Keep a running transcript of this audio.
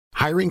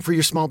Hiring for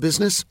your small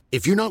business?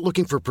 If you're not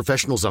looking for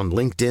professionals on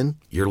LinkedIn,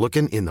 you're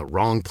looking in the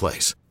wrong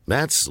place.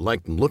 That's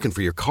like looking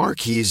for your car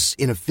keys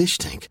in a fish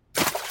tank.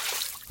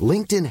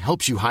 LinkedIn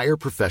helps you hire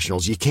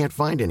professionals you can't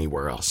find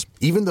anywhere else,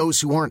 even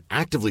those who aren't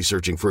actively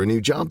searching for a new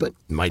job but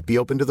might be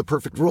open to the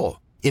perfect role.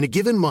 In a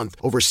given month,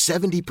 over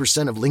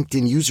 70% of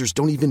LinkedIn users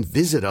don't even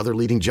visit other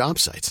leading job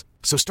sites.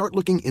 So start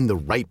looking in the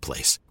right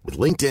place. With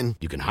LinkedIn,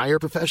 you can hire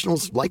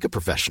professionals like a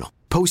professional.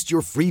 Post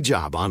your free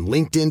job on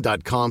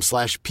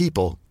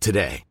linkedin.com/people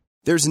today.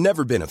 There's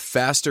never been a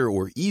faster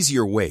or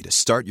easier way to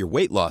start your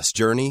weight loss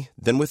journey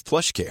than with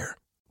PlushCare.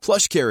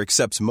 PlushCare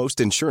accepts most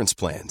insurance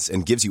plans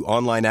and gives you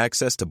online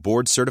access to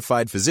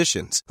board-certified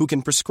physicians who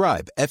can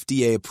prescribe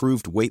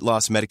FDA-approved weight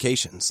loss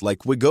medications like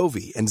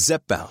Wegovy and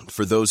Zepbound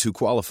for those who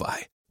qualify.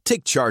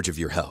 Take charge of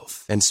your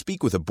health and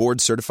speak with a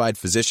board-certified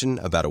physician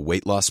about a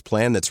weight loss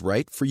plan that's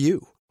right for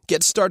you.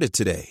 Get started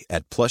today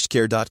at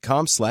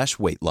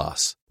plushcare.com/weight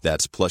loss.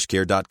 That's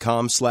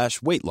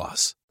plushcare.com/weight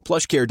loss.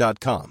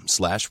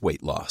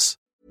 plushcare.com/weight loss.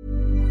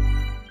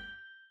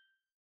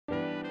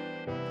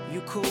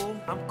 You cool,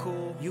 I'm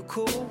cool. You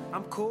cool,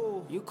 I'm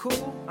cool. You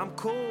cool, I'm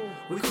cool.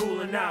 We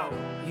coolin' out.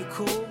 You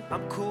cool,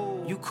 I'm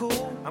cool. You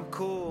cool, I'm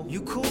cool.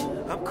 You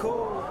cool, I'm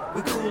cool.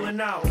 We coolin'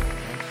 out.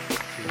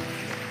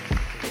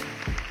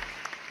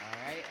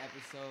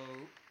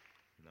 Episode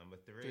number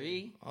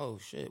 3. Oh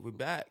shit, we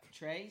back.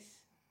 Trace.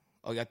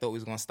 Oh, y'all thought we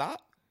was gonna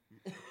stop?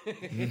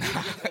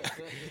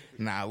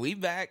 Nah, we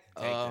back.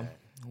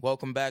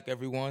 Welcome back,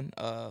 everyone.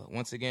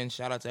 Once again,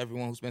 shout out to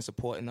everyone who's been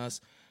supporting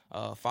us,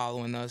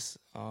 following us.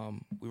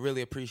 We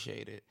really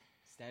appreciate it.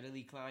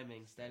 Steadily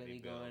climbing, steadily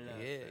going up.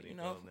 Yeah, you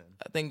know,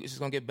 I think it's just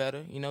gonna get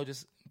better. You know,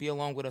 just be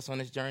along with us on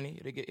this journey.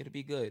 It'll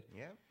be good.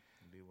 Yeah,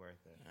 it'll be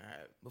worth it. All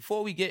right.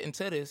 Before we get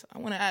into this, I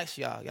want to ask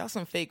y'all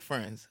some fake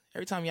friends.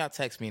 Every time y'all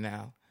text me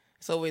now,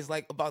 it's always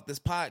like about this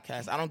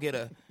podcast. I don't get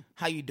a,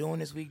 how you doing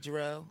this week,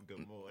 Jarrell?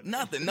 Good morning.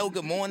 Nothing. No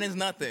good mornings,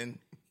 nothing.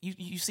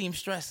 You seem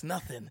stressed,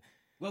 nothing.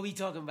 What we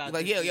talking about?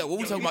 Like, yeah, what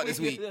we talking about this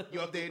week? You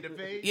updated the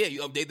page? Yeah,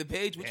 you update the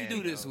page. What you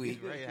do this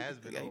week? Right, it has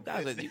been.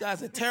 Yeah, you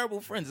guys are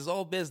terrible friends. It's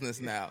all business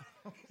now.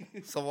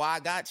 So why I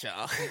got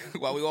y'all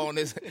while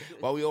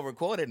we all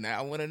recorded now,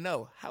 I want to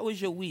know, how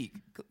was your week?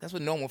 That's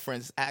what normal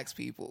friends ask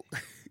people.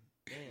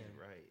 Damn,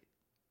 right.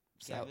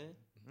 Kevin?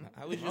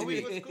 How was your My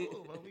week? week was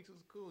cool. My week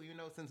was cool. You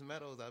know, since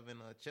Meadows, I've been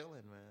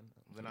chilling, man.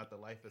 I've been out the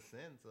life of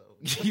sin, so.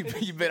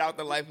 You been out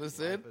the life of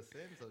sin? Life of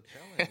sin, so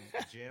chilling.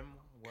 Gym,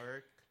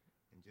 work,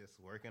 and just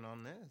working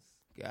on this.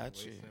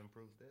 Gotcha. Ways to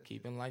improve this.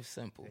 Keeping life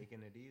simple.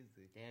 Taking it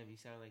easy. Damn, you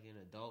sound like an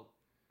adult.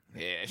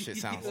 Yeah, shit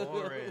sounds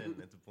boring.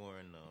 It's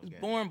boring, though. It's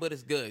boring, but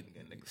it's good.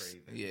 Getting the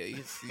craving. Yeah,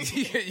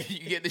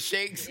 you get the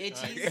shakes.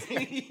 Itchies.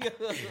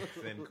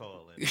 Been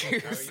calling. How are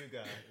you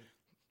guys?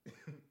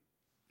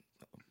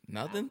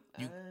 Nothing?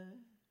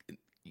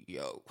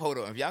 Yo, hold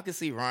on. If y'all can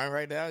see Ryan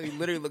right now, he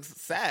literally looks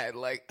sad.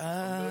 Like,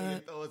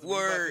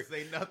 word.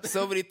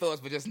 So many thoughts,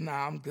 but just,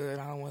 nah, I'm good.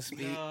 I don't want to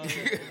speak. No,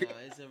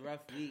 it's a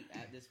rough week.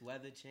 At this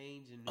weather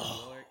change in New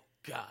York.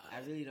 God. I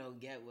really don't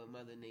get what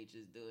Mother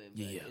Nature's doing,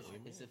 but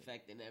it's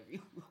affecting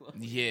everyone.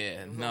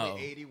 Yeah, it was no.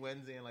 only 80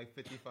 Wednesday and like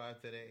 55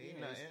 today.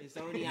 Yeah, it's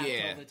only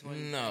October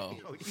 22nd. No.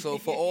 So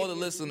for all the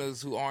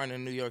listeners who aren't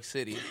in New York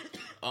City,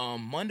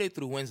 Monday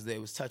through Wednesday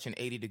was touching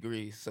 80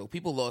 degrees. So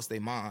people lost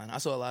their mind. I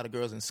saw a lot of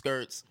girls in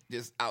skirts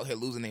just out here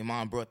losing their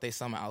mind, brought their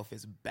summer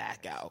outfits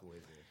back out.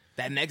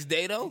 That next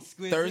day, though,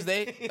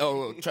 Thursday,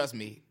 oh, trust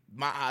me,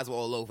 my eyes were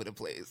all over the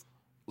place.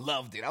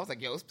 Loved it. I was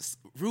like, yo, it's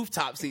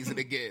rooftop season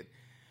again.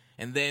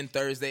 And then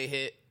Thursday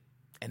hit,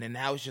 and then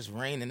now it's just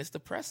raining. It's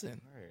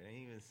depressing. Right, I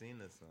ain't even seen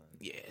the sun.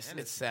 Yeah,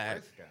 it's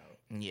sad.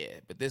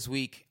 Yeah, but this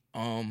week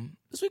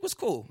was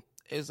cool.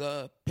 It's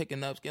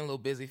picking up, it's getting a little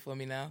busy for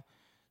me now.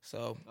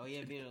 So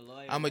being a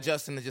lawyer. I'm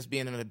adjusting to just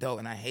being an adult,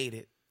 and I hate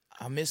it.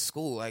 I miss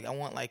school. Like, I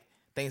want like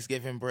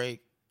Thanksgiving break,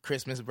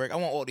 Christmas break. I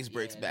want all these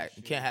breaks back.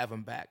 You can't have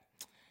them back.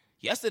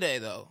 Yesterday,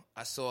 though,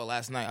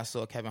 last night I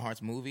saw Kevin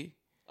Hart's movie.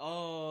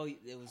 Oh,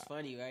 it was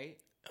funny, right?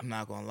 I'm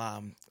not gonna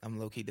lie, I'm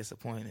low key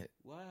disappointed.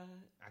 What?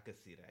 I could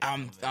see that.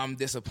 I'm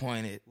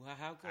disappointed. Well,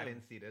 how come? I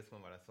didn't see this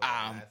one, but I saw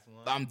the last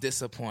one. I'm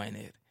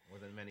disappointed.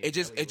 Wasn't many. It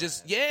just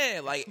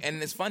like,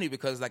 and it's funny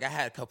because like I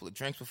had a couple of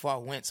drinks before I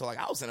went, so like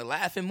I was in a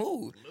laughing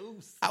mood.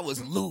 Loose. I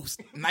was loose.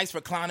 Nice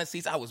recliner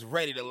seats. I was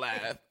ready to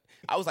laugh.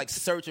 I was like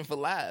searching for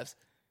laughs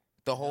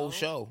the whole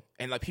show,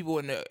 and like people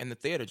in the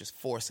theater just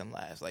forcing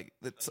laughs. Like,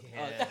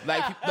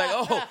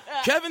 oh,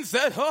 Kevin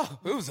said, oh,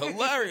 it was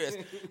hilarious.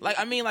 Like,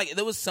 I mean, like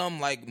there was some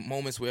like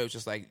moments where it was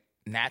just like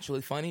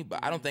naturally funny,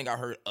 but I don't think I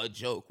heard a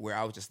joke where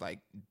I was just like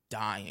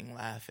dying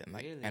laughing,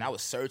 like, really? And I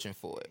was searching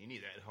for it. You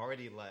need that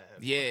hearty laugh.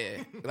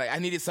 Yeah, like I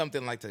needed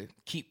something like to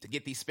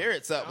get these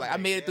spirits up. Like I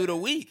made it through the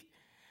week.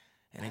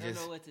 And I don't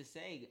know what to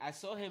say. I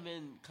saw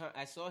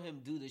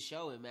him do the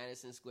show in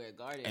Madison Square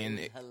Garden. And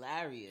it was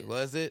hilarious.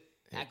 Was it?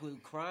 I was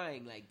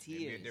crying like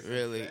tears.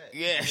 Really? Set.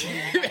 Yeah.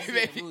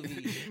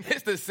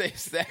 It's the same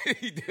set.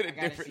 He did a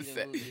different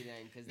set. Movie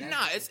then,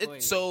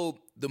 it's so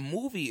the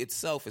movie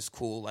itself is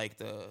cool. Like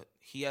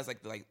he has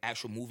like the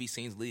actual movie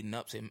scenes leading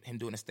up to him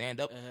doing a stand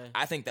up.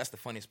 I think that's the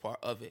funniest part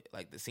of it.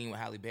 Like the scene with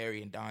Halle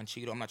Berry and Don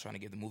Cheadle. I'm not trying to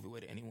give the movie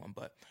away to anyone,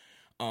 but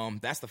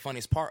that's the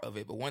funniest part of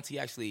it. But once he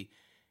actually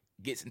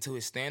gets into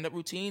his stand up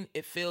routine,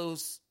 it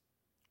feels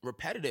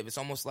repetitive. It's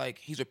almost like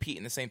he's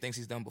repeating the same things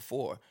he's done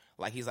before.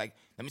 Like he's like,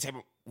 let me tell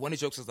you. One of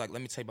the jokes is like,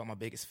 let me tell you about my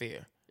biggest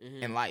fear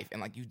in life,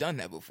 and like you've done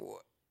that before.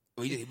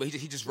 But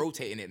he just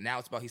rotating it. Now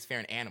it's about he's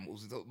fearing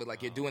animals. But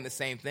like you're doing the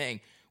same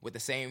thing with the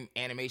same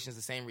animations,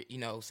 the same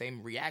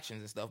same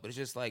reactions and stuff. But it's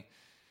just like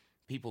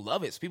people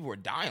love it. So people were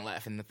dying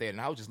laughing in the theater,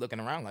 and I was just looking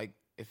around like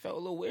it felt a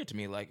little weird to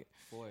me. Like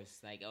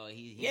forced, like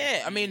he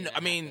yeah. I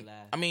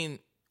mean,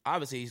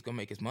 obviously he's gonna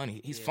make his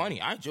money. He's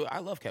funny. I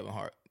love Kevin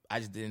Hart. I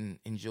just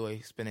didn't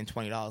enjoy spending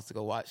 $20 to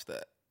go watch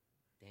that.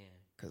 Damn.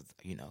 Because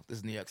this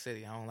is New York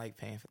City. I don't like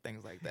paying for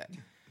things like that.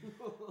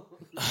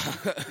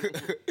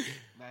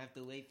 Might have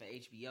to wait for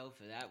HBO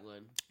for that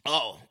one.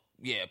 Oh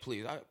yeah,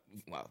 please. I'm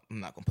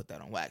not gonna put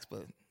that on wax,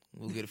 but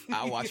we'll get.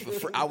 I watch for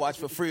free. I watch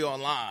for free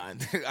online.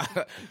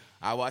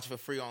 I watch for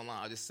free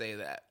online. I'll just say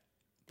that.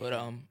 But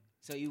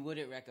So you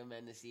wouldn't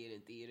recommend to see it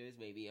in theaters,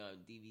 maybe on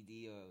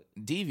DVD or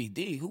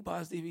DVD? Who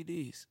buys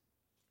DVDs?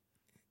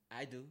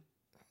 I do.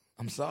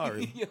 I'm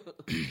sorry.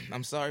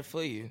 I'm sorry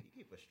for you. You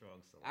keep a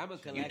strong selection. I'm a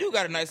collector. You do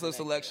got a nice little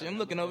selection. I'm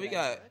looking over. You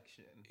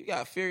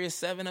got Furious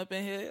 7 up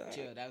in here.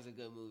 Chill, that was a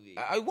good movie.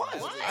 I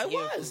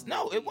was.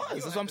 No, it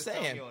was. That's what I'm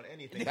saying.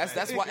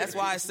 That's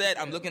why I said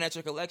I'm looking at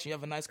your collection. You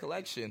have a nice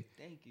collection.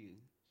 Thank you.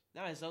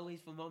 No, it's always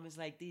for moments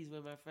like these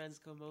when my friends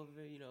come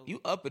over,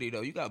 You uppity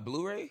though. You got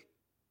Blu-ray?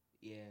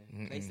 Yeah.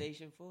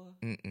 PlayStation 4?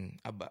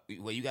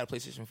 Well, you got a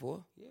PlayStation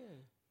 4? Yeah.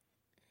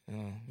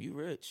 You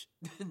rich.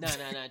 No.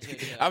 Chill.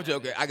 I'm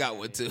joking. I got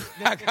one too.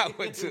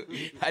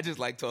 I just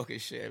like talking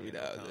shit every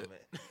now and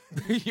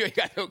then. You ain't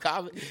got no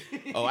comment?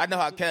 Oh, I know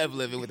how Kev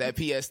living with that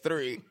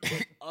PS3.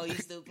 Oh, you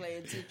still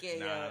playing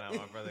 2K? No.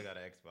 My brother got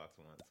an Xbox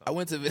One. So. I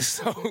went to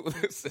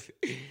visit.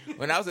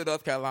 When I was in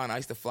North Carolina, I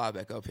used to fly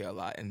back up here a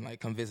lot and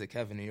like come visit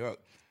Kev in New York.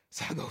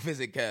 So I go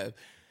visit Kev.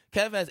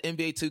 Kev has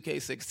NBA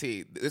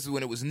 2K16. This is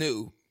when it was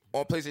new.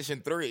 On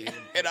PlayStation 3,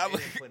 and I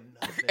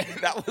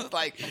was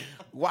like,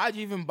 "Why'd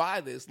you even buy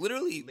this?"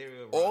 Literally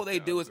all they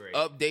do is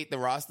update the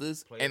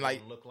rosters and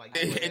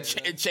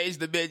and change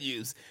the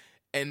menus,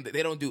 and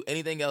they don't do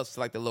anything else to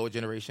like the lower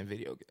generation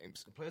video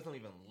games. The players don't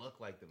even look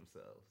like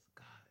themselves.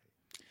 God,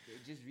 they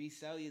just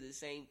resell you the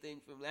same thing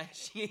from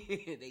last year.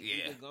 They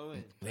keep it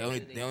going.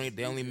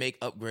 They only make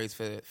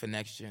upgrades for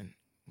next gen,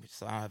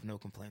 so I have no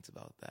complaints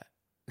about that.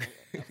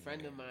 A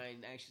friend of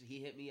mine actually he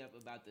hit me up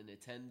about the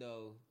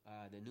Nintendo,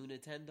 the new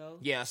Nintendo.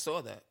 Yeah, I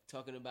saw that.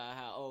 Talking about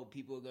how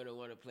people are gonna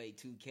want to play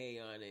 2K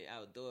on it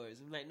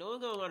outdoors. I'm like, no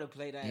one's gonna want to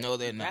play that. No,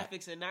 they're not.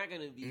 Graphics are not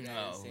gonna be that.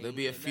 No, insane. there'll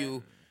be a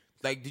few.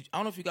 Like, I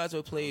don't know if you guys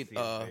ever played. You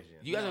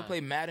guys ever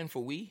played Madden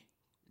for Wii?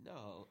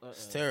 No,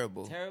 it's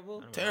terrible.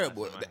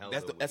 Terrible.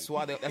 That's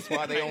why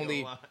they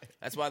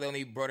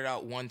only brought it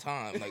out one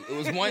time. Like it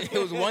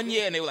was one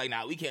year, and they were like,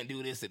 "Nah, we can't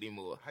do this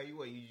anymore." How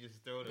you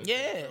just throw the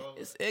control?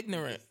 It's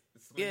ignorant.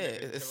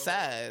 It's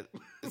sad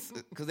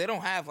because they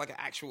don't have like an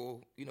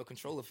actual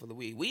controller for the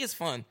Wii. Wii is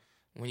fun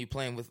when you're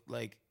playing with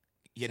like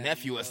your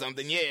nephew or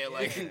something. Yeah,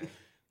 like.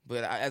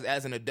 But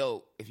as an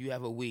adult, if you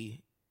have a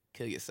Wii,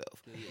 kill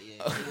yourself.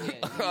 Yeah.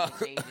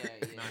 Not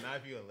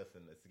if you're a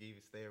listener.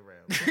 Stay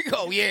around.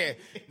 Oh yeah,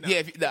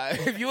 yeah.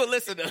 If you're a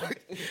listener,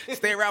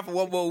 stay around for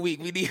one more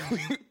week. We need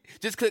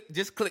just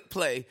click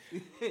play,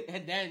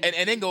 and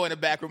then go in the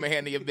back room and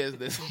handle your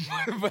business.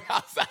 But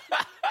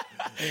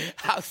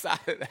outside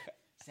of that.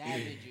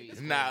 Savagery.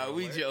 Nah,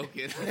 we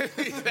joking.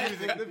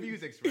 The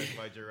views expressed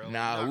by Jerome.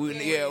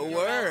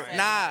 Word.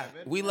 Nah,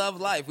 we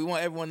love life. We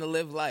want everyone to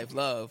live life.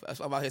 Love. That's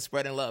why I'm out here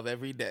spreading love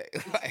every day.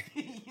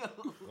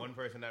 One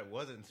person that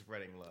wasn't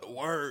spreading love.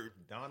 Word.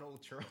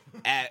 Donald Trump.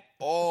 At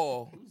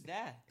all. Who's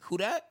that? Who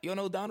that? You don't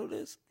know who Donald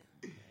is?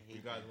 You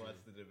guys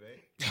watched the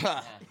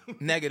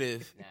debate?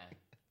 Negative. Nah.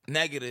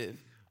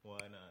 Negative. Why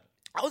not?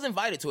 I was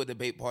invited to a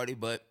debate party,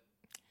 but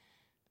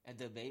a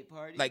debate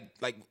party?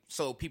 Like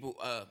so people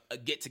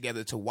get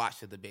together to watch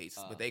the debates,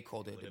 but they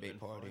called it a debate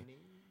party. Funny.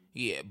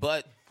 Yeah,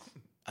 but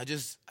I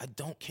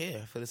don't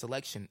care for this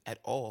election at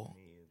all.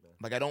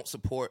 Like I don't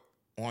support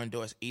or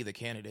endorse either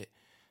candidate.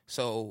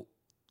 So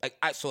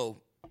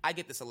I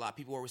get this a lot.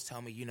 People always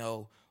tell me,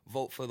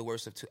 vote for the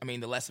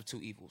less of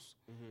two evils.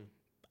 Mm-hmm.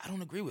 I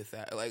don't agree with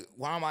that. Like,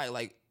 why am I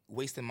like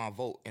wasting my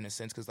vote in a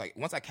sense? Because like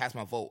once I cast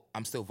my vote,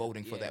 I'm still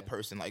voting for that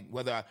person. Like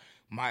whether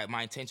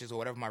my intentions or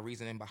whatever my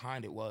reasoning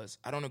behind it was,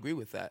 I don't agree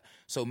with that.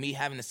 So me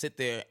having to sit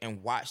there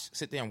and watch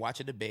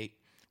a debate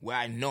where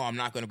I know I'm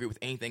not going to agree with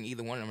anything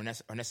either one of them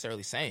are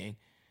necessarily saying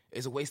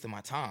is a waste of my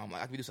time.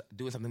 Like I could be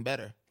doing something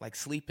better, like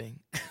sleeping,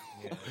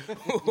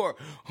 or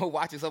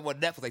watching something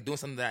on Netflix, like doing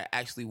something that I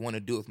actually want to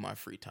do with my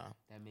free time.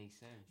 That makes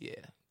sense. Yeah.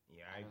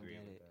 Yeah, I agree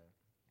with that.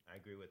 I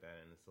agree with that,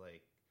 and it's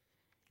like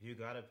you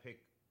gotta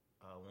pick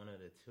one of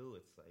the two.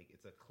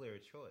 It's a clear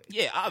choice.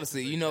 Yeah,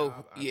 obviously, Yeah.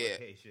 One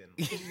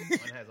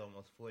has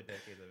almost 4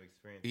 decades of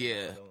experience.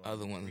 Yeah,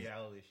 other one.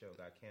 Reality show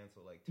got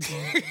canceled like 2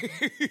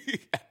 years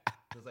ago.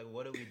 It's like,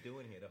 what are we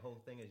doing here? The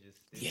whole thing is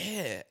just stupid.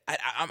 Yeah,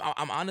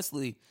 I'm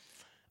honestly,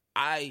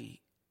 I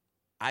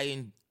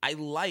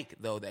like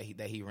though that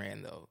he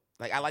ran though.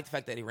 Like I like the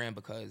fact that he ran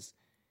because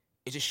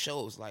it just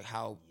shows like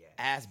how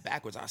ass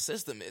backwards our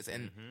system is,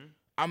 and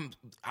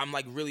I'm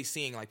like really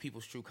seeing like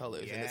people's true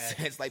colors in a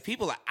sense. Like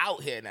people are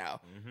out here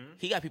now.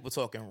 He got people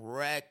talking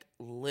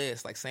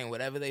reckless, like saying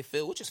whatever they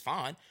feel, which is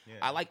fine. Yeah.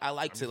 I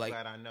like to like,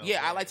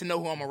 I like to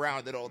know who I'm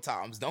around at all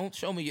times. Don't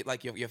show me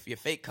like your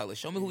fake colors.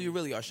 Show me who you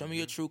really are. Show me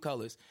your true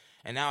colors.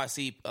 And now I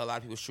see a lot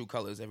of people's true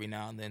colors every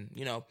now and then,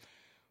 you know.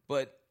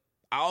 But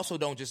I also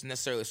don't just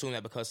necessarily assume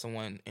that because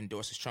someone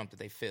endorses Trump that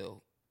they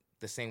feel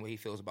the same way he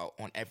feels about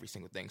on every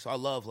single thing. So I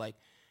love like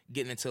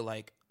getting into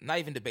like not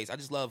even debates. I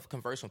just love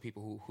conversing with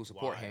people who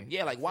support him.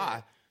 Yeah, like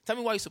why? Tell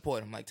me why you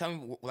support him. Like tell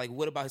me like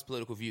what about his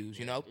political views,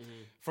 you know?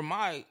 From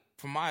my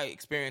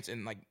experience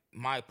and like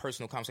my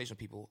personal conversation with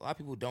people, a lot of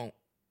people don't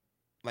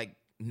like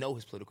know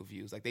his political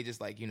views. Like they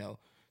just like, you know,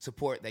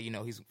 support that, you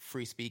know, he's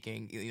free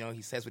speaking, you know,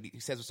 he says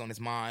what's on his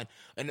mind.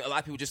 And a lot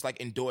of people just like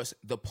endorse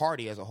the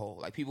party as a whole.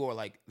 Like people are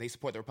like they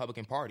support the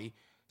Republican Party,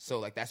 so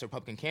like that's the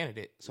Republican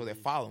candidate, so they're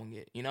following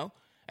it, you know?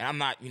 And I'm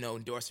not, you know,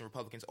 endorsing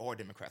Republicans or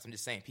Democrats. I'm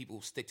just saying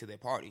people stick to their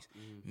parties.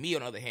 Me,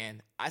 on the other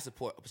hand, I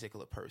support a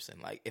particular person.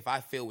 Like, if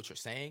I feel what you're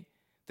saying,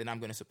 then I'm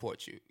going to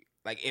support you.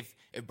 Like, if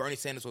Bernie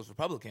Sanders was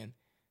Republican,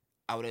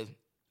 I would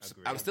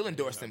still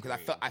endorse him because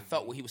I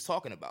felt what he was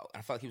talking about.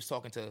 I felt like he was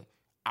talking to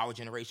our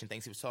generation,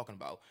 things he was talking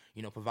about,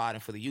 you know,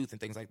 providing for the youth and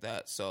things like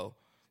that. So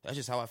that's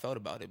just how I felt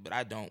about it. But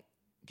I don't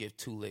give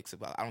two licks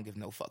about. I don't give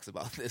no fucks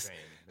about this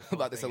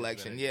this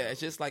election. Yeah, it's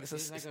just like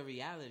it's like a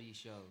reality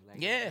show.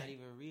 Like it's not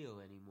even real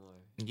anymore.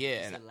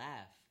 Yeah, it's a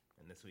laugh.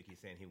 And this week he's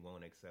saying he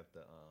won't accept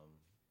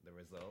the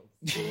results.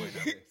 He won't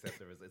accept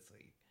the results.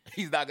 Like,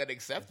 he's not gonna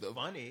accept them.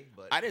 Funny,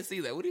 but I didn't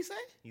see that. What did he say?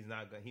 He's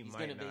not gonna. He's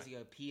gonna basically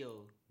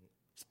appeal.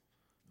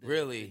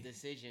 The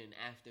decision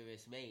after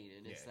it's made,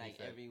 and it's like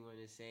everyone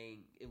is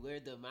saying we're a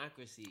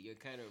democracy. You're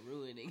kind of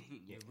ruining.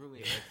 You're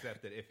ruining. He'll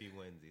accept it if he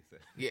wins. He said.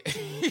 Yeah.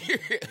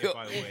 If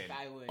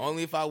I win.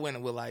 Only if I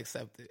win will I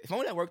accept it. If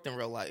only that worked in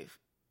real life.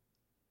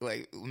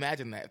 Like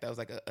imagine that if that was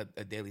like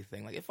a daily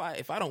thing. Like if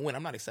I don't win,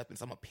 I'm not accepting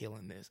this. I'm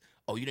appealing this.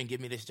 Oh, you didn't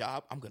give me this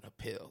job? I'm gonna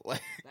appeal.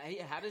 Like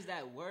how does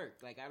that work?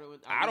 Like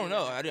I don't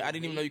know. I didn't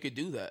even know you could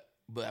do that.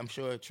 But I'm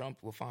sure Trump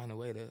will find a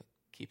way to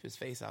keep his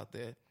face out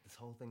there. This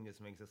whole thing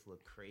just makes us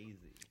look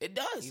crazy. It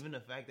does. Even the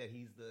fact that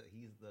he's the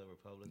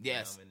Republican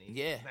nominee.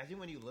 Yeah. Imagine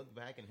when you look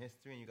back in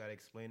history and you got to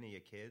explain to your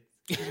kids.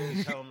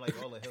 You tell them like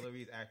all of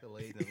Hillary's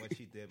accolades and what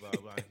she did, blah,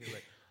 blah, blah. And he's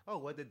like, oh,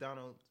 what did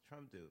Donald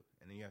Trump do?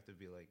 And then you have to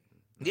be like,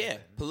 nothing. Yeah,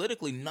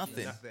 politically,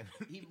 nothing. Nothing.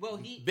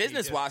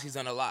 Business-wise, he's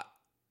done a lot.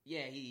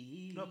 Yeah,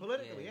 he No,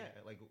 politically, yeah.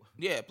 Like,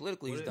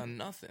 politically, he's done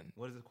nothing.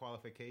 What is his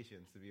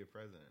qualifications to be a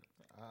president?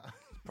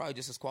 Probably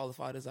just as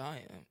qualified as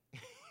I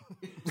am.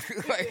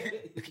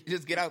 Like,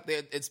 just get out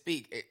there and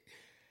speak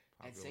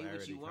and say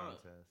what you want.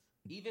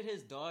 Even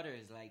his daughter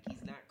is like,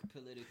 he's not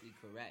politically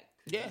correct.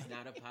 Yeah, he's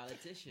not a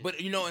politician.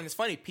 But you know, and it's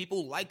funny,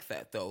 people like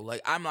that though.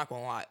 Like, I'm not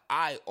gonna lie,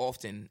 I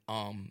often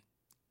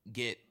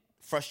get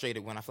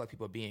frustrated when I feel like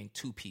people are being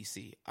too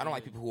PC. I don't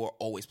like people who are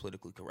always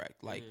politically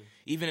correct. Like,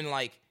 even in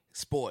like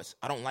sports,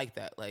 I don't like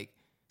that. Like,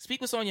 speak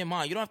what's on your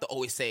mind. You don't have to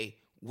always say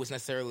what's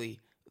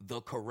necessarily the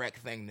correct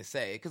thing to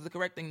say, because the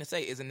correct thing to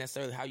say isn't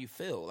necessarily how you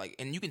feel. Like,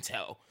 and you can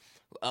tell.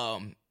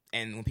 And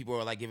when people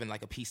are like giving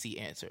like a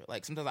PC answer,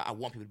 like sometimes I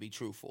want people to be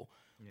truthful,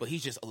 but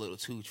he's just a little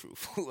too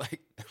truthful.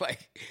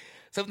 like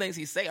some things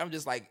he say, I'm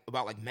just like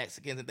about like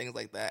Mexicans and things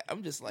like that.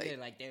 I'm just like,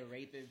 like they're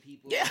raping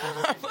people. Yeah,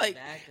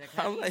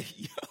 I'm like,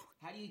 yo.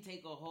 How do you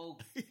take a whole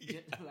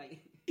like?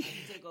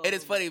 And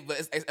it's funny,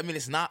 but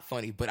it's not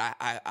funny, but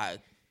I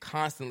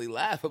constantly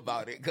laugh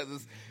about it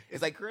because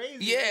it's like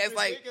crazy. Yeah, it's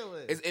like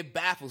it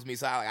baffles me,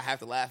 so I have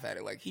to laugh at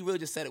it. Like, he really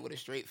just said it with a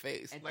straight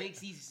face. And thinks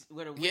he's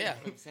gonna win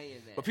from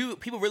saying that. But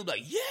people really be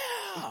like,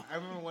 yeah. I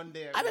remember one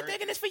day I've been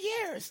thinking this for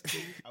years.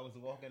 I was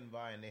walking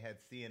by and they had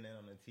CNN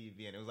on the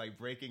TV and it was like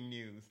breaking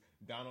news.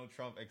 Donald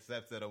Trump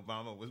accepts that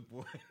Obama was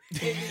born.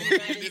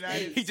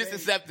 He just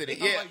accepted it.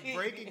 Yeah, like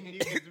breaking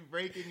news.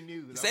 Breaking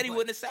news. He said he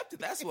wouldn't accept it.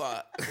 That's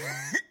why.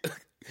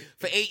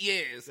 For 8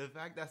 years. The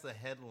fact that's a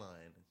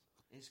headline.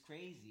 It's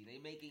crazy. They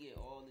making it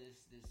all this.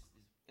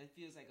 It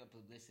feels like a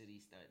publicity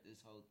stunt. This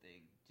whole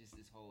thing, just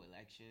this whole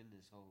election,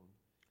 this whole.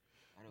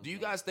 Do you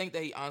guys think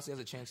that he honestly has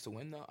a chance to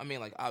win, though? I mean,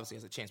 like, obviously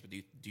has a chance, but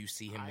do you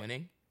see him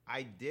winning?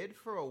 I did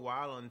for a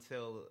while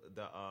until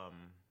the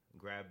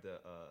grab the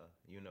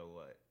you know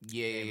what?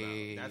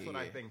 Yeah. That's what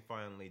I think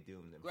finally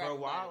doomed him. For a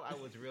while, I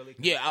was really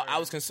concerned. Yeah, I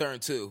was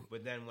concerned too.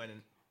 But then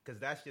because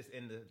that's just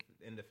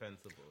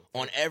indefensible.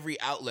 On every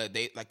outlet,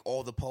 they like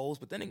all the polls,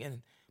 but then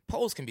again,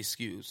 polls can be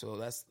skewed,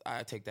 so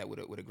I take that with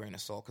a grain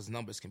of salt because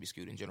numbers can be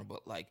skewed in general.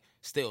 But like,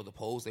 still, the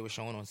polls they were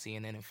showing on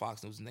CNN and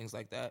Fox News and things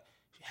like that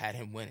had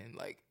him winning,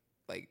 like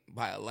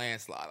by a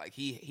landslide. Like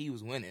he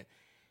was winning.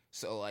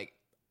 So like,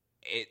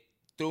 it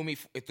threw me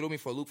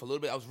for a loop for a little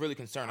bit. I was really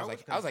concerned. I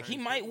was like, he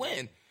might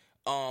win.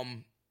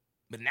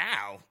 But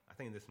now, I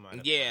think this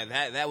might.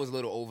 Yeah, that was a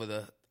little over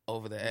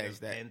over the edge.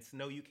 That And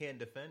no, you can't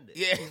defend it.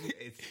 yeah,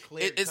 It's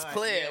clear. it's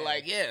clear. Yeah.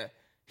 Like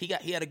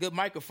he had a good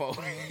microphone,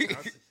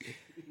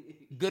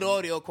 good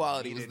audio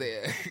quality was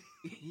there.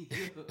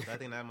 I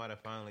think that might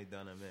have finally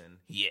done him in.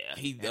 Yeah,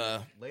 he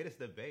Latest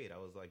debate, I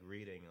was like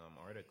reading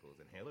articles,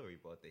 and Hillary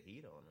brought the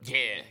heat on him.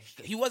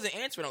 yeah, he wasn't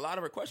answering a lot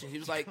of her questions. He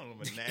was like, I'm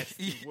a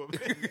nasty woman.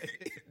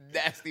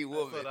 nasty I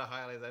woman. saw the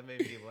highlights. That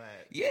made me laugh.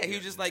 Yeah, he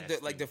was just like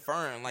Nasty.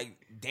 deferring, like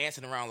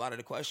dancing around a lot of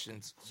the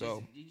questions.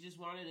 So You just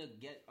wanted to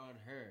get on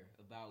her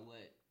about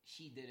what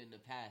she did in the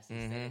past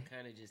instead of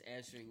kind of just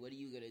answering, what are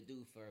you going to do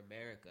for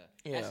America?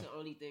 Yeah. That's the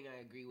only thing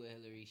I agree with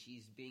Hillary.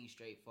 She's being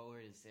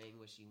straightforward and saying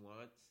what she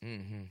wants.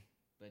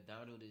 But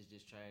Donald is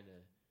just trying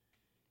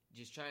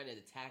to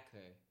attack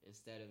her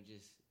instead of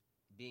just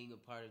being a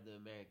part of the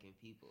American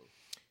people.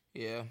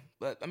 yeah,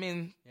 but I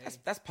mean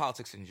that's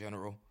politics in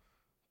general.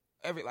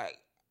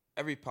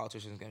 Every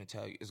politician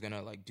is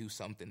gonna like do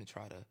something to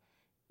try to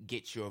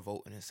get your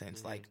vote in a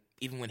sense. Like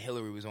even when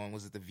Hillary was on,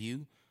 was it The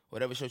View?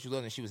 Whatever show she was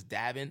on, and she was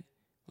dabbing,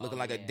 looking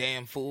like a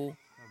damn fool.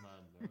 Come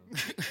on, bro.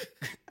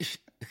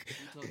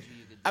 Who told you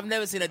could do I've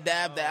never seen a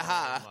dab that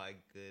high. Oh my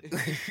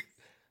goodness.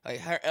 Like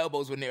her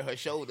elbows were near her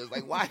shoulders.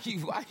 Like why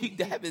you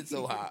dabbing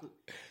so high?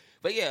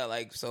 But yeah,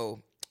 like so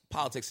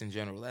politics in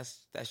general.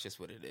 That's just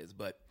what it is.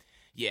 But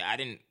yeah, I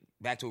didn't.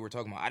 Back to what we're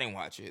talking about. I didn't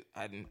watch it.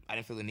 I didn't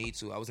feel the need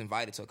to. I was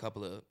invited to a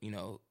couple of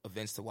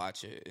events to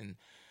watch it, and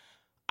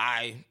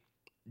I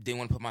didn't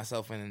want to put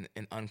myself in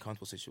an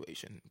uncomfortable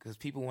situation because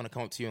people want to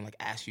come up to you and like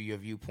ask you your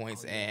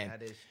viewpoints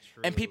That is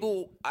true. and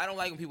people. I don't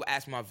like when people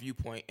ask me my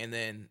viewpoint and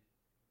then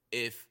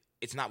if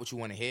it's not what you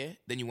want to hear,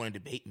 then you want to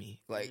debate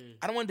me. Like,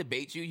 I don't want to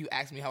debate you. You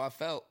ask me how I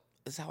felt.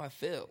 This is how I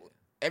feel.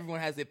 Everyone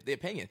has their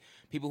opinion.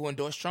 People who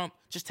endorse Trump,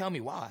 just tell me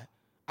why.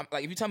 I'm,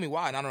 like, if you tell me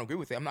why and I don't agree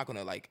with it, I'm not going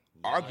to, like,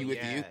 argue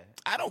with you.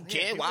 I don't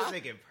care people why.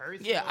 Make it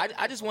personal. Yeah,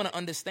 I just want to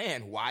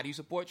understand, why do you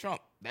support Trump?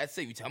 That's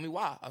it. You tell me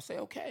why. I'll say,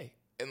 okay.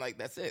 And, like,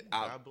 that's it.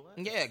 God bless.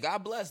 Yeah, God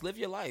bless. Live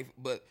your life.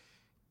 But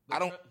I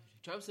don't...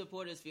 Trump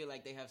supporters feel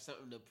like they have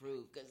something to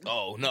prove.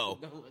 Oh, no.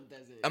 No one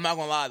doesn't. I'm not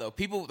gonna lie though.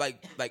 People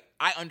like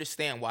I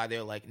understand why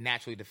they're like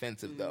naturally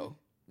defensive though.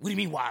 What do you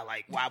mean why?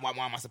 Like why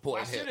am I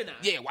supporting him? Why shouldn't I?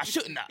 Yeah, why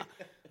shouldn't I?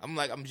 I'm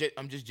like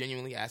I'm just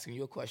genuinely asking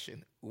you a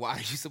question. Why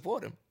did you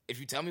support him?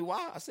 If you tell me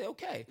why, I say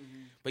okay.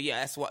 But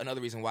yeah, that's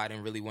another reason why I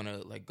didn't really want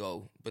to like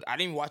go. But I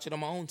didn't even watch it on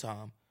my own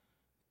time.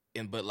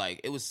 But like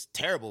it was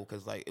terrible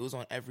because like it was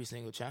on every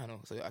single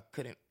channel, so I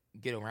couldn't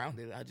get around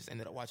it. I just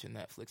ended up watching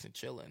Netflix and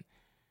chilling.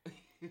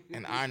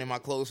 And ironing my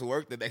clothes for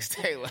work the next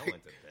day. Like, I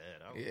went to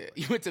bed. I was yeah, like,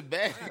 you went to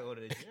bed. I gotta go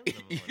to the gym in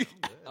the morning.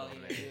 I'm good Oh, on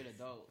yeah, that. you're an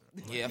adult.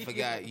 Yeah, I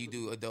forgot you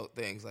do adult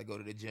things like go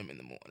to the gym in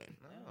the morning.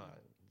 No,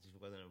 it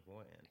just wasn't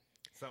important.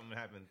 Something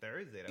happened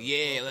Thursday. That was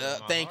Yeah, closer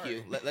to my thank heart.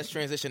 you. Let's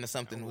transition to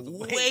something That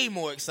was way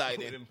more It was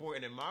exciting.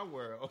 important in my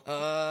world.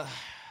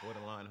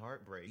 Borderline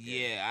heartbreak.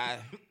 Yeah.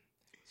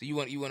 So you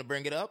want to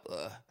bring it up?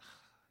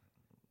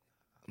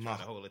 Trying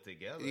to hold it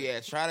together. Yeah,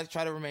 try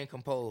to remain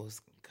composed.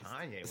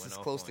 Kanye This went is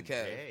off close on to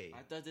Kev. Jay.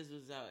 I thought this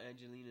was out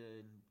Angelina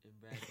and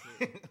Brad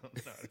Pitt.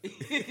 I'm sorry.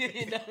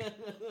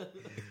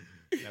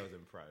 That was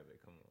in private.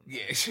 Come on.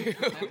 Yeah, sure.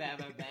 My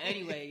bad.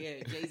 Anyway,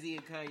 yeah, Jay-Z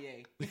and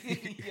Kanye.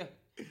 Yeah.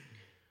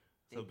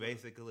 So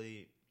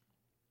basically,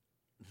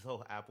 this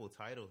whole Apple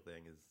title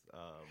thing is.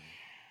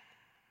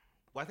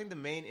 Well, I think the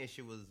main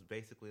issue was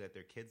basically that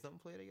their kids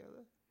don't play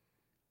together.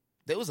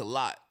 There was a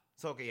lot.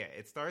 So okay, yeah,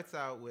 it starts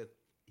out with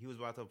he was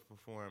about to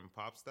perform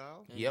Pop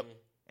Style. Yep.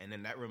 And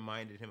then that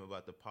reminded him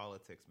about the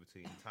politics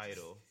between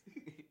Tidal.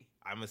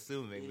 I'm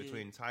assuming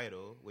between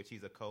Tidal, which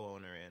he's a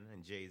co-owner in,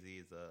 and Jay-Z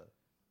is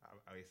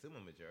I assume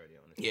a majority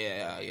owner.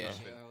 Yeah.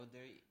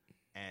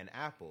 And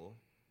Apple,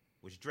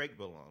 which Drake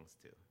belongs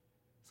to.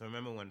 So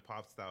remember when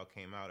Pop Style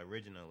came out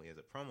originally as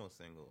a promo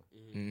single?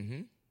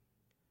 Mm-hmm.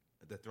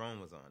 The Throne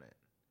was on it.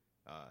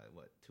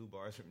 2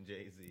 bars from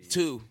Jay-Z.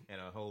 2.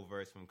 And a whole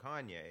verse from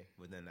Kanye.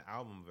 But then the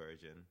album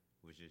version,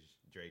 which is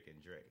Drake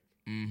and Drake.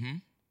 Mm-hmm.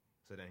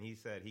 So then he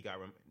said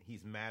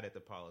he's mad at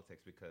the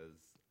politics because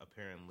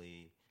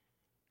apparently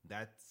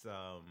that's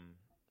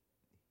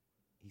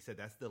he said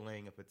that's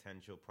delaying a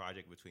potential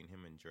project between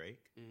him and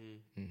Drake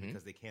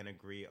because they can't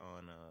agree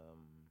on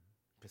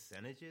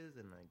percentages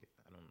and like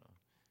I don't know.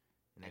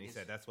 And then he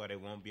said that's why there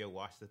won't be a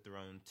Watch the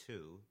Throne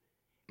 2.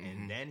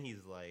 And then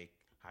he's like,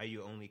 how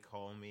you only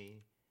call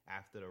me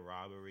after the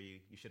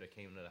robbery? You should have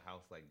came to the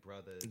house like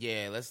brothers.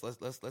 Yeah,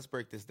 let's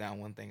break this down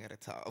one thing at a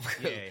time.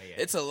 Yeah.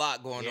 It's a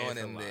lot going on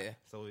it's a in lot. there.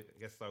 So I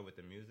guess start with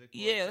the music.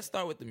 Yeah, let's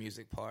start with the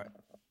music part.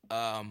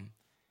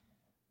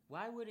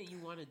 Why wouldn't you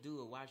want to do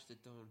a Watch the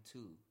Throne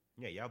 2?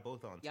 Yeah, y'all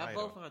both on Y'all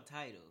Tidal. both on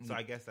Tidal. So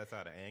I guess that's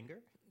out of anger.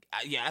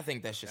 I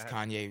think that's just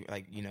Kanye.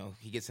 Like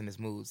he gets in his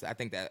moods. I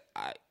think that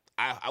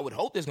I would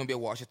hope there's gonna be a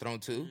Watch the Throne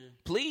 2.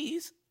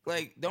 Please,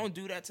 like, don't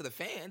do that to the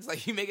fans.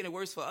 Like, you're making it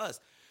worse for us.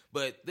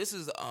 But this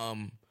is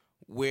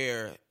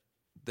where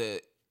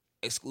the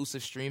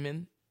exclusive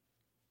streaming,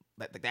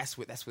 like that's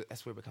where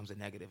it becomes a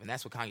negative, and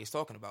that's what Kanye's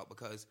talking about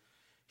because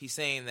he's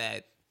saying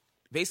that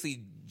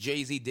basically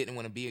Jay-Z didn't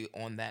want to be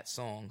on that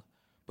song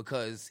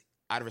because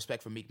out of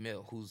respect for Meek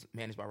Mill, who's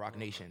managed by Roc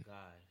Nation. God.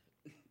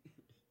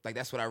 Like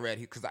that's what I read.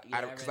 Because I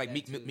read like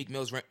that Meek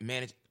Mill's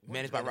managed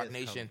by Rock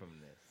Nation. From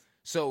this?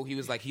 So he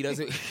was like, he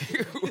doesn't.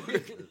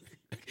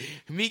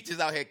 Meek just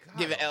out here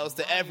giving L's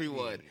to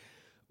everyone.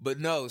 But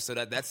no, so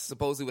that's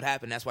supposedly what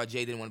happened. That's why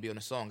Jay didn't want to be on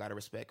the song, out of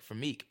respect for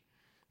Meek.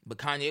 But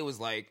Kanye was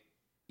like,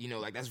 you know,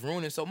 like that's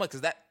ruining so much,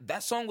 because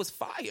that song was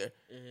fire.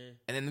 Mm-hmm.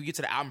 And then we get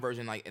to the album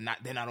version, like, and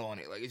they're not on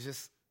it. Like, it's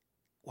just,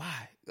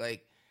 why?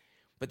 Like,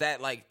 but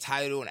that like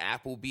Tidal and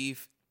Apple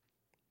beef,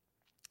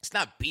 it's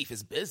not beef,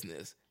 it's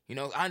business. You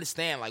know, I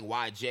understand like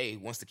why Jay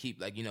wants to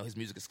keep like, you know, his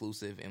music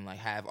exclusive and like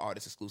have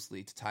artists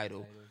exclusively to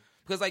Tidal.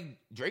 Because like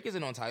Drake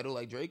isn't on Tidal.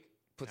 Like Drake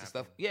puts his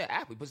stuff,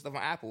 Apple. He puts stuff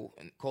on Apple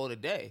and call it a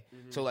day.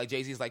 Mm-hmm. So like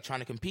Jay-Z's like trying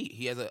to compete.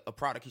 He has a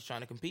product he's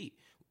trying to compete.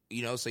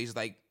 You know, so he's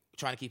like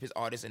trying to keep his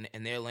artists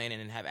in their lane and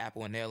then have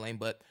Apple in their lane.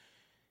 But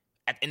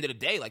at the end of the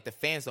day, like the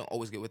fans don't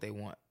always get what they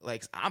want.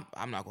 Like I'm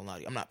not gonna lie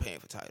to you, I'm not paying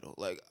for Tidal.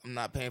 Like I'm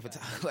not paying for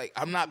like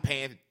I'm not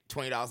paying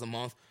 $20 a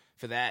month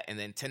for that and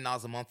then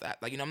 $10 a month.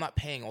 Like, you know, I'm not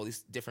paying all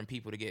these different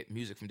people to get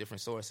music from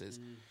different sources.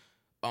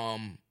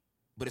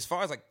 But as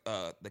far as like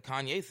the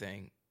Kanye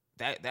thing,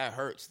 that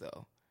hurts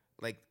though.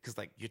 Like, because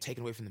like you're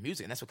taking away from the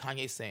music, and that's what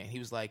Kanye's saying. He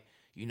was like,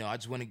 you know, I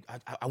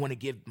want to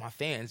give my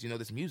fans, you know,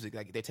 this music.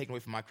 Like they're taking away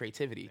from my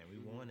creativity, and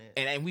we want it.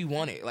 And we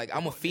want it. Like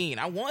I'm a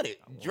fiend. I want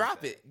it.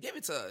 Drop it. Give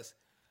it to us.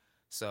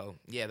 So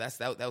yeah,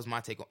 that was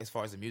my take on, as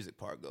far as the music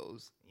part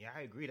goes. Yeah,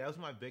 I agree. That was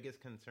my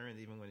biggest concern,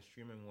 even when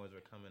streaming wars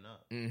were coming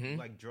up. Mm-hmm.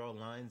 Like draw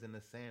lines in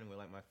the sand where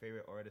like my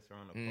favorite artists are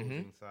on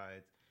opposing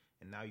sides,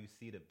 and now you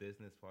see the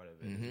business part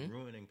of it. It's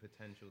ruining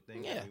potential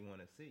things that we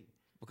want to see.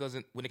 Because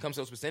when it comes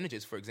to those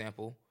percentages, for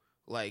example,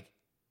 like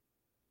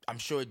I'm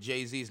sure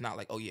Jay-Z is not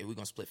like, oh yeah, we're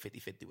gonna split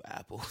 50-50 with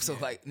Apple. So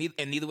like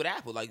neither with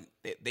Apple. Like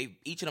they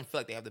each of them feel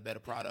like they have the better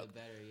product.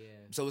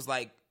 So it's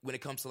like when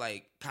it comes to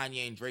like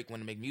Kanye and Drake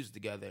want to make music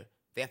together,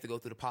 they have to go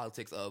through the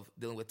politics of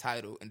dealing with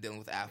Tidal and dealing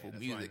with Apple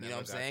Music. You know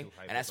what I'm saying?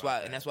 And that's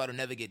why it'll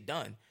never get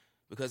done.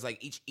 Because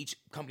like each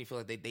company feel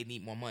like they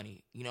need more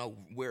money. You know,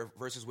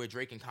 versus where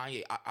Drake and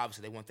Kanye,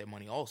 obviously they want their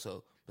money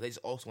also, but they just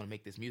also want to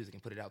make this music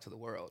and put it out to the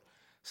world.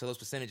 So those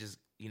percentages,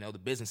 you know, the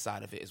business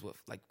side of it is what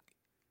like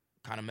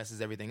kind of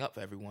messes everything up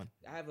for everyone.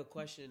 I have a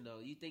question though.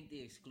 You think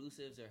the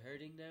exclusives are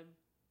hurting them?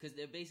 Because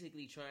they're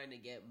basically trying to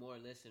get more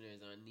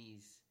listeners on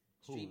these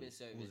streaming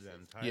services. Who's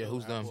them?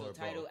 Who's them? So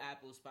Tidal,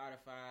 Apple,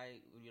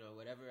 Spotify, you know,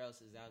 whatever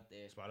else is out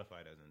there.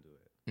 Spotify doesn't do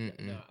it.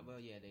 No, well,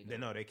 yeah, they don't.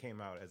 No, they came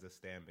out as a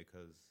stand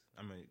because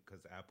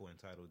Apple and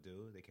Tidal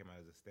do. They came out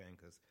as a stand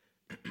because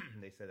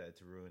they said that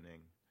it's ruining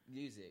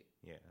music.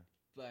 Yeah.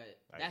 But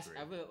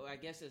I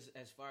guess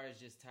as far as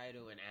just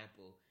Tidal and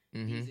Apple,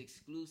 these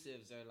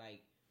exclusives are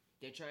like,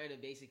 they're trying to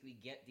basically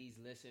get these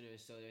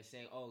listeners. So they're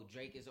saying, oh,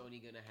 Drake is only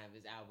going to have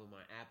his album on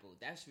Apple.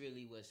 That's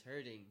really what's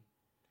hurting.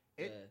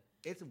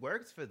 It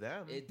works for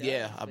them. It does,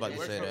 yeah, I'm about to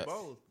say that.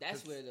 Both.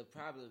 That's where the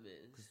problem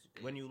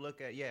is. When you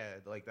look at,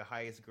 like the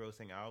highest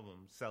grossing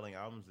selling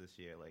albums this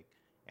year, like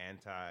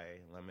Anti,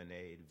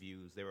 Lemonade,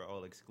 Views, they were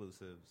all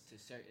exclusives to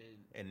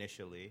certain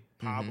initially.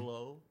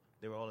 Pablo,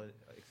 they were all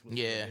exclusive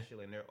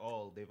initially, and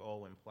they've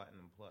all went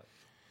platinum plus.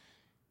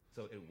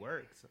 So it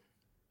works,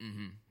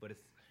 but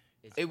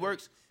it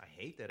works. I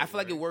hate that. I feel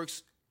like it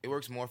works. It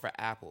works more for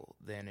Apple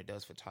than it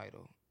does for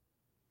Tidal,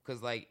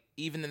 because like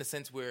even in the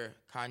sense where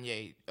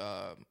Kanye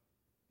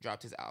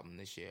dropped his album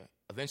this year,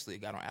 eventually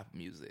it got on Apple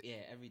Music.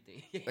 Yeah,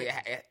 everything.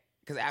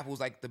 Because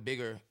Apple's like the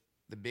bigger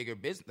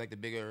business, like the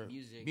bigger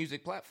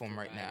music platform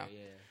right now.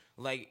 Yeah.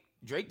 Like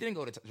Drake didn't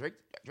go to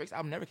Drake's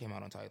album never came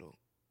out on Tidal.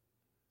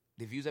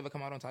 Did Views ever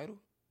come out on Tidal?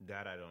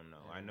 That I don't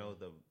know. I know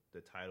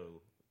the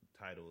titles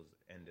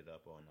ended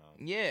up on.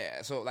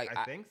 Yeah, so like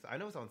I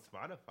know it's on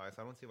Spotify,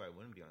 so I don't see why it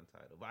wouldn't be on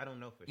Tidal, but I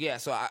don't know for sure. Yeah,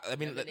 so I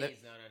mean,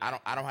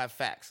 I don't have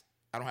facts.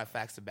 I don't have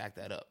facts to back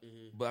that up.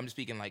 But I'm just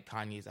speaking like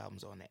Kanye's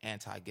album's on there,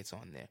 Anti gets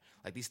on there.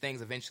 Like these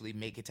things eventually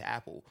make it to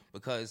Apple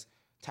because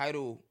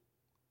Tidal.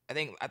 I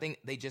think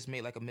they just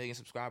made like 1 million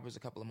subscribers a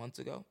couple of months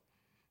ago,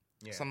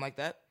 something like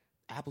that.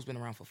 Apple's been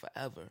around for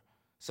forever,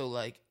 so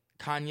like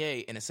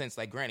Kanye, in a sense,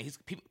 like granted,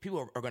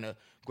 people are going to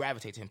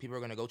gravitate to him. People are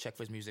going to go check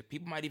for his music.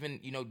 People might even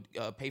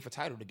pay for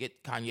Tidal to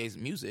get Kanye's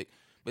music,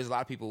 but there's a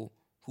lot of people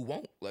who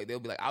won't. Like they'll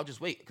be like, I'll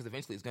just wait because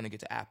eventually it's going to get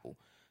to Apple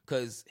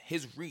because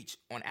his reach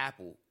on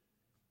Apple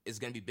is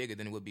going to be bigger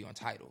than it would be on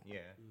Tidal. Yeah.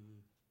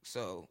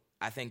 So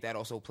I think that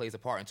also plays a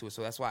part into it.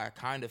 So that's why I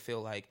kind of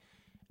feel like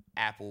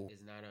Apple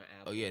is not on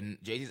Apple. Oh yeah,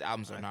 Jay-Z's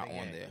albums are not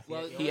on there.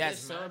 Well, he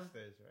has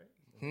masters,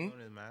 right? He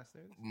owns his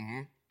masters.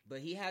 Mm-hmm. But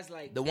he has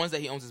like the ones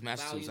that he owns his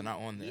masters are not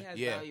on there.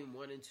 He has Volume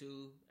 1 and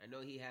 2. I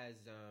know he has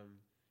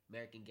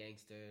American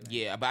Gangster.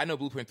 Yeah, but I know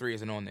Blueprint 3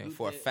 isn't on there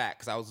for a fact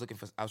because I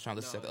was trying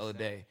to listen to it the other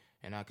day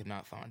and I could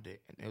not find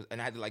it. And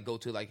I had to like go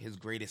to like his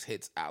greatest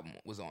hits album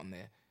was on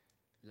there.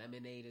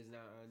 Lemonade is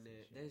not on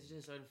there. That's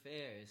just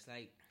unfair. It's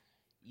like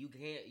you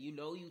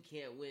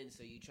can't win,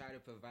 so you try to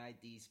provide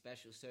these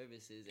special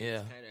services, and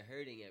it's kind of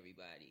hurting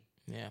everybody.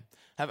 Yeah.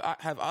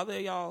 Have either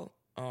of y'all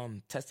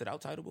tested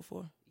out Tidal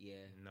before? Yeah.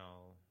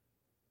 No.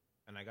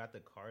 And I got the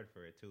card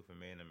for it too for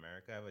Made in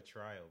America. I have a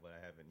trial, but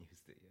I haven't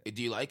used it yet.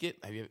 Do you like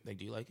it?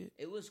 Do you like it?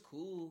 It was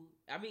cool.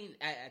 I mean,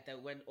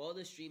 when all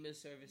the streaming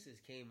services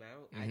came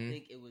out, I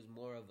think it was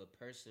more of a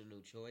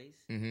personal choice.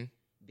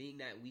 Being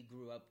that we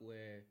grew up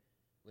where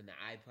when the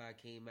iPod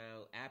came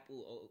out,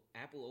 Apple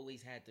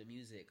always had the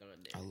music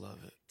on there. I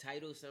love it.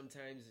 Tidal,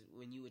 sometimes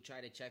when you would try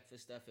to check for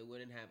stuff, it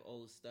wouldn't have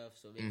old stuff,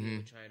 so maybe you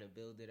were trying to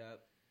build it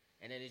up.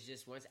 And then it's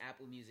just once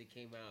Apple Music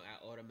came out,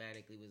 I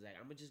automatically was like,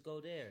 I'm gonna just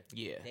go there.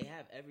 Yeah, they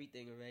have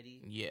everything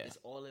already. Yeah, it's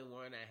all in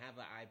one. I have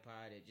an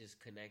iPod; it just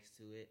connects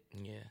to it.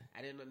 Yeah,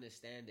 I didn't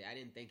understand it. I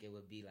didn't think it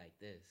would be like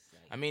this.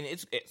 Like, I mean,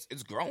 it's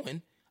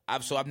growing.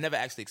 I've never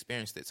actually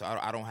experienced it, so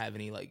I don't have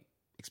any like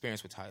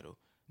experience with Tidal.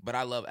 But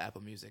I love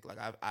Apple Music. Like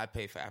I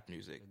pay for Apple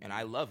Music, and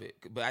I love it.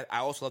 But I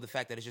also love the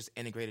fact that it's just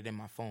integrated in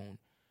my phone.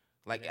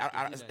 Like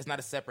it's not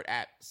a separate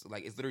app. So,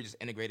 like it's literally just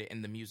integrated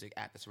in the music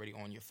app that's already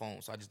on your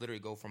phone. So I just literally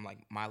go from like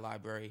my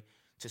library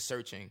to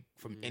searching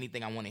from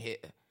anything I want to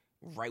hit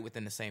right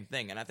within the same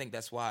thing. And I think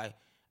that's why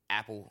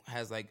Apple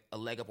has like a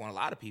leg up on a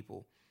lot of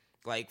people.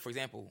 Like for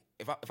example,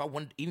 if I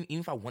wanted even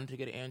if I wanted to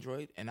get an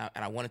Android and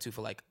I wanted to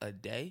for like a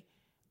day,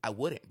 I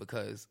wouldn't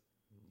because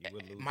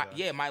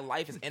my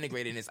life is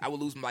integrated in this. I would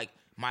lose like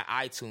my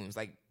iTunes,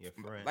 like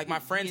my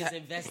friends.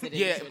 Invested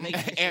in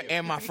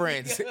and my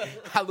friends.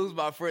 I lose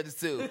my friends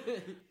too.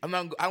 I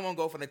won't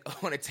go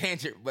on a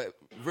tangent, but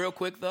real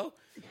quick though,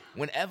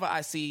 whenever I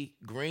see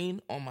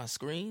green on my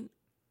screen,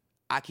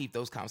 I keep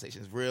those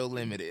conversations real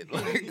limited.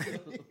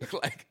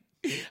 Like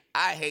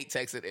I hate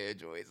texting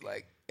Androids.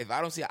 Like if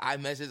I don't see an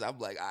iMessage, I'm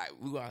like, all right,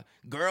 we gonna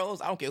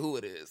girls. I don't care who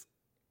it is,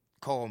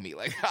 call me.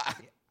 Like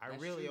I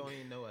really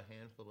only know a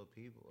handful of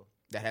people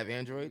that have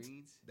Androids.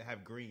 That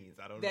have greens.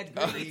 I don't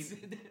know. Greens.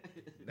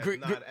 That's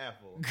not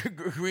Apple.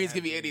 Greens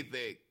can be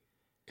anything.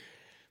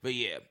 But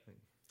yeah,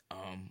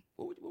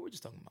 what were we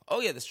just talking about? Oh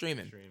yeah, the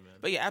streaming.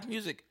 But yeah, Apple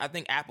Music. I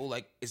think Apple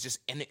like it's just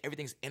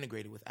everything's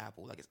integrated with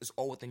Apple. Like it's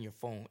all within your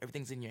phone.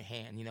 Everything's in your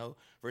hand. You know,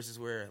 versus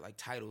where like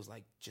Tidal's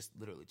like just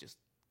literally just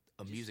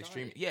a music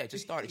streaming. Yeah,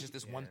 just started. It's just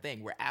this one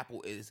thing where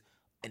Apple is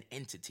an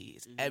entity.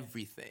 It's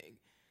everything.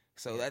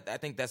 So I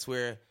think that's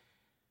where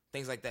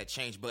things like that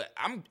change. But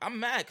I'm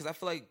mad because I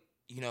feel like,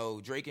 you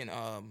know, Drake and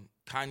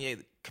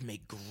Kanye can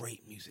make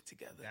great music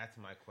together. That's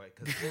my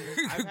question. Because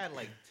I've had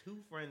like 2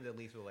 friends at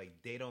least who like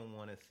they don't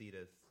want to see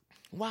this.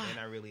 Why? They're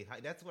not really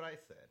hyped. That's what I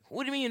said.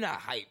 What do you mean you're not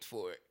hyped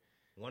for it?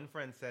 One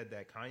friend said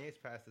that Kanye's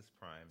past his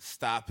prime.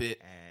 Stop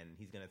it. And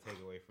he's gonna take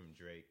away from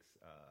Drake's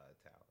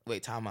talent.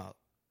 Wait, time out.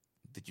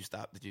 Did you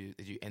stop? Did you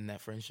end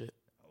that friendship?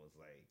 I was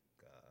like,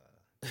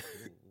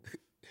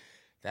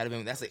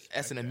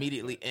 that's an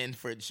immediately end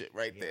friendship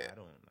right there. I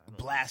don't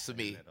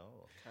blasphemy. at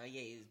all.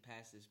 Kanye is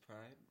past his prime.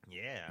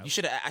 Yeah. You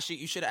should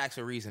have asked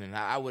a reason, and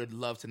I would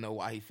love to know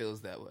why he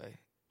feels that way.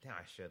 Damn,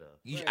 I should have.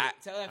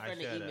 Tell our friend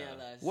to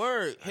email us.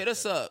 Word, hit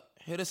us up.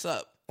 Hit us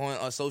up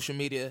on social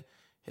media.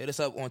 Hit us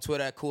up on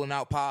Twitter at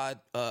CoolingOutPod.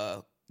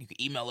 You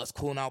can email us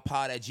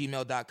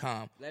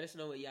coolingoutpod@gmail.com. Let us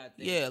know what y'all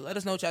think. Yeah, let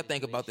us know what y'all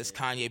think about this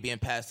Kanye being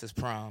past his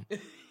prime.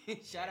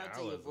 Shout out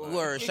to your boy.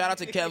 Word, shout out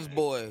to Kev's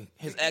boy,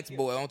 his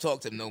ex-boy. Don't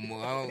talk to him no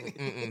more.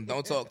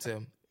 Don't talk to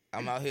him.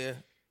 I'm out here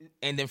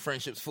ending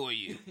friendships for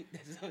you.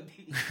 That's so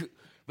deep.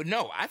 But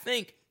no, I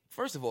think,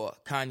 first of all,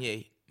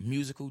 Kanye,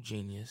 musical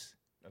genius.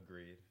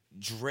 Agreed.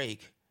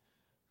 Drake.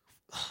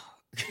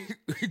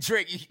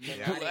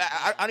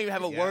 I don't even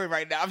have a word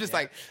right now. I'm just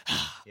like,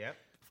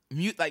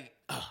 mute, like,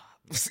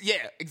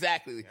 yeah,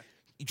 exactly. Yeah.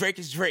 Drake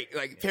is Drake,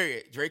 like,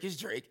 period. Drake is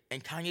Drake,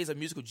 and Kanye's a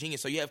musical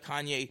genius. So you have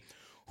Kanye,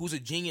 who's a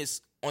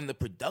genius on the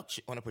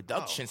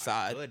production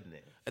side,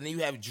 and then you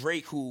have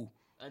Drake, who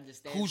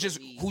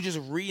just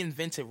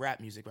reinvented rap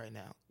music right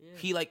now. Yeah.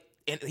 He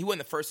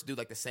wasn't the first to do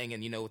like the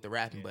singing, you know, with the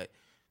rapping, but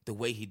the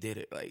way he did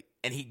it, like,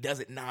 and he does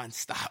it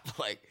nonstop,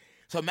 like.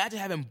 So imagine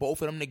having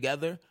both of them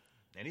together.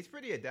 And he's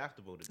pretty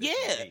adaptable to this.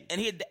 Yeah,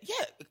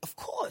 of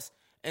course.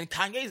 And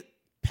Kanye's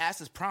past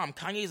his prime.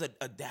 Kanye's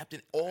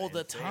adapting all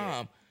the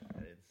time. I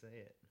didn't say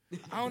it.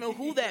 I don't know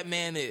who that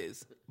man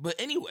is. But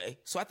anyway,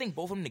 so I think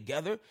both of them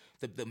together,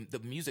 the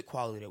music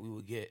quality that we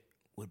would get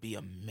would be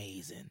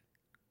amazing.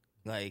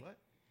 Like, what?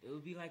 It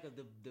would be like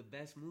the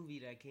best movie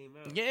that came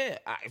out. Yeah,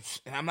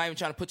 I'm not even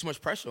trying to put too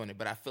much pressure on it,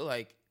 but I feel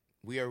like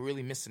we are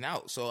really missing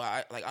out. So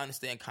I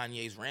understand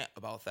Kanye's rant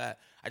about that.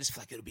 I just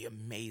feel like it'll be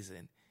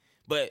amazing.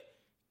 But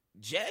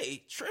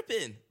Jay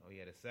tripping. Oh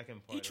yeah, the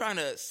second part. You trying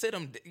to sit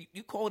him?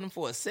 You called him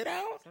for a sit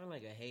down? Sound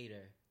like a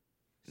hater.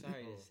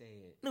 Sorry to say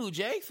it. No,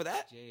 Jay, for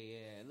that? Jay,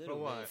 yeah, a little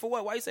for what? bit. For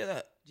what? Why you say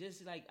that?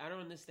 Just like I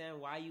don't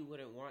understand why you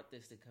wouldn't want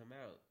this to come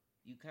out.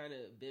 You kind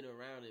of been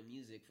around in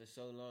music for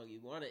so long. You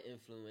want to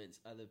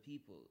influence other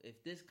people.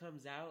 If this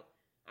comes out,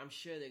 I'm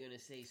sure they're going to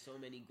say so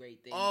many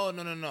great things. Oh,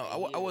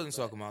 no. I wasn't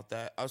talking about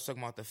that. I was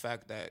talking about the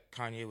fact that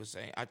Kanye was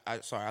saying... I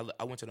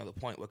went to another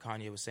point where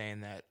Kanye was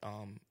saying that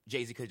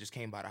Jay-Z could have just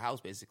came by the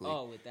house, basically.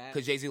 Oh, with that?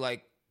 Because Jay-Z,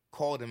 like,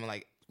 called him and,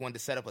 like, wanted to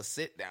set up a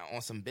sit-down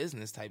on some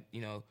business type,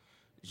 you know,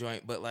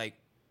 joint. But, like,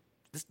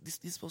 this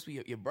is supposed to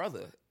be your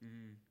brother.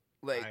 Mm-hmm.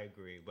 Like, I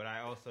agree. But I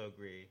also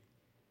agree,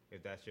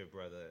 if that's your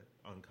brother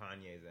on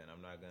Kanye's end,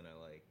 I'm not going to,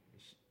 like...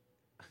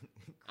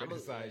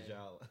 criticize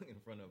y'all in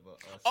front of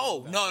a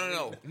Oh,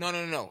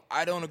 no.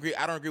 I don't agree.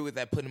 I don't agree with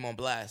that putting him on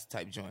blast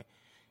type joint.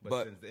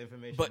 But since the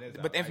information but is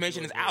out, but the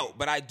information is out.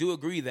 But I do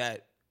agree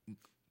that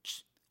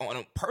on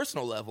a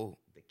personal level,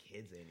 the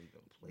kids ain't even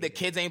playing. the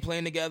kids ain't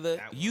playing together.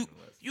 That You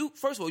one was-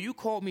 first of all, you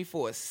called me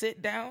for a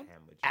sit down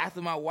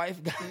after my wife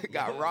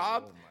got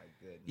robbed. Oh my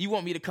goodness. You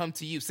want me to come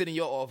to you, sit in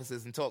your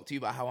offices, and talk to you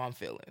about how I'm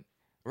feeling,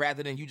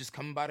 rather than you just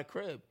coming by the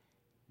crib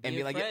and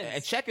be like friends.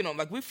 and checking on.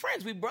 Like, we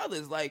friends, we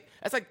brothers. Like,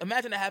 that's like,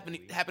 imagine that happened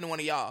to one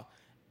of y'all.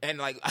 And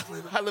like,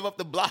 I live up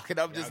the block, and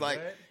I'm just Y'all like,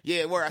 good?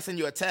 yeah, word. I send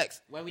you a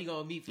text. When we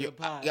gonna meet for the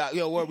pod?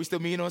 Yo, word. We still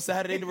meeting on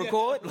Saturday to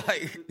record?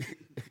 Like,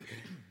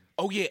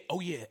 oh yeah.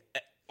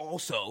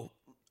 Also,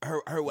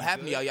 heard what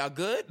happened to y'all. Y'all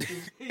good?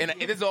 And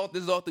this is all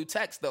through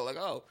text though. Like,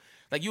 oh,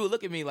 like you would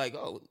look at me like,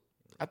 oh,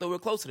 I thought we were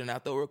closer than that. I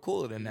thought we were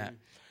cooler than that.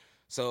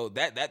 So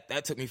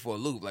that took me for a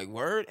loop. Like,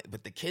 word,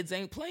 but the kids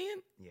ain't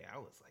playing. Yeah, I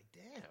was like,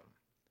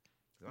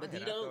 damn.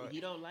 But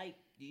you don't like?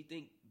 Do you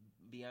think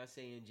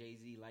Beyonce and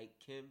Jay-Z like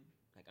Kim?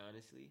 Like,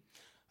 honestly,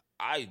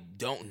 I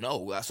don't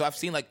know. So I've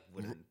seen like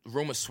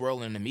rumors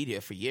swirling in the media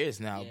for years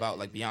now about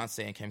like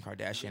Beyonce and Kim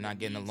Kardashian not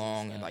getting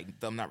along and like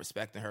them not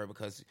respecting her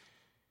because,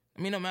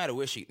 I mean, no matter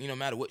what she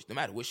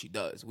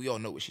does, we all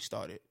know what she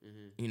started,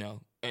 you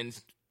know. And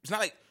it's not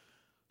like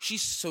she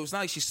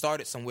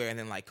started somewhere and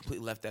then like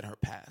completely left that in her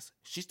past.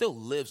 She still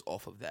lives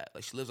off of that.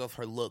 Like, she lives off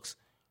her looks,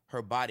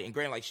 her body, and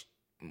granted, like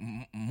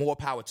more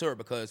power to her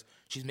because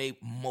she's made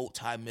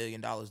multi-million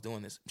dollars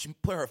doing this. She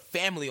put her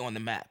family on the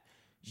map.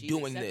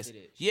 Doing this,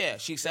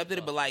 she accepted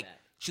it, but like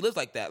she lives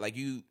like that. Like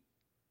you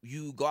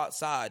go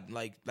outside,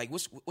 like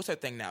what's her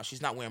thing now?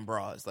 She's not wearing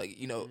bras, like,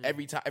 you know,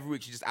 every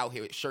week she's just out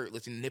here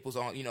shirtless and nipples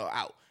on, you know,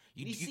 out.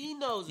 We've seen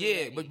those.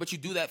 Yeah, already. but you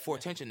do that for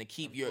attention to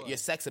keep your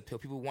sex appeal.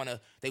 People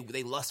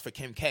they lust for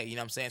Kim K. You know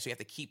what I'm saying? So you have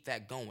to keep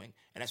that going,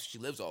 and that's what she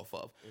lives off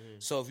of.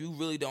 So if you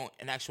really don't,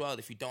 in actuality,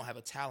 if you don't have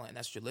a talent, and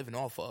that's what you're living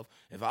off of.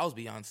 If I was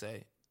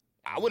Beyonce,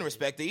 I wouldn't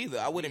respect it either.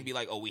 I wouldn't be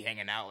like, oh, we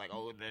hanging out, like,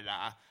 oh,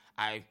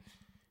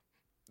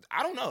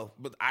 I don't know,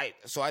 but I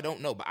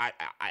don't know, but I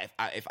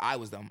if I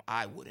was them,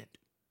 I wouldn't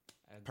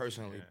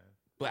personally. Yeah.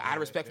 But out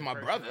of respect for my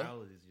brother,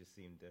 personalities just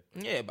seem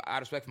different. yeah. But out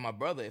of respect for my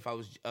brother, if I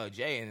was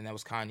Jay and that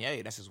was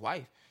Kanye, that's his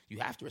wife, you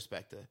have to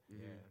respect her. Yeah.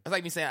 It's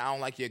like me saying I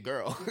don't like your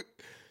girl,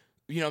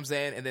 you know what I'm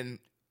saying, and then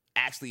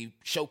actually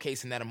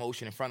showcasing that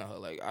emotion in front of her,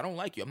 like, I don't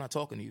like you, I'm not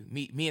talking to you.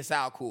 Me and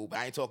Sal cool, but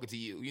I ain't talking to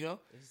you. You know,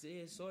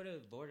 It's sort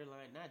of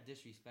borderline, not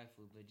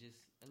disrespectful, but just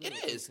a it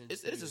little is.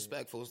 It is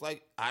respectful. It's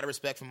like, out of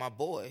respect for my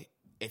boy.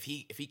 If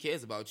he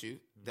cares about you,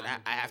 then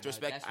I have to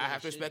respect. I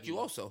have to respect you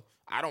also.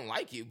 I don't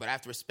like you, but I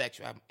have to respect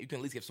you. You can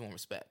at least give someone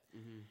respect.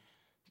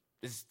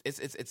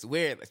 It's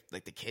weird.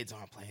 Like the kids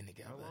aren't playing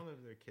together. How long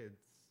have their kids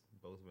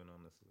both been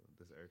on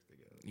this earth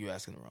together? You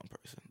asking the wrong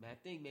person. I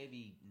think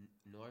maybe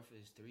North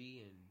is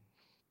 3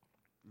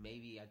 and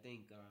maybe I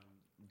think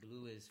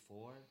Blue is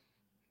 4.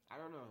 I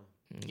don't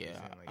know. Yeah,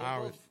 Like, I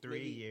both would-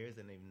 3 years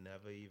and they've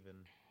never even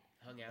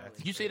Hung out. That's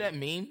with you see that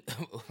meme?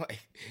 Like,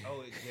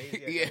 Oh,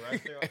 Jay-Z at Yeah. the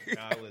restaurant?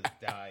 I was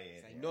dying.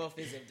 It's like North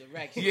is a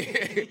direction. Yeah.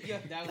 Yo,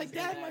 that was like,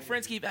 Dad, my hilarious.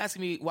 friends keep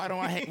asking me why don't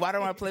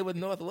I play with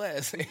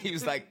Northwest? And he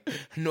was like,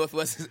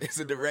 Northwest is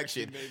a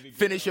direction.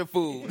 Finish your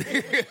food.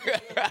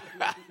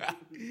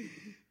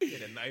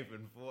 Get a knife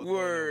and fork.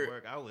 Word.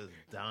 Work. I was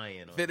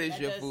dying. On Finish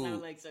That your does food.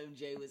 sound like something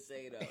Jay would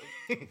say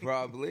though.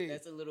 Probably.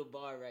 That's a little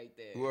bar right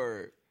there.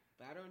 Word.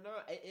 But I don't know.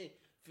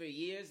 For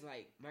years,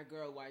 like my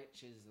girl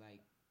watches like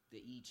the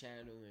E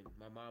channel, and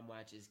my mom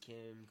watches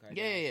Kim Kardashian.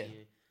 Yeah.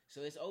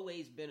 So it's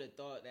always been a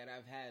thought that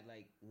I've had.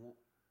 Like,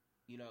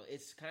 you know,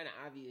 it's kind of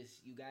obvious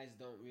you guys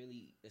don't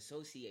really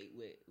associate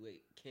with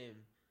Kim.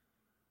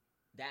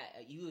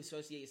 That you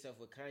associate yourself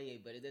with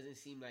Kanye, but it doesn't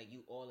seem like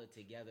you all are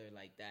together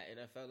like that. And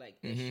I felt like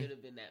there should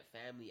have been that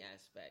family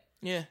aspect.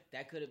 Yeah.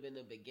 That could have been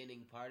the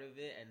beginning part of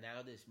it, and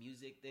now this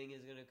music thing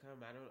is gonna come.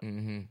 I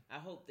don't. I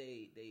hope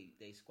they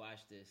squash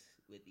this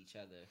with each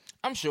other.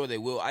 I'm sure they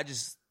will.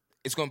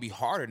 It's going to be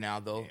harder now,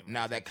 though.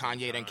 Now that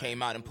Kanye done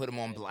came out and put him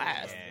on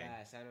blast.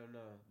 Blast, I don't know,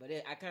 but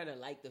I kind of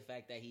like the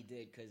fact that he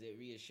did because it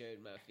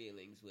reassured my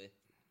feelings with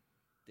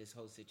this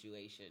whole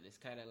situation. It's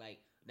kind of like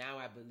now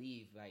I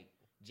believe like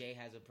Jay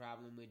has a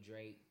problem with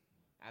Drake.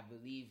 I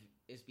believe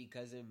it's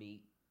because of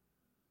Meek.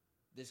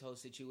 This whole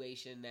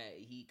situation that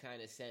he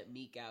kind of sent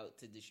Meek out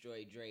to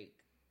destroy Drake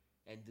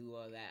and do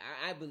all that.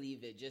 I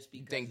believe it just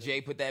because. You think Jay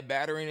put that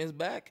battery in his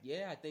back?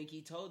 Yeah, I think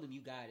he told him you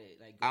got it.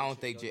 Like I don't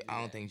think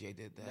Jay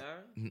did that.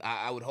 Nah?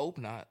 I would hope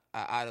not.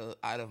 Out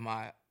of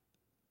my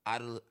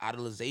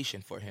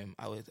idolization for him,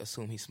 I would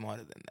assume he's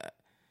smarter than that.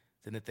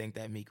 Than to think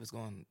that Meek was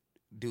going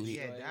to do.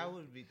 Yeah,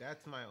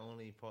 that's my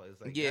only part.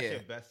 It's like, Yeah. that's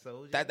your best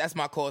soldier. That's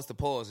my cause to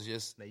pause. It's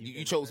just That you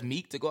can chose defend.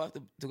 Meek to go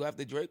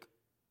after Drake.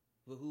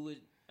 But who would?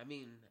 I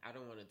mean, I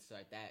don't want to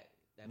start that.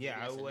 Yeah,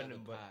 that's I wouldn't,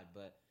 another but- pod,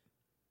 but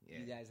Yeah.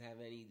 you guys have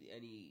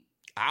any?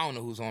 I don't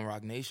know who's on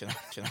Rock Nation.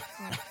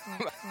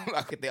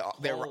 Like, they're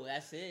Oh,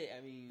 that's it.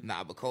 I mean,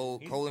 nah, but Cole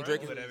He's and friends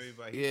Drake. with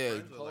everybody. Yeah, He's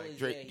friends with, Cole like, is-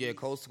 Drake. Yeah, he's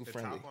Cole's too the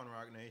friendly. top on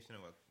Rock Nation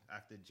was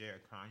after Jay,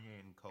 Kanye,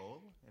 and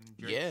Cole, and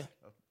Drake's Yeah.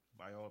 a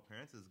by all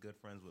appearances, good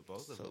friends with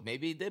both of them. So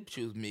maybe he did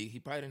choose me. He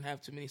probably didn't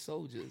have too many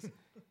soldiers.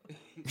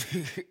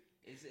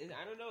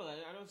 I don't know.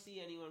 I don't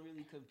see anyone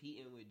really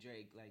competing with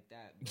Drake like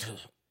that.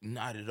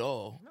 Not at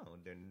all. No,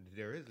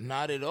 there isn't.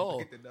 Not at all.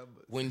 Look at the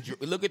numbers.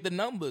 Look at the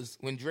numbers.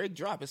 When Drake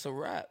drop, it's a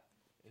wrap.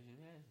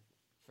 Yeah.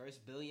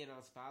 First billion on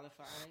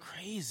Spotify.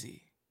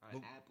 Crazy.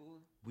 On Apple.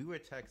 We were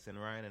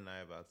texting Ryan and I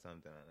about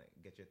something.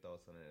 Get your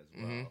thoughts on it as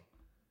well.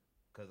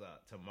 Because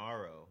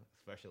tomorrow,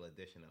 special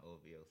edition of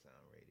OVO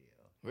Sound Radio.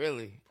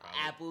 Really?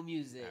 Apple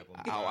Music.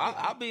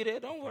 I'll be there.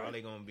 Don't worry.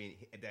 Probably going to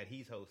be that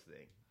he's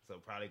hosting. So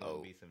probably going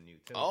to be some new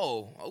tunes.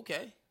 Oh,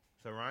 okay.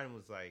 So Ryan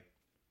was like,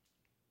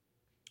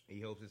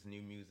 he hopes it's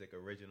new music,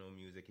 original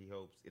music.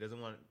 He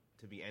doesn't want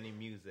to be any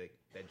music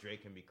that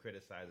Drake can be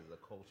criticized as a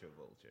culture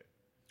vulture.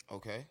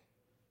 Okay.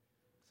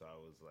 So I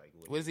was like,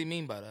 what does he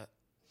mean by that?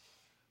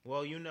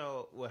 Well,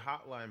 with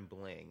Hotline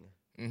Bling,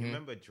 you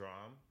remember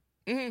Drum?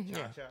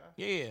 Cha-Cha?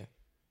 Yeah.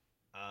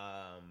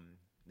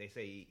 They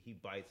say he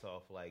bites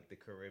off like the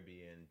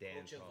Caribbean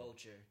dance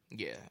Vulture.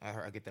 Yeah,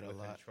 I get that a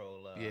lot.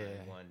 Controller,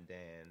 One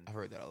Dance. I've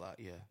heard that a lot.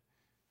 Yeah,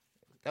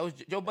 that was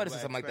Joe Budden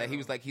said something like that. He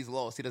was like, he's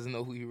lost. He doesn't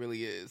know who he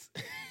really is.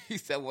 He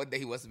said one day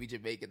he wants to be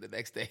Jamaican, the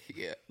next day,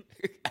 yeah.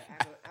 I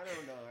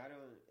don't know.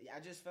 I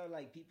just felt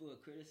like people are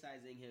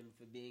criticizing him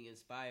for being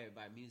inspired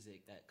by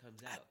music that comes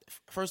out.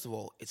 First of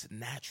all, it's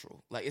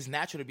natural. Like, it's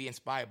natural to be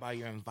inspired by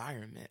your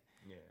environment.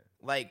 Yeah.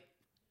 Like,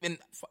 and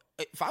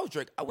if I was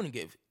Drake, I wouldn't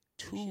give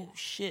two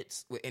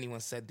shits what anyone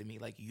said to me.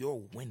 Like,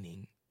 you're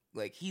winning.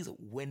 Like, he's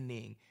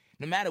winning.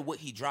 No matter what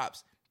he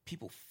drops,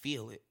 people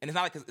feel it. And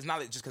it's not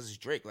just because it's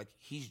Drake. Like,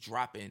 he's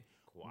dropping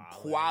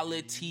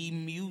quality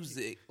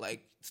music.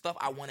 Like, stuff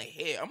I want to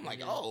hear. I'm like,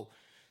 oh.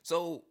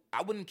 So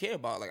I wouldn't care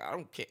about it. Like, I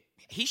don't care.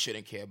 He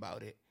shouldn't care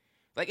about it.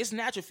 Like, it's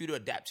natural for you to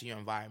adapt to your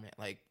environment.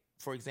 Like,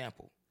 for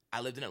example,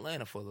 I lived in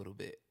Atlanta for a little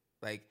bit.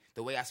 Like,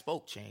 the way I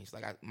spoke changed.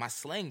 Like, my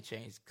slang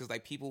changed because,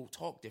 like, people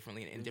talk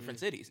differently in different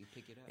cities. You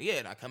pick it up. Yeah,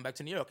 and I come back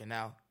to New York, and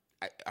now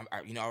I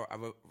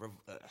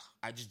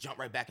just jump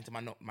right back into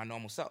my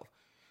normal self.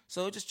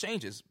 So it just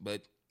changes.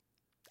 But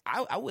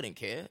I wouldn't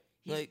care.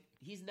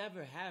 He's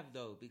never have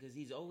though, because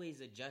he's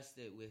always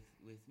adjusted with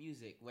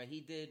music. When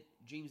he did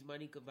Dreams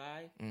Money Could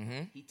Buy,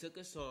 he took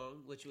a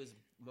song which was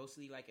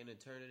mostly like an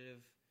alternative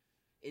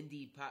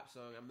indie pop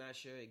song. I'm not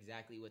sure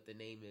exactly what the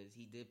name is.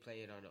 He did play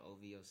it on the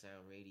OVO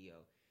Sound Radio,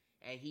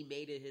 and he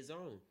made it his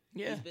own.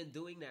 Yeah. He's been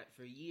doing that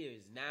for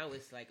years. Now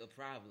it's like a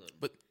problem.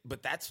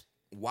 But that's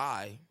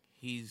why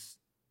he's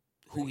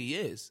who he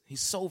is.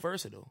 He's so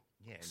versatile.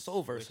 Yeah,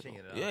 so versatile.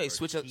 Yeah, he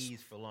switched up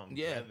keys for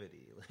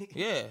longevity.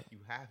 Yeah, you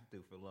have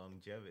to for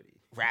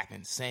longevity.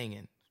 Rapping,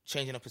 singing,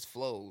 changing up his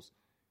flows.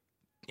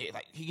 Yeah,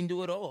 like, he can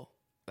do it all.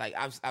 Like,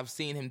 I've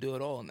seen him do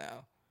it all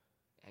now.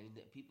 And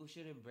people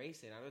should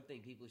embrace it. I don't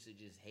think people should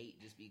just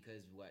hate just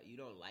because you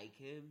don't like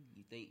him.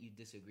 You think you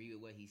disagree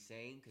with what he's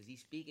saying because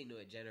he's speaking to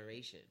a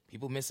generation.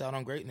 People miss out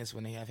on greatness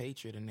when they have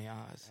hatred in their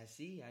eyes. I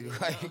see.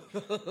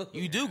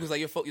 You do, because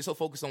like you're so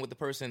focused on what the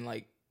person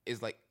like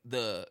is like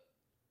the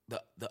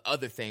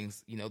other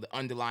things, the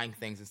underlying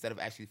things, instead of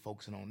actually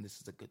focusing on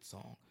this is a good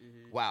song.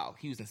 Wow,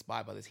 he was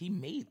inspired by this. He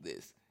made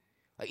this.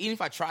 Like, even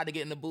if I tried to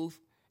get in the booth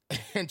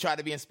and try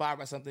to be inspired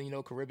by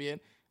something, Caribbean,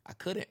 I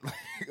couldn't.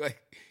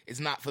 Like, it's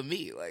not for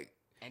me. Like,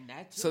 and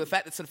that's so the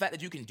fact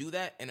that you can do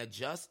that and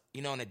adjust,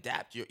 and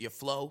adapt your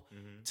flow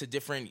to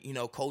different,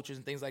 cultures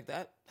and things like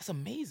that, that's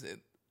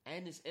amazing.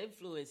 And it's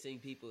influencing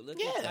people.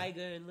 Look at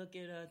Tiger and look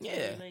at Tory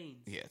Lanez.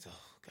 Yeah,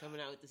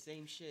 coming out with the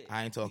same shit.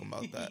 I ain't talking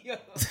about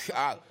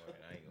that.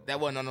 That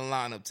wasn't on the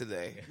lineup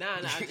today. Nah,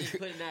 I'm just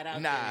putting that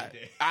out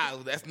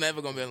there. That's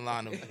never gonna be on the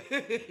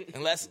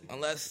lineup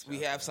unless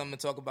we have something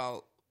to talk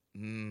about.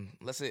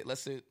 Let's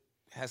it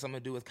has something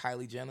to do with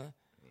Kylie Jenner.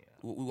 Yeah.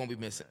 We won't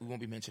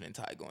be mentioning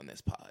Tiger on this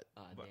pod.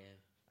 Oh, damn.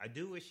 I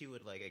do wish he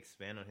would like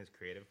expand on his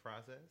creative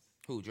process.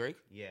 Who, Drake?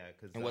 Yeah,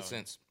 because in what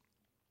sense?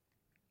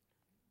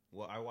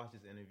 Well, I watched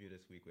this interview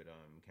this week with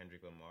Kendrick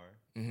Lamar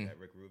that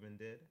Rick Rubin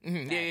did.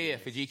 Yeah,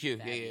 for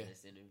GQ.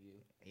 This interview.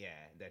 Yeah,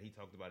 that he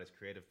talked about his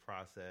creative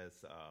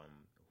process,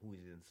 who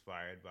he's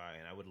inspired by,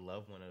 and I would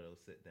love one of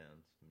those sit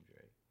downs from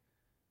Drake.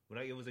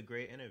 But it was a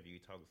great interview. He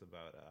talks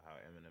about how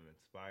Eminem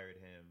inspired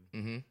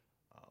him,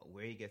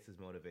 where he gets his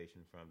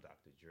motivation from,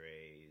 Dr.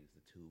 Dre's,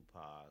 the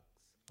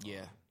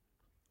Tupacs.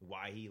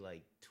 Why he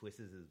like twists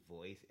his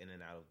voice in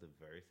and out of the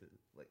verses.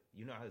 Like,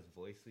 how his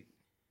voice.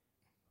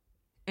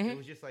 It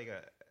was just like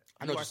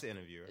I watched the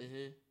interview,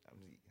 right?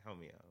 Help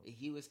me out.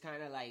 He was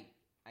kind of like,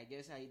 I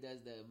guess how he does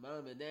the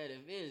mom and dad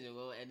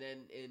invisible, and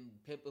then in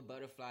Pimp a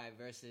Butterfly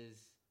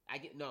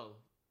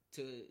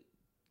to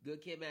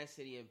Good Kid, Mad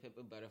City and Pimp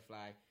a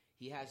Butterfly,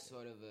 he has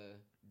sort of a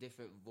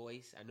different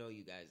voice. I know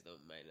you guys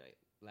might not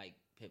like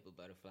Pimp a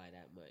Butterfly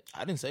that much.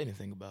 I didn't say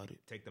anything about it.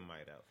 Take the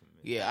mic out from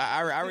me. Yeah,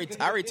 I already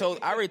told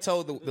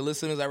the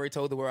listeners, I already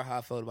told the world how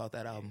I felt about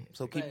that album.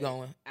 So keep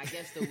going. I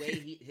guess the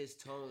way his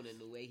tone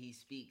and the way he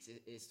speaks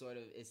is sort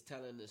of, it's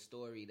telling the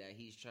story that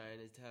he's trying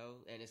to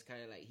tell, and it's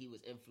kind of like he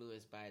was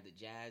influenced by the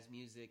jazz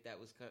music that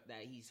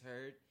he's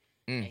heard,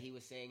 and he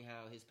was saying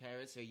how his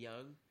parents are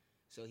young,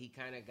 so he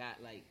kind of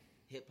got like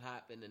hip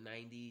hop in the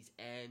 90s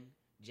and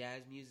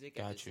jazz music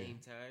at the same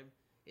time,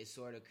 it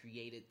sort of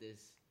created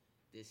this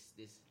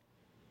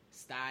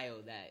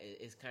style that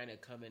is kind of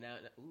coming out.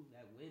 Ooh,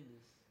 that wind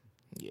is...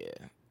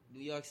 Yeah.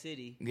 New York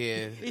City.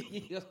 Yeah.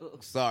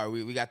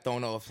 Sorry, we got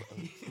thrown off.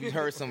 We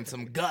heard some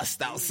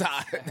gust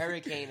outside. A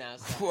hurricane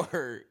outside.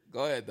 Word.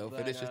 Go ahead, though.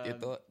 Finish just your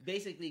thought.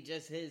 Basically,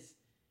 just his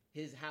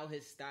how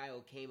his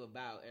style came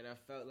about, and I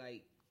felt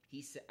like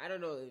he said, I don't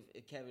know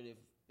if Kevin,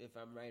 if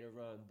I'm right or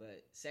wrong,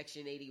 but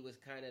Section 80 was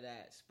kind of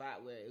that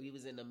spot where he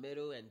was in the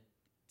middle, and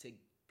to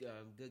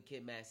Good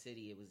Kid, Mad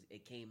City,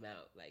 it came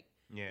out like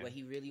what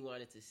he really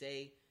wanted to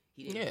say.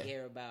 He didn't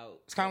care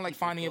about... It's kind of like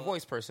finding your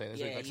voice, per se. It's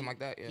like something like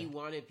that, He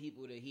wanted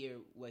people to hear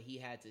what he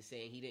had to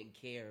say, and he didn't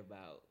care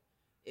about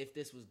if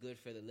this was good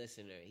for the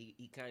listener.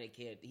 He kind of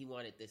cared. He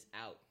wanted this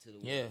out to the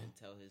world and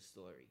tell his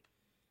story.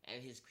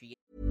 And his creation...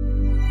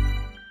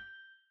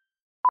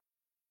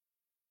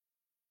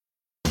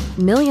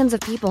 Millions of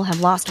people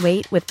have lost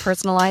weight with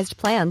personalized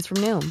plans from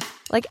Noom.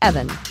 Like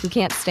Evan, who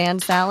can't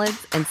stand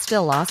salads and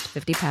still lost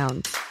 50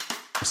 pounds.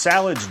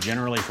 Salads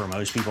generally for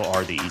most people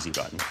are the easy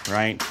button,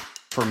 right?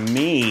 For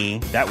me,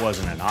 that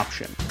wasn't an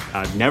option.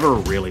 I never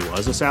really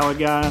was a salad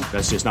guy.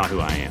 That's just not who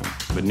I am.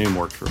 But Noom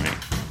worked for me.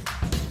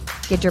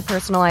 Get your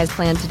personalized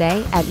plan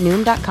today at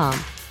Noom.com.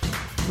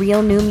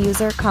 Real Noom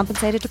user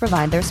compensated to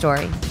provide their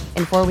story.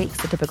 In 4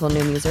 weeks, the typical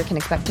Noom user can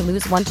expect to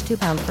lose 1 to 2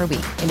 pounds per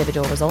week.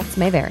 Individual results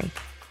may vary.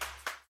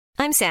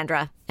 I'm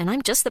Sandra, and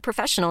I'm just the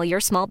professional your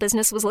small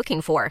business was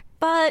looking for.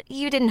 But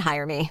you didn't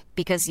hire me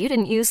because you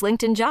didn't use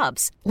LinkedIn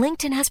Jobs.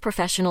 LinkedIn has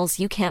professionals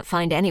you can't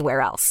find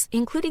anywhere else,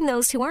 including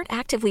those who aren't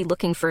actively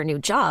looking for a new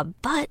job,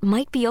 but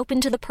might be open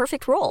to the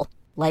perfect role,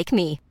 like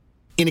me.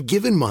 In a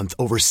given month,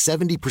 over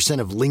 70%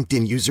 of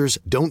LinkedIn users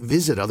don't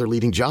visit other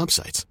leading job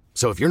sites.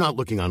 So if you're not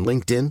looking on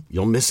LinkedIn,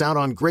 you'll miss out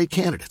on great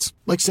candidates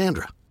like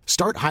Sandra.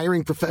 Start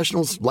hiring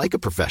professionals like a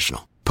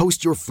professional.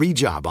 Post your free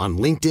job on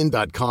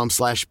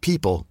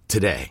linkedin.com/people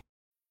today.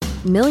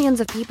 Millions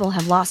of people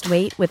have lost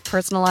weight with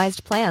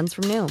personalized plans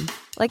from Noom.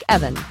 Like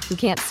Evan, who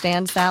can't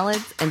stand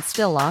salads and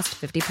still lost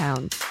 50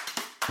 pounds.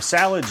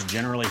 Salads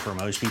generally for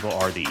most people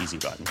are the easy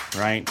button,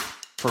 right?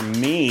 For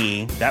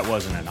me, that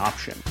wasn't an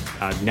option.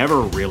 I never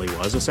really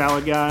was a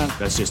salad guy.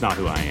 That's just not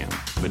who I am.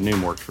 But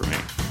Noom worked for me.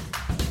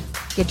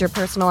 Get your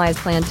personalized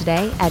plan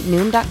today at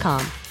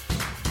Noom.com.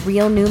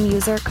 Real Noom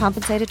user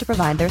compensated to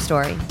provide their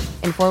story.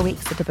 In 4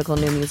 weeks, the typical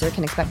Noom user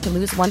can expect to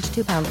lose 1 to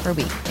 2 pounds per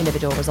week.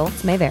 Individual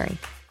results may vary.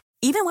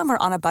 Even when we're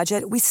on a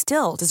budget, we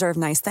still deserve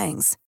nice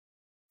things.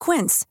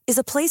 Quince is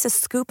a place to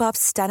scoop up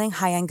stunning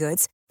high-end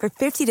goods for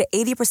 50 to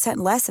 80%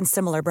 less than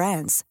similar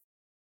brands.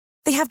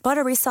 They have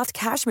buttery soft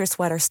cashmere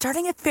sweaters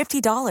starting at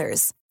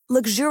 $50,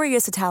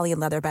 luxurious Italian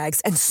leather bags,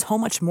 and so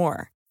much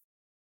more.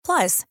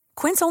 Plus,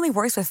 Quince only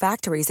works with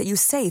factories that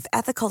use safe,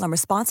 ethical, and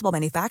responsible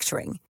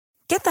manufacturing.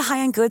 Get the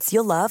high-end goods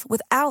you'll love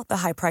without the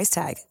high price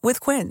tag with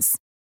Quince.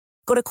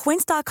 Go to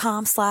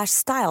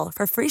quince.com/style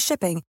for free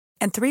shipping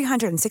and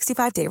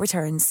 365-day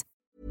returns.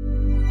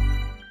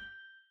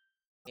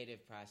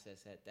 Creative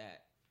process at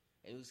that.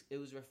 It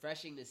was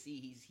refreshing to see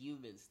he's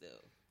human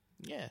still.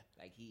 Yeah.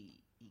 Like he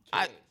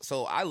cares.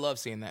 I love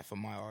seeing that from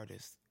my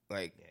artists.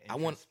 Like I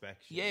want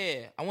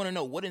to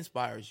know what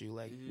inspires you.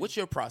 Like what's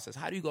your process?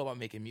 How do you go about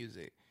making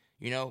music?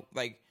 You know,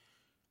 like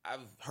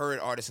I've heard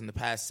artists in the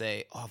past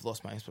say, "Oh, I've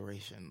lost my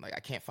inspiration. Like I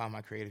can't find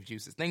my creative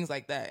juices." Things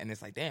like that. And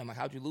it's like, "Damn, like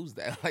how'd you lose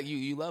that?" Like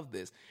you love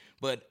this.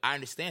 But I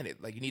understand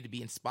it. Like you need to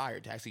be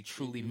inspired to actually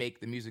truly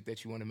make the music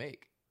that you want to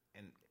make.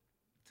 And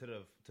to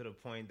the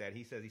point that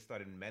he says he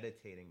started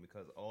meditating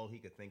because all he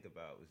could think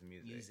about was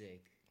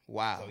music.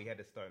 Wow. So he had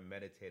to start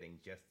meditating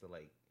just to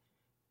like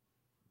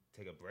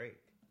take a break.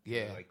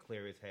 Yeah. To, like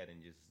clear his head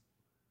and just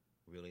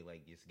really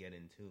like just get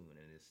in tune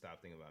and just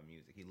stop thinking about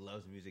music. He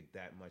loves music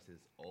that much.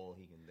 Is all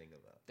he can think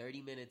about.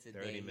 30 minutes a day.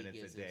 30 minutes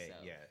a day.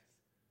 Himself, yes.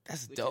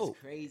 That's which dope.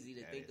 Is crazy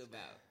to think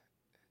about.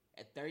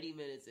 At 30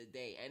 minutes a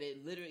day, and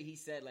it literally, he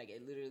said, like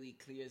it literally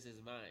clears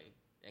his mind,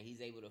 and he's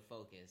able to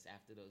focus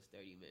after those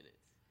 30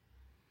 minutes.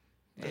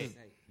 Hey,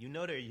 you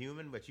know they're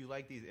human, but you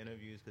like these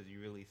interviews because you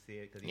really see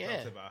it. Because he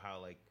talks about how,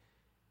 like,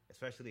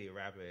 especially a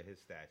rapper at his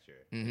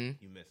stature,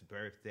 you miss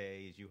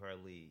birthdays. You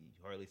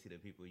hardly see the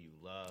people you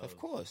love. Of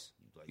course,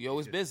 you're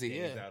always busy.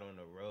 He's out on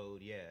the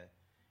road. Yeah,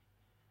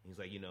 he's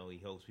like, he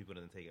hopes people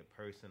don't take it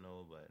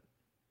personal, but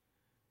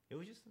it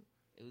was just.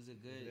 It was a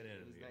good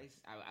interview. It was nice.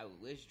 I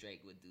wish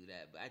Drake would do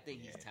that, but I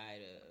think he's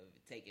tired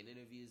of taking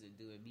interviews and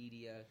doing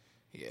media.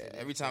 Yeah,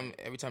 every time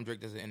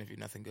Drake does an interview,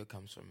 nothing good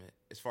comes from it.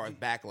 As far as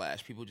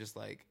backlash, people just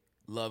like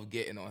love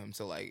getting on him.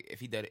 So like if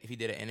he did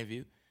an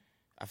interview,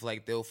 I feel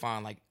like they'll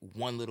find like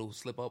one little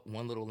slip up,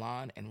 one little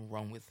line, and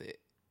run with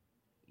it.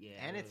 Yeah,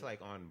 and it's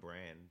like on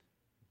brand.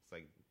 It's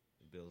like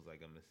it builds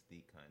like a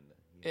mystique kind of.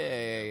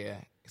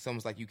 Yeah. It's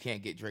almost like you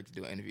can't get Drake to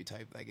do an interview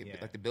type. Like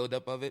like the build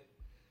up of it.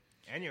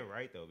 And you're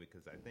right though,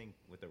 because I think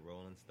with the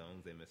Rolling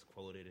Stones, they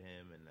misquoted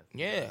him, and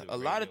that's a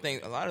lot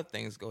of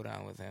things go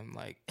down with him.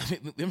 Like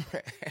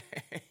remember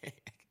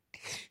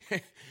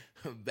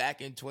back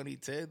in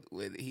 2010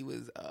 when he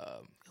was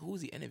who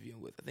was he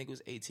interviewing with? I think it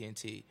was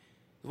AT&T,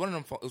 It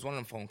was one of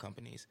them phone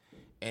companies,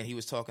 and he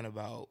was talking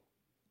about.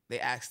 They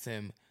asked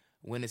him,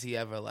 when is he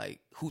ever like,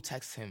 who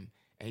texts him,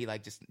 and he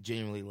like just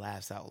genuinely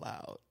laughs out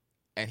loud,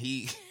 and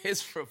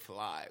his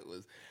reply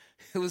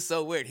was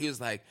so weird. He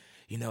was like,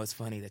 it's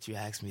funny that you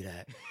asked me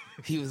that.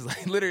 He was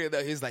like, literally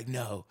though, he was like,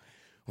 no.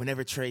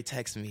 Whenever Trey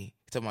texts me,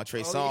 talking about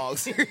Trey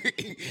Songz,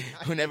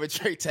 whenever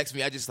Trey texts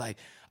me,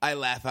 I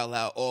laugh out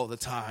loud all the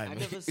time. I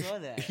never saw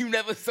that. You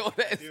never saw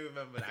that? I do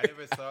remember. I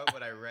never saw it,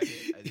 but I read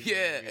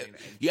it.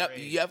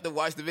 You have to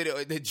watch the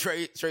video.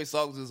 Trey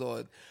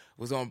Songz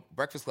was on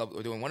Breakfast Club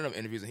or doing one of them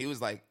interviews, and he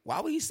was like, "Why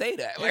would he say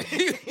that?" Like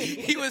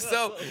he was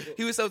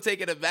so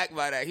taken aback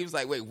by that. He was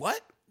like, "Wait, what?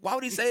 Why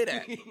would he say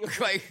that?"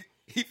 Like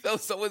he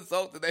felt so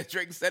insulted that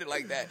Drake said it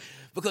like that.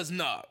 Because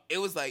it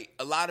was like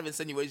a lot of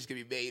insinuations could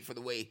be made for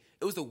the way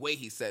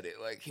he said it.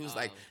 Like he was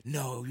like,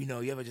 "No,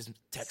 you ever just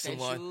text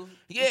someone?"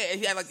 Yeah, and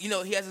he had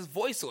he has his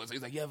voice on, so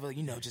he's like, "You ever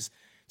just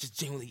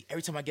genuinely,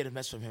 every time I get a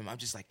message from him, I'm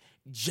just like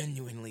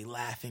genuinely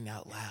laughing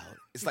out loud.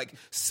 It's like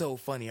so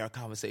funny our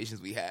conversations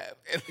we have."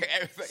 And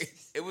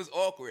it was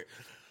awkward.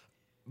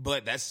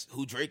 But that's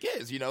who Drake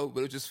is,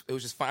 But it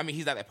was just fun. I mean,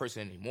 he's not that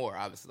person anymore.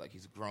 Obviously, like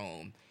he's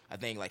grown. I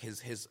think like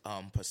his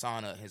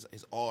persona,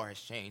 his aura has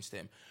changed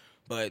him.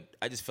 But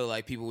I just feel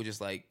like people would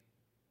just like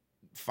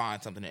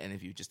find something to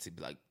interview just to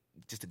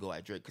go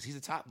at Drake because he's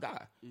the top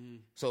guy. Mm-hmm.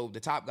 So the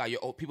top guy,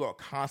 people are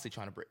constantly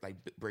trying to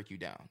break you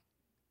down.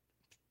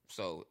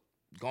 So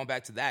going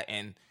back to that,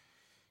 and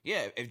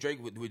yeah, if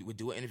Drake would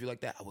do an interview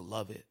like that, I would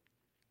love it.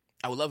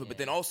 Yeah. But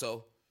then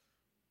also,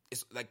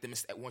 it's like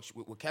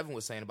what Kevin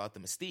was saying about the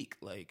mystique.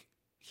 Like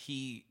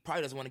he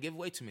probably doesn't want to give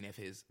away too many of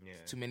his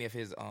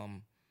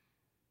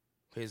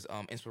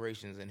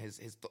inspirations and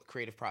his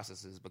creative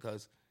processes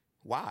because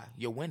why?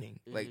 You're winning.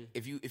 Mm-hmm. Like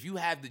if you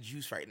have the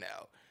juice right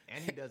now,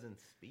 and he doesn't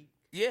speak.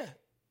 Yeah.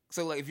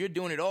 So like if you're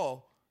doing it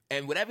all.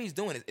 And whatever he's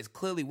doing is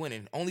clearly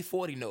winning. Only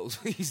 40 knows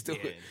what he's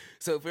doing. Yeah.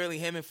 So if really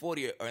him and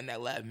 40 are in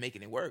that lab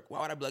making it work, why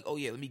would I be like, oh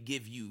yeah, let me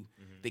give you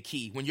the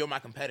key when you're my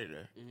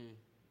competitor? Mm-hmm.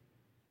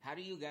 How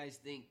do you guys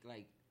think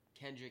like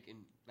Kendrick and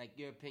like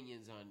your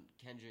opinions on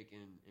Kendrick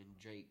and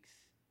Drake's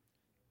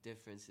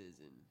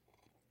differences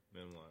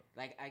and what?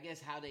 Like I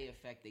guess how they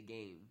affect the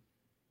game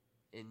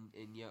in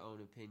your own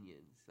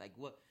opinions? Like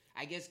what?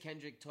 I guess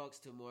Kendrick talks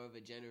to more of a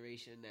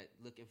generation that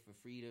looking for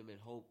freedom and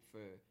hope for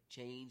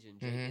change, and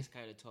Drake is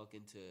kind of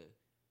talking to.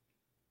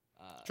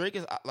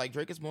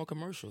 Drake is more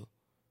commercial.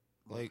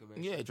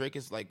 Yeah, Drake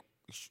is like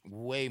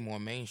way more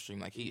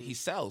mainstream. Like he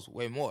sells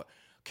way more.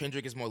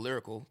 Kendrick is more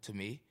lyrical to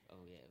me. Oh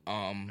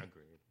yeah,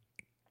 agreed.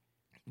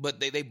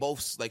 But they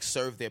both like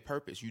serve their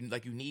purpose. You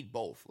need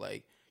both.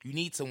 Like you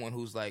need someone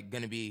who's like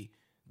gonna be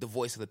the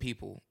voice of the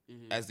people,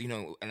 as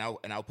and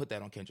I'll put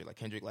that on Kendrick. Like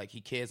Kendrick, like he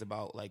cares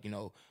about like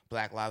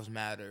Black Lives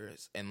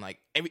Matters and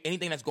like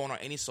anything that's going on,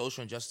 any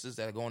social injustices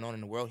that are going on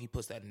in the world, he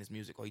puts that in his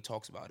music or he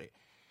talks about it.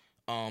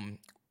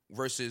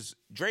 Versus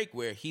Drake,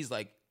 where he's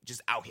like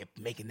just out here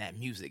making that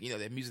music,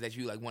 that music that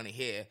you like want to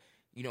hear,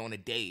 on a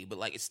day, but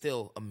like it's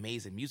still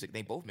amazing music.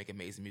 They both make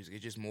amazing music.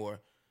 It's just more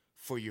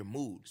for your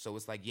mood. So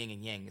it's like yin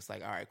and yang. It's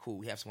like, all right, cool.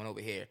 We have someone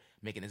over here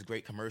making this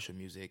great commercial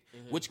music,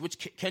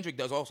 which Kendrick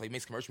does also. He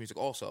makes commercial music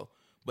also.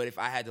 But if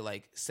I had to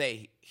like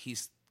say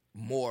he's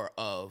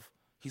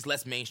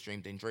less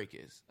mainstream than Drake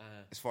is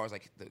as far as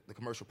like the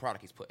commercial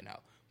product he's putting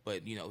out.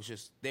 But it's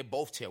just they're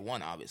both tier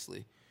one,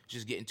 obviously. It's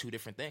just getting two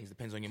different things.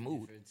 Depends on your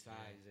mood. Different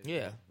sides.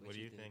 Yeah. What do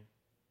you think?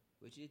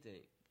 What do you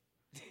think?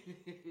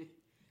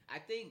 I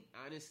think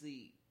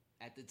honestly,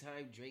 at the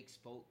time Drake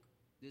spoke,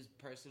 this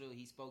personal,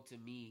 he spoke to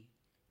me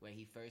when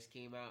he first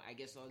came out. I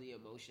guess all the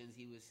emotions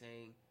he was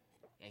saying,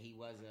 and he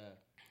was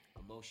a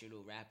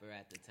emotional rapper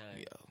at the time.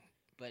 Yeah.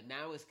 But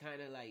now it's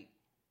kind of like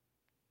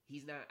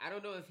he's not. I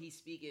don't know if he's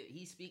speaking.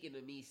 He's speaking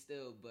to me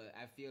still, but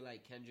I feel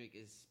like Kendrick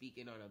is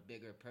speaking on a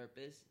bigger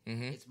purpose.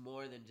 Mm-hmm. It's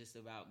more than just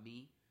about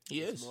me.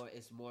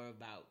 It's more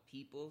about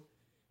people,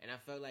 and I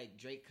felt like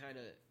Drake kind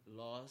of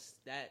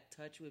lost that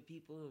touch with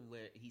people, and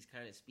where he's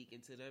kind of speaking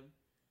to them.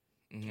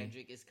 Mm-hmm.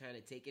 Kendrick is kind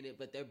of taking it,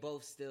 but they're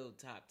both still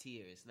top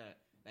tier. It's not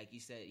like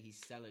you said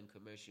he's selling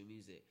commercial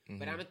music,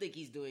 but I don't think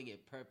he's doing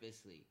it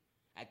purposely.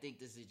 I think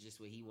this is just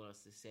what he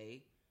wants to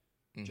say.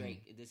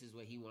 Drake, this is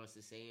what he wants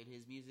to say in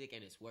his music,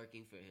 and it's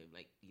working for him.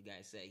 Like you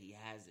guys said, he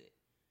has it.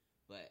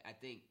 But I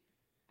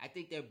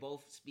think they're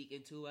both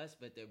speaking to us,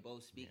 but they're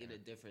both speaking to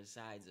different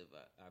sides of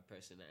our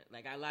personality.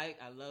 Like I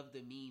love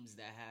the memes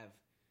that have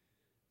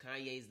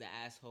Kanye's the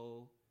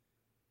asshole,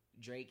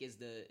 Drake is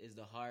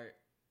the heart,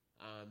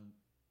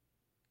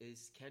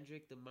 is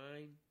Kendrick the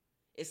mind?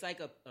 It's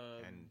like a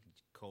and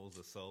Cole's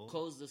the soul.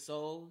 Cole's the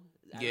soul.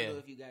 I don't know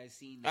if you guys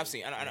seen. I've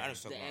seen. I know what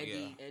you're talking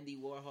about. Andy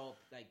Warhol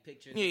like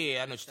picture.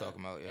 Yeah, I know what you're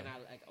talking about. Yeah, and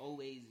I like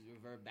always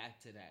revert back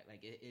to that. Like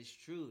it's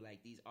true.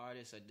 Like these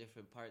artists are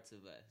different parts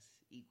of us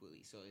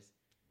equally. So it's.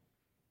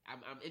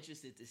 I'm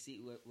interested to see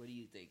what do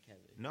you think,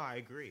 Kevin? No, I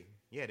agree.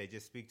 Yeah, they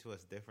just speak to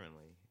us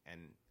differently,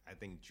 and I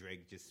think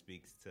Drake just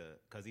speaks to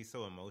because he's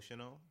so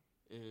emotional.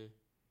 Mm-hmm.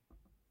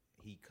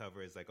 He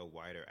covers like a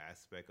wider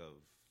aspect of,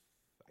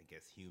 I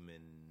guess,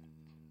 human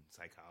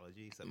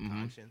psychology,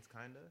 subconscious,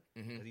 kind of.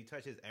 Because he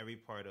touches every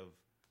part of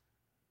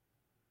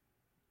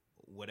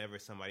whatever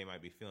somebody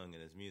might be feeling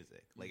in his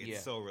music. Like,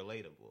 it's so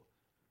relatable.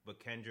 But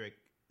Kendrick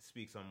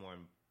speaks on more,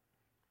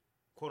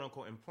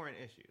 quote-unquote, important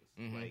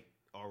issues. Like,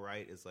 All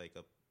Right is like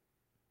a...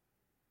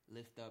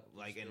 Lift up.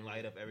 Like, in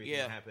light of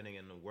everything happening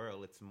in the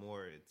world, it's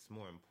more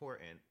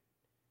important.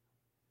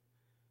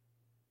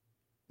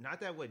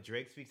 Not that what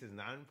Drake speaks is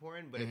not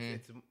important, but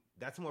it's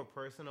that's more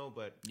personal,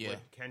 but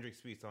what Kendrick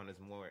speaks on is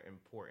more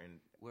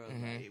important.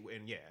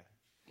 And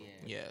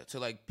to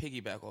like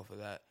piggyback off of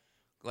that,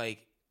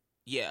 like,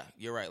 yeah,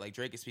 you're right. Like,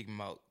 Drake is speaking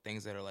about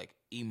things that are like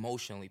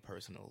emotionally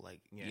personal, like,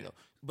 you know,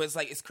 but it's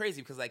like, it's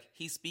crazy because like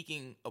he's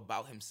speaking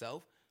about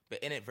himself, but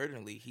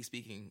inadvertently he's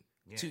speaking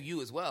to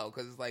you as well,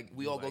 because it's like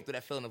we all go through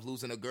that feeling of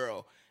losing a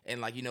girl, and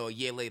like, you know, a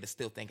year later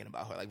still thinking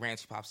about her. Like,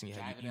 Ranch pops in your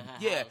head,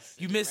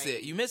 you miss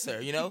it, you miss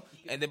her, you know.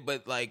 And then,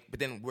 but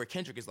then where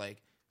Kendrick is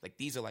like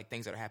these are like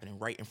things that are happening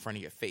right in front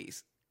of your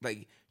face.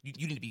 Like,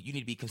 you need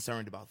to be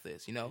concerned about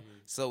this, you know.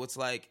 So it's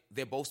like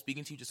they're both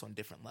speaking to you just on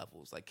different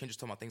levels. Like, Kendrick's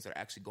talking about things that are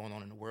actually going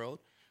on in the world,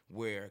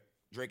 where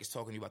Drake is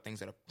talking to you about things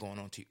that are going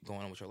on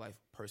with your life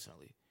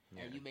personally.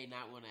 And you may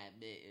not want to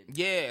admit it.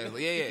 Yeah.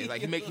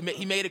 Like,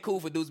 he made it cool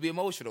for dudes to be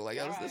emotional. Like,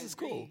 this is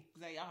cool.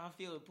 It's like, I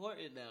feel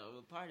important now. I'm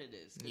a part of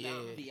this. And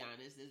I'm gonna be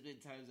honest. There's been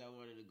times I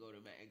wanted to go to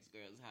my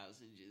ex-girl's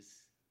house and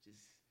just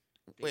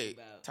think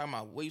about. Talking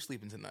about, where you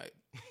sleeping tonight?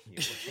 When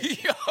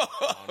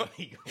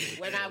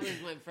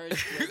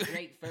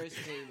Drake first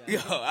came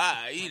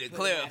out. You need to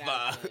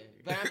clarify.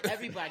 But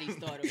everybody's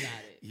thought about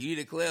it. You need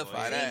to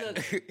clarify that.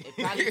 Look, it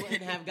probably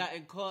wouldn't have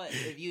gotten caught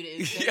if you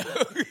didn't say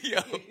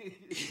that.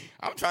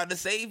 I'm trying to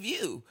save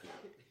you.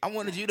 I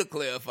wanted you to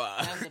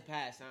clarify. That's the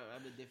past.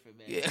 I'm a different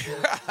man. Yeah.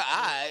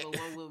 I'm a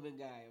one-woman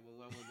guy.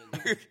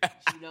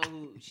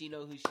 She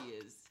know who she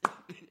is.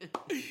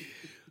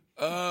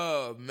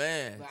 Oh,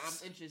 man. But I'm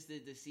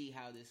interested to see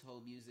how this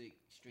whole music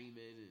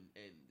streaming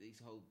and these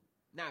whole,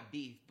 not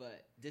beef,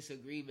 but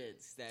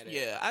disagreements that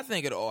I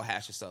think it'll all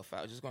hash itself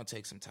out. It's just going to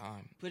take some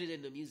time. Put it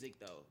in the music,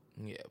 though.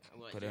 Yeah,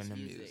 put it in the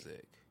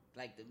music.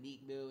 Like the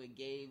Meek Mill and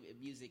Game and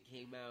music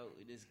came out,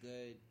 and it's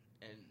good,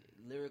 and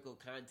lyrical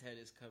content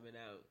is coming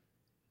out.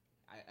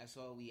 That's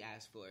all we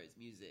ask for is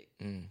music.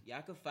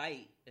 Y'all can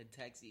fight and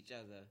text each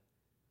other,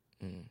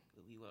 but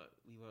we want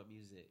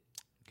music.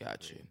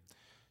 Got you.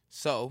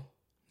 So,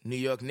 New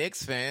York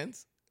Knicks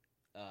fans,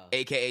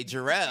 a.k.a.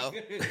 Jarrell,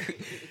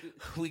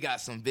 we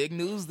got some big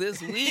news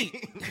this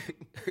week.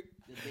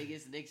 The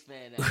biggest Knicks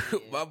fan out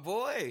here.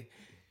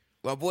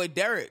 My boy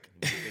Derek.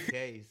 The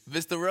case.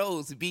 Mr.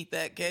 Rose beat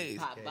that case.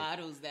 Pop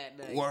bottles that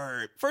night.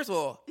 Word. First of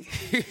all,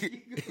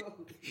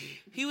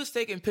 he was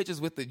taking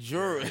pictures with the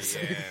jurors.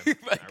 Yeah,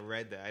 I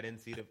read that. I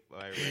didn't see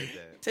I read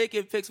that.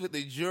 Taking pics with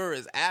the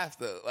jurors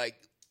after. Like,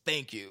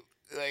 thank you.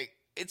 Like,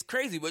 it's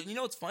crazy, but you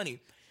know what's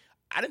funny?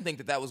 I didn't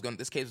think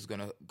this case was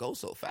gonna go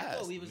so fast. I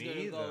thought we was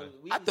gonna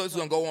I thought it was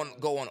gonna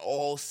go on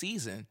all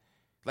season.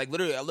 Like,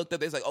 literally, I looked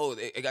up. It's like,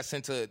 it got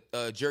sent to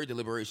jury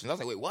deliberations. I was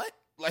like, wait, what?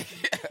 Like,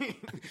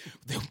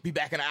 they'll be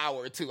back in an hour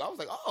or two. I was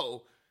like,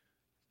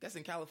 that's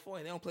in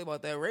California. They don't play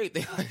about that rape.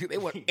 They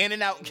went in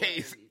and out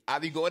case.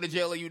 Either you go to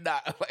jail or you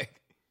not. Like,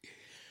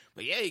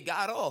 but yeah, he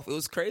got off. It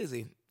was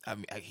crazy. I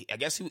mean, I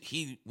guess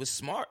he was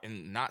smart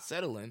and not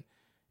settling.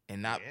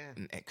 And not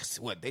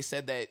what they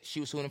said that she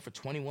was suing him for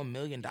 $21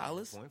 million.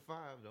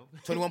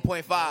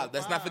 21.5.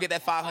 Let's not forget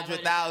that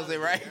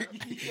 500,000, right?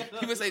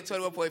 He would say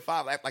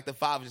 21.5, like the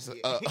 5 is just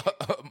a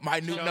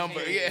minute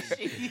number. Yeah,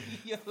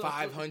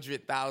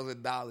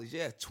 $500,000.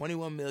 Yeah,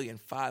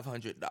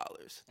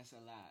 $21,500,000. That's a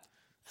lot.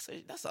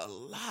 That's a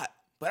lot.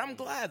 But I'm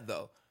glad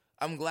though.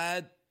 I'm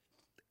glad.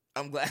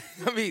 I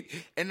mean,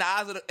 in the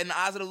eyes of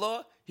the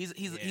law, he's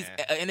an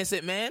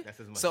innocent man.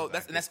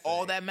 That's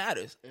all that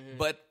matters. Mm-hmm.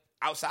 But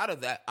outside of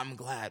that, I'm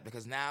glad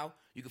because now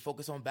you can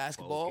focus on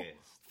basketball.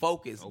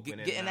 Focus. Get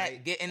in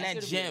that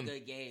gym.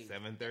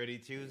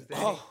 7:30 Tuesday.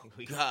 Oh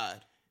God.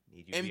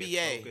 Need you to be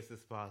as focused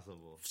as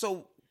possible.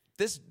 So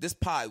this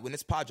pod, when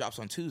this pod drops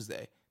on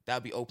Tuesday,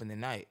 that'll be open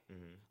tonight.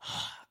 Mm-hmm.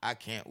 I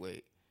can't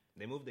wait.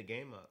 They moved the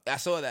game up. I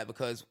saw that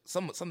because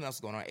something else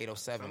is going on at 8:07.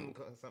 Something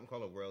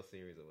called a World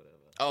Series or whatever.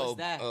 What's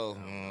that? I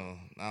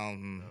don't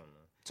know.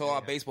 To all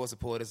our baseball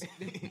supporters,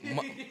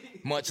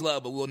 much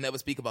love, but we'll never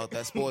speak about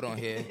that sport on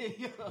here.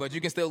 But you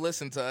can still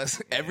listen to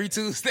us every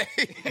Tuesday.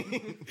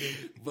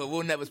 But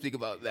we'll never speak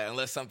about that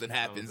unless something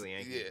happens.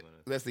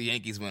 Unless the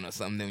Yankees win or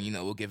something, then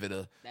we'll give it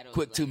a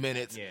quick 2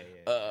 minutes.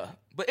 Yeah.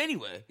 But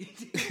anyway,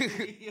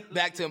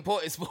 back to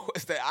important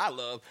sports that I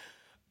love.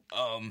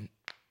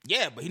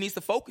 Yeah, but he needs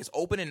to focus.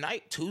 Opening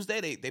night,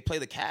 Tuesday, they play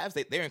the Cavs.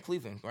 They're in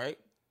Cleveland, right?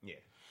 Yeah.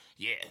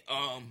 Yeah.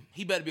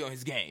 He better be on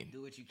his game.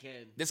 Do what you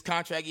can. This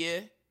contract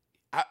year,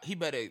 he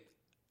better.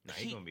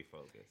 He's gonna be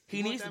focused.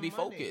 He needs to be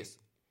focused.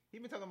 He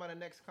been talking about the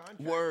next contract.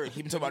 Word.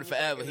 He been talking about it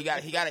forever. He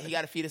got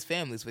to feed his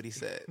family. Is what he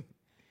said.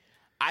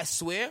 I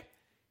swear,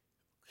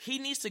 he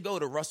needs to go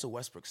to Russell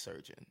Westbrook's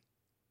surgeon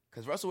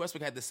because Russell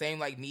Westbrook had the same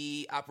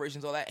knee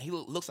operations, all that. He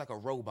looks like a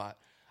robot.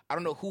 I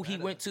don't know who he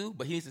went to,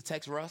 but he needs to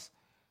text Russ.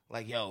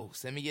 Like, yo,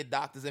 send me your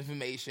doctor's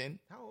information.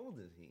 How old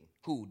is he?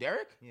 Who,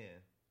 Derek? Yeah.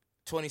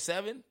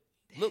 27?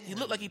 Look, he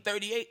looked like he's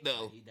 38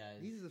 though. He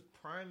does. He's his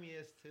prime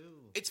years too.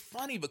 It's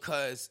funny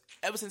because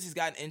ever since he's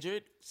gotten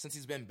injured, since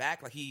he's been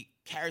back, like he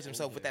carries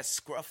himself with that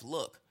scruff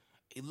look.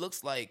 It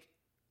looks like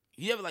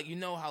you ever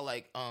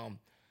how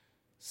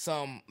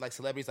some like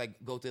celebrities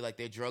like go through like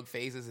their drug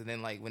phases and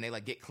then like when they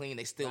like get clean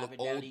they still Robert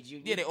look old. Downey Jr.?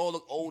 Yeah, they all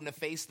look old in the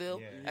face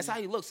still. Yeah. That's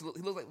how he looks.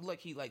 He looks like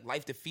he like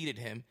life defeated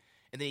him,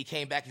 and then he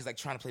came back. He's like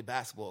trying to play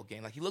basketball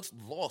again. Like he looks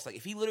lost. Like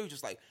if he literally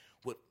just like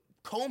would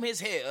comb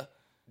his hair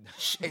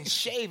and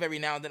shave every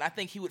now and then, I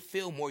think he would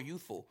feel more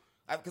youthful.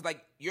 Because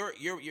like your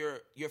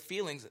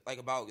feelings like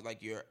about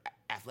like your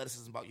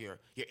athleticism, about your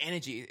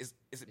energy is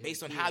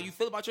based on how you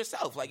feel about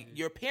yourself, like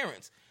your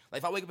appearance. Like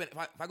if I wake up and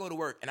if I go to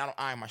work and I don't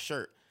iron my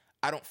shirt,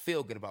 I don't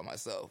feel good about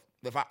myself.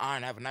 But if I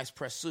iron, I have a nice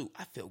pressed suit,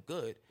 I feel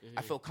good.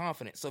 I feel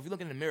confident. So if you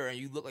look in the mirror and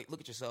you look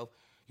at yourself,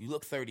 you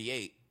look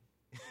 38.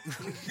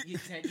 You're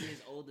 10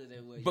 years older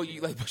than what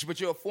But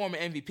you're a former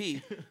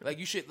MVP. Like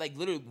you should like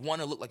literally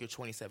want to look like you're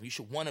 27. You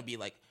should want to be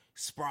like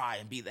spry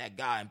and be that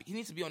guy. And he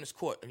needs to be on this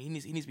court and he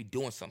needs to be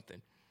doing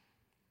something.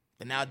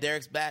 But now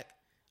Derek's back.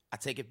 I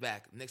take it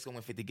back. Knicks gonna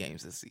win 50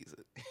 games this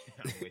season.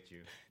 I'm with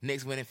you.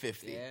 Knicks winning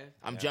 50. Yeah.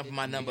 I'm jumping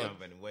my number.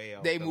 Jumping way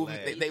out They the moving.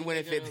 ledge. They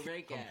winning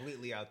 50.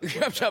 Completely out the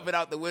window. I'm jumping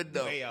out the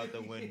window. Way out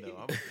the window.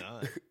 I'm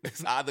done.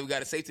 It's either we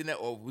got a safety net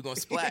or we're gonna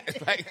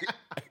splat. Like,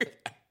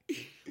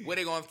 where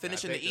they gonna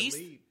finish in the East?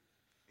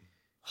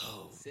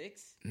 Oh.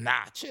 6?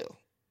 Nah, chill.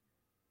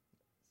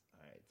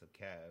 All right, so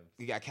Cavs.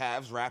 You got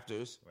Cavs,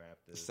 Raptors,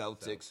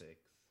 Celtics,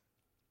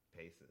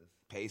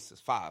 Pacers.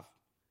 5.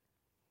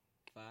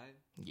 5?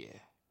 Yeah.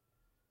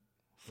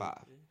 5.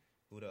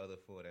 Who the other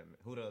 3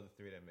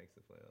 that makes the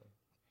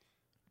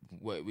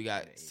playoffs? What we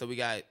got? So we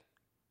got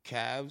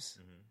Cavs,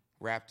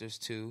 Raptors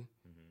 2,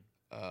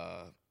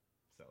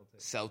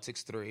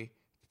 Celtics 3,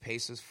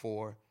 Pacers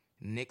 4,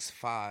 Knicks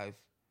 5.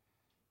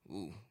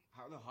 Ooh.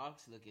 How are the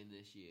Hawks looking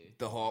this year?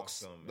 The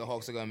Hawks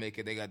are gonna make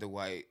it. They got the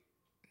white.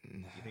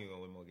 You think you're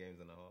gonna win more games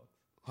than the Hawks?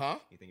 Huh?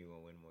 You think you're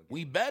gonna win more games?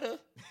 We better.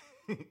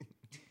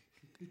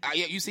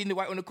 Yeah, you seen the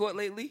white on the court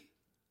lately?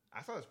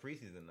 I saw his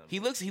preseason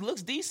numbers. He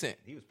looks decent.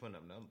 He was putting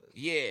up numbers.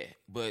 Yeah,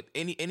 but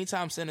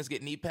anytime centers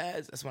get knee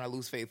pads, that's when I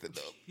lose faith in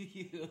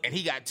them. And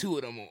he got 2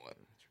 of them on.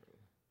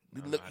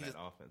 True. Look, that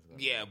offense.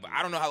 But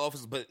I don't know how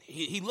offense. But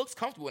he looks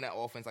comfortable in that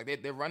offense.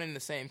 Like they're running the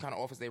same kind of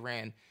offense they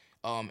ran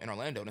in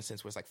Orlando in a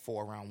sense where it's like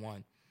 4 round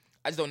 1.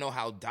 I just don't know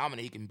how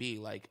dominant he can be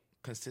like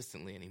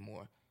consistently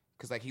anymore.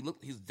 Because like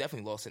he's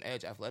definitely lost an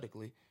edge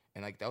athletically,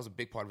 and like that was a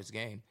big part of his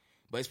game.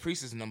 But his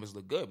preseason numbers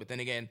look good. But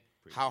then again,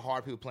 how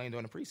hard people playing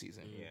during the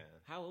preseason? Yeah.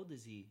 How old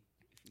is he?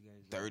 If you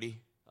guys know?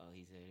 30. Oh,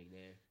 he's hitting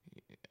there.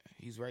 Yeah,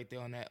 he's right there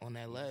on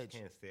that ledge. He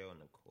can't stay on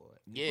the court.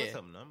 Yeah. He puts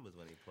up numbers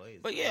when he plays.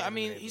 But yeah, I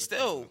mean, he's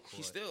still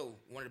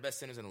one of the best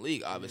centers in the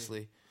league,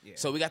 obviously. Yeah.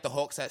 So we got the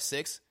Hawks at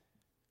 6.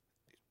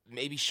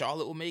 Maybe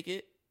Charlotte will make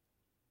it.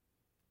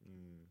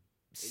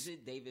 Is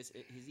it Davis?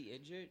 Is he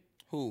injured?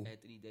 Who?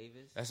 Anthony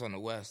Davis? That's on the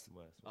West.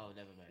 Oh,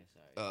 never mind.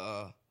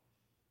 Sorry.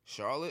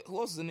 Charlotte. Who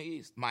else is in the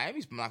East?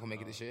 Miami's not gonna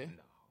make it this year.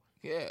 No.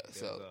 Yeah. There's,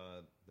 so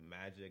the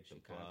Magic,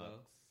 Chicago.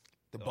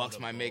 the Bucks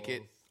might make it.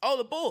 Bulls. Oh,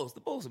 the Bulls.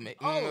 The Bulls will make.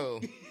 Oh,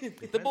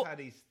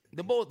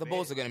 the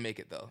Bulls are gonna make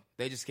it though.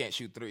 They just can't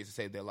shoot threes to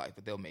save their life,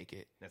 but they'll make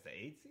it. That's the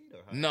 8th seed, or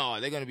how? No,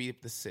 they're gonna be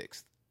the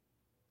 6th.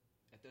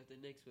 I thought the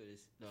Knicks was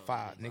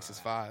 5. Knicks is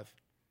 5.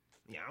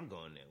 Yeah, I'm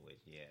going there with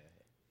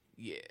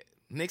Yeah.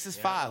 Knicks is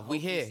 5. We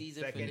here.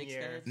 Second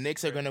year.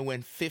 Knicks are gonna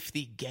win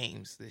 50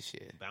 games this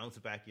year. Bounce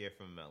back year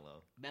from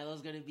Melo.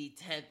 Melo's gonna be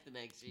 10th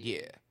next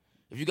year. Yeah.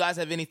 If you guys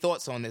have any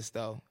thoughts on this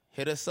though,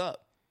 hit us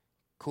up.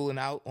 Cooling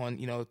out on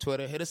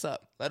Twitter. Hit us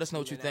up. Let us know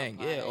what you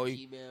think. Yeah, or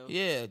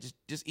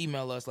just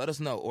email us. Let us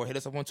know, or hit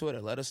us up on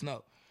Twitter. Let us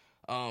know.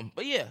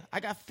 But yeah,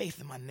 I got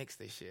faith in my Knicks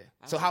this year.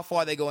 So how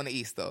far they go in the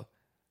East though?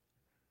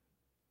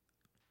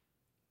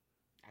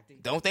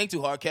 Don't think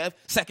too hard, Kev.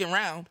 Second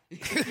round.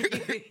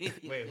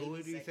 Wait, who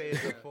did you say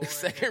is the 4?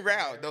 Second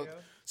round.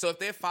 So if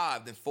they're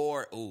 5, then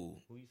 4. Ooh.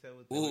 Who you said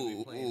was the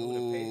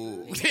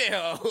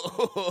Yeah.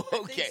 I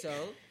Okay. think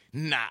so.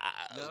 Nah.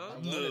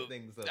 No?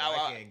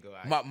 I can't go.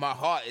 My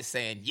heart is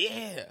saying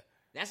yeah.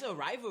 That's a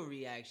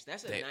rivalry, actually.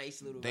 That's a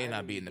nice little. They're not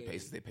rivalry beating the game.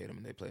 Pacers. They played them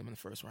in the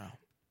first round.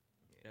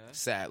 Yeah.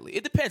 Sadly,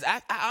 it depends.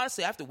 I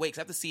honestly have to wait. 'Cause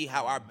I have to see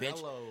how our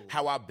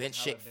bench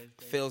shit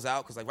fills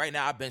out. Because like right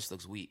now our bench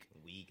looks weak.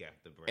 Week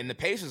after break. And the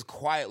Pacers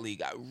quietly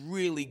got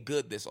really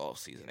good this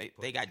offseason.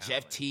 They got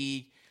Jeff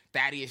Teague,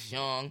 Thaddeus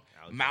Young,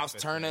 Miles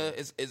Turner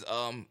is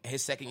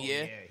his second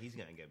year. Yeah, he's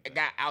gonna get better.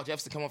 Got Al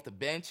Jefferson come off the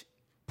bench.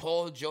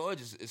 Paul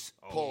George is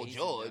Paul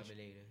George.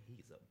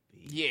 He's a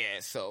beast. Yeah,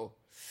 so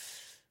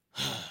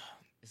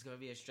it's gonna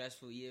be a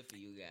stressful year for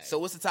you guys. So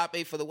what's the top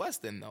 8 for the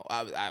West then though?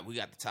 We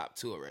got the top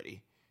 2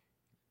 already.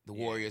 The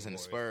Warriors and the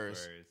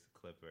Spurs.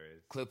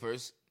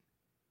 Clippers.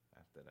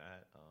 After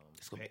that,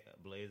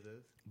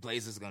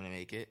 Blazers gonna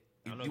make it.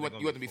 You want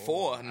to be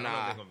 4? Nah. I don't know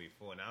if they're gonna be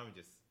 4. Now I'm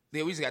just.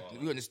 Yeah, we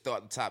just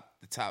thought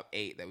the top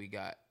 8 that we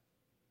got.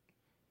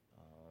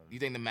 You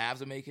think the Mavs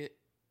will make it?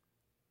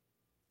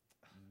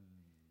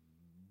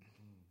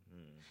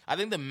 I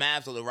think the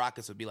Mavs or the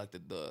Rockets would be like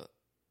the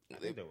I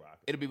think the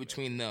Rockets. It'll be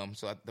between them.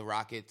 So the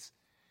Rockets.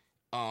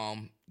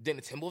 Then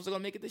the Timberwolves are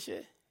gonna make it this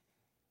year.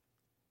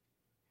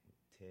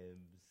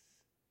 Tibbs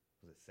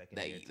was it second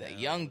year? That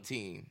young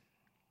team.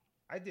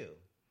 I do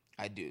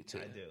too.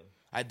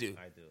 I do.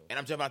 And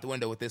I'm jumping out the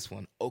window with this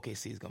one.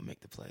 OKC is gonna make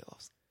the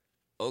playoffs.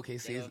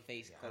 OKC They is. gonna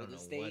face Golden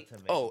State.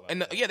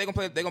 They're gonna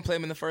play. They're gonna play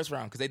them in the first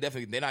round because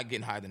they're not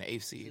getting higher than the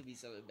 8th seed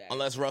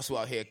unless Russell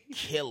out here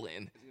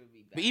killing.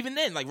 But even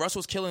then, like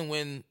Russell's killing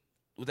when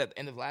was that the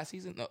end of last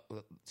season? No,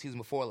 season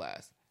before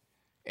last,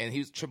 and he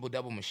was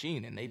triple-double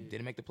machine, and they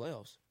didn't make the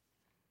playoffs.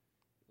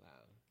 Wow.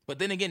 But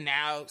then again,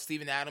 now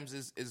Steven Adams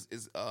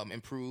is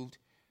improved.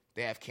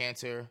 They have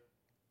Cantor.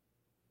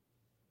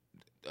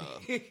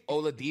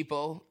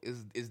 Oladipo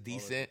is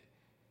decent.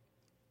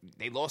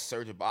 They lost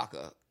Serge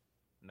Ibaka.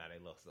 Nah,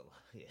 they lost a lot.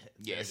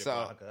 Yeah, Serge so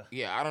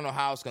Ibaka, I don't know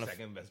how it's gonna.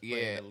 second best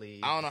player in the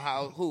league. I don't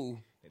know who.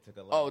 They took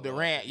a lot.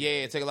 Durant. Yeah,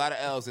 it took a lot of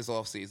L's this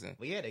offseason.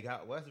 Well, yeah, they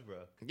got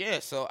Westbrook. Yeah,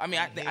 so I mean,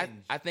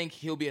 I think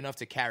he'll be enough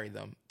to carry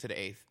them to the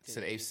eighth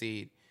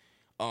seed.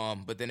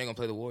 But then they're gonna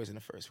play the Warriors in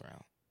the first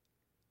round.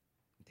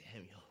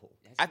 Damn, yo.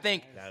 I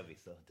think that would be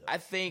so dope. I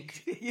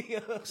think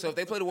so. If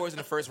they play the Warriors in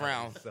the first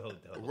round, so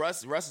dope.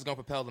 Russ is gonna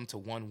propel them to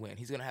one win.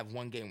 He's gonna have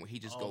one game where he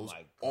just goes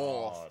my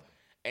off, God.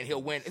 and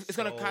he'll win. It's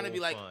gonna kind of be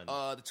like fun.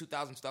 the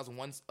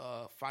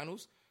 2000-2001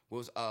 finals.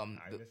 Was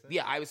Iverson?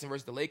 Iverson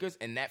versus the Lakers,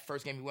 and that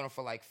first game he went on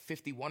for like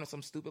 51 or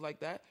something stupid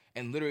like that,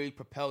 and literally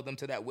propelled them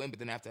to that win. But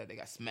then after that, they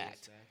got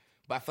smacked.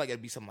 But I feel like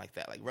it'd be something like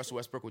that. Like Russell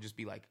Westbrook would just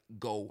be like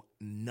go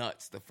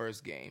nuts the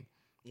first game.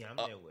 Yeah, I'm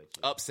there with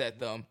you. Upset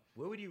them.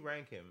 Where would you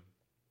rank him?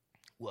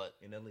 What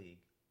in the league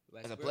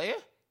as a player?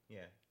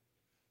 Yeah.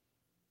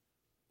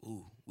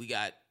 Ooh, we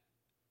got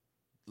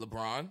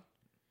LeBron,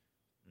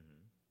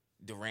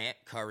 Durant,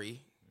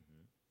 Curry.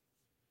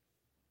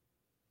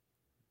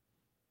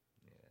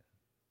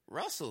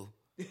 Russell.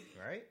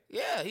 Right?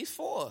 Yeah, he's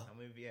 4. I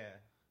mean, yeah.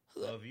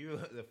 So if you're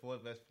the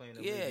 4th best player in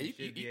the Yeah, league,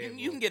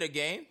 you can get a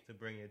game. To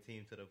bring your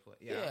team to the play.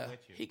 Yeah, Yeah, I'm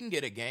with you. he can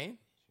get a game.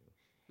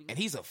 And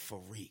he's a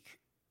freak.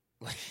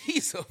 Like,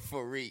 he's a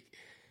freak.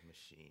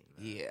 Machine.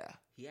 Man. Yeah.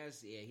 He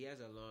has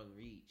a long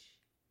reach.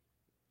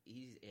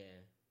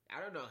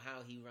 I don't know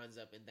how he runs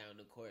up and down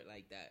the court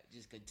like that,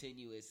 just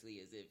continuously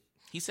as if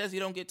He says he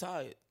don't get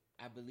tired.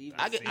 I believe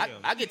I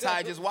get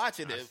tired just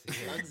watching him.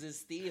 lungs of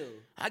steel.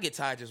 I get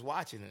tired just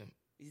watching him.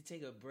 He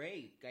take a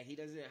break. Like he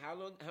doesn't. How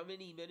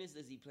many minutes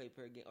does he play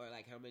per game? Or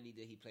like how many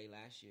did he play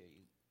last year?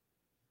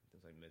 It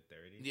was like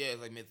mid-30s. Yeah,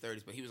 it's like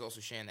mid-30s, but he was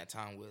also sharing that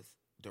time with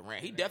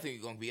Durant. He definitely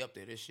gonna be up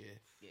there this year.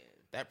 Yeah,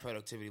 that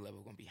productivity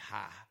level gonna be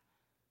high.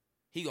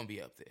 He gonna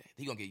be up there.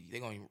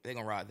 They're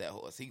gonna ride that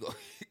horse.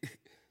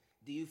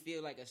 Do you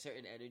feel like a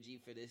certain energy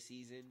for this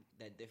season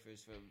that differs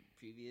from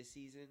previous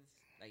seasons?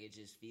 Like it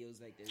just feels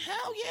like there's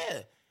hell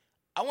yeah.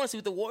 I want to see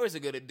what the Warriors are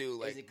gonna do.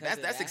 Like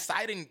that's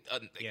exciting.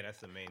 Yeah, that's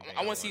the main thing.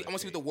 I want to see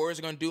what the Warriors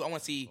are gonna do. I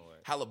want to see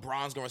how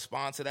LeBron's gonna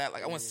respond to that.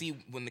 Like I want to see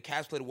when the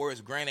Cavs play the Warriors.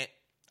 Granted,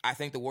 I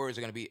think the Warriors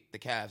are gonna beat the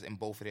Cavs in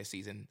both of their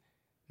season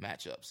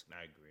matchups.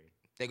 I agree.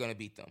 They're gonna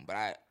beat them,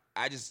 but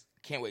I just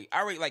can't wait.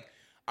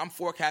 I'm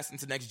forecasting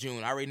to next June.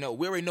 We already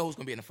know who's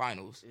gonna be in the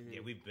finals. Yeah,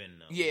 we've been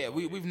known. Yeah,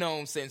 we've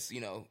known since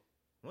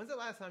When's the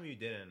last time you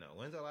didn't know?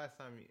 When's the last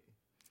time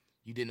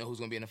you didn't know who's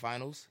gonna be in the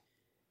finals?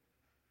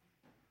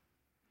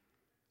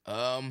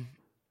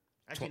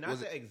 Actually, not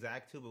the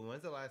exact 2, but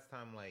when's the last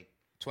time, like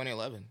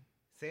 2011?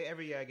 Say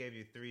every year I gave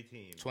you 3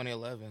 teams.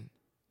 2011.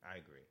 I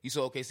agree. You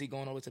saw OKC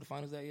going all the way to the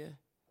finals that year?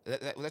 Was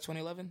that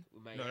 2011?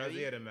 No, that was the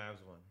year the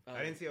Mavs won. Oh.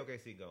 I didn't see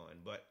OKC going,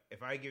 but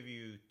if I give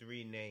you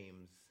 3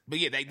 names, but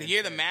yeah, the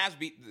year the Mavs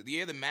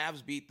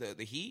beat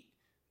the Heat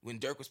when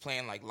Dirk was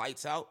playing like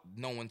lights out,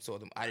 no one saw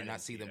them. I did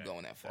not see them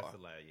going that far. That's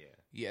the last,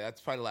 yeah, that's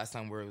probably the last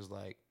time where it was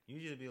like.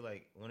 Usually be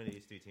like one of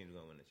these 3 teams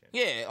going to win the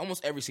championship. Yeah,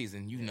 almost every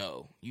season,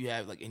 you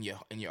have like in your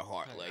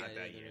heart, like not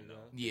that year, no.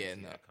 Yeah,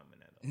 no.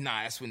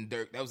 Nah, that's when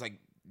Dirk. That was like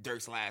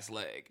Dirk's last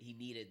leg. He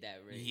needed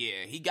that ring.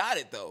 Yeah, he got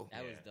it though.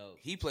 That was dope.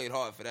 He played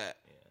hard for that.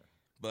 Yeah.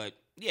 But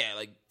yeah,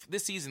 like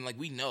this season, like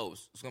we know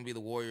it's gonna be the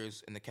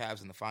Warriors and the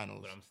Cavs in the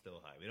finals. But I'm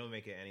still hyped. We don't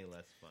make it any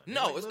less fun.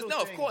 No,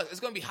 of course it's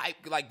gonna be hype.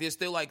 Like there's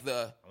still like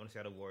the. I want to see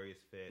how the Warriors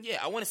fit. Yeah,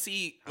 I want to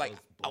see how like those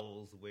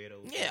Bulls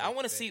weirdos. Yeah, I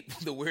want to see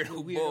the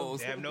weirdo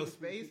Bulls. They have no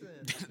space.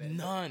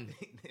 None.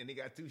 And they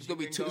got 2. It's gonna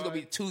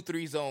be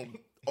 2-3 zone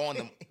on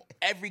them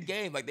every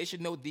game. Like they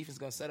should know defense is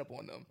gonna set up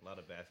on them. A lot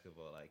of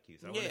basketball IQ.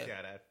 So I want to see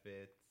how that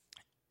fits.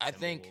 I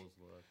think,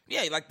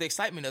 like the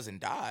excitement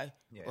doesn't die.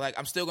 Yeah. Like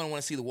I'm still gonna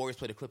want to see the Warriors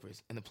play the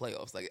Clippers in the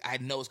playoffs. Like I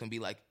know it's gonna be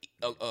like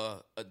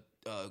a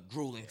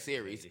grueling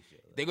series.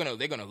 They're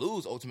gonna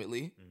lose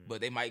ultimately,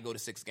 but they might go to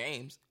 6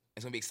 games.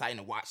 It's gonna be exciting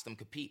to watch them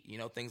compete.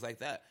 Things like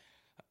that.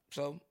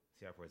 So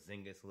see how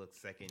Porzingis looks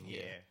second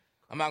year.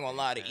 I'm not gonna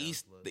lie. The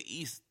East,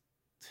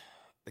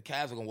 the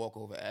Cavs are gonna walk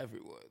over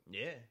everyone.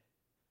 Yeah.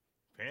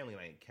 Apparently,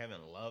 like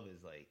Kevin Love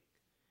is like.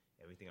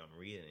 Everything I'm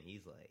reading, and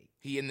he's like...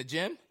 He in the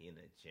gym? He in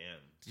the gym.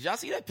 Did y'all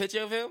see that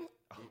picture of him?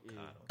 Oh,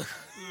 God.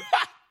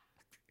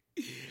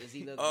 Does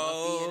he look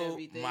buffy and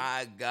everything? Oh,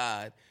 my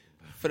God.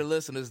 for the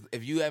listeners,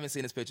 if you haven't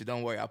seen this picture,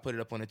 don't worry. I'll put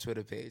it up on the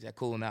Twitter page at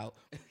Coolin' Out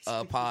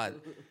Pod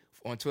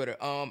on Twitter.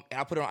 And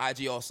I'll put it on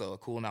IG also,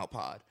 Coolin' Out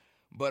Pod.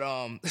 But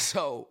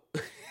so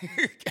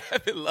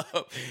Kevin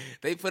Love,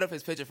 they put up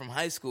his picture from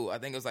high school. I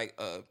think it was like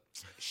a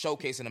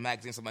showcase in a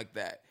magazine, something like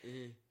that.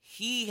 Mm-hmm.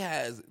 He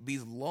has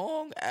these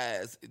long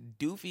ass,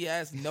 doofy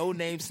ass, no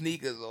name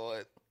sneakers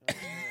on.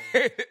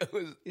 It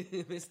was,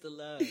 Mr.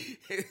 Love.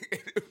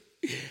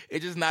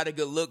 It's just not a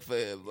good look for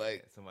him.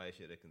 Like someone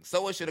should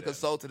have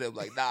consulted him.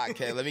 Like, nah,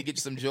 Ken, let me get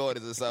you some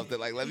Jordans or something.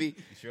 Like, let me. You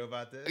sure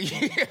about this?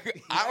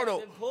 I don't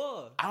know.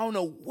 I don't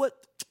know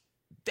what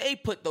they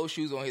put those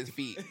shoes on his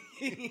feet.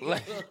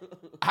 Like,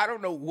 I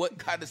don't know what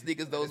kind of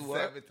sneakers those were.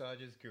 Sabotage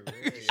his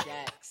career.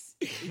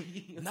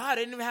 Shaqs. Nah,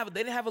 they didn't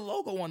have a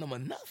logo on them or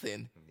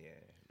nothing. Yeah,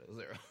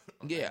 those are.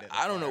 Yeah,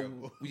 I don't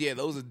know. Yeah,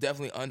 those are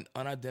definitely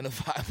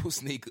unidentifiable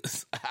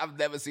sneakers. I've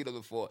never seen them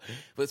before.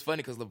 But it's funny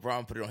because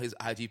LeBron put it on his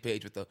IG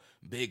page with the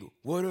big,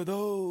 what are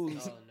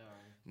those? Oh,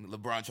 no.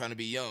 LeBron trying to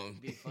be young.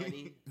 Be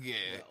funny? Yeah.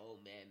 He's an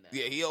old man now.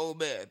 Yeah, he old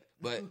man.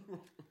 But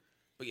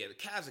yeah, the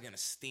Cavs are going to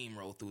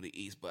steamroll through the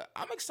East. But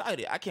I'm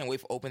excited. I can't wait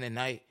for opening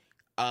night.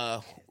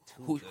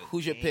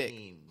 Who's your pick?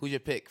 Who's your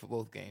pick for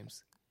both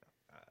games?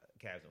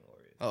 Cavs and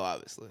Warriors. Oh,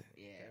 obviously.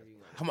 Yeah,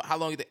 everyone. How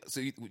long you think?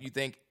 So you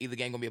think either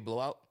game going to be a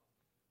blowout?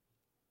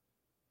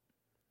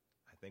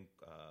 I think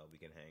we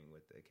can hang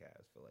with the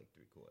Cavs for like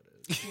 3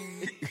 quarters.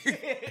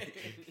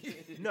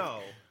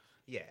 No.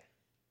 Yeah.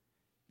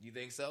 You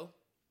think so?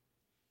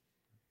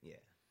 Yeah.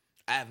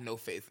 I have no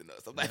faith in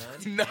us. I'm not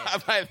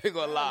even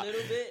gonna lie. A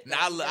little bit. Now,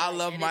 I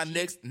love my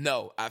Knicks.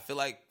 No, I feel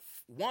like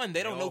one,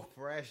 they don't know.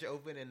 Fresh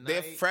opening night.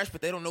 They're fresh,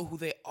 but they don't know who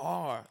they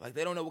are. Like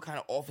they don't know what kind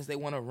of offense they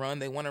want to run.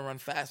 They want to run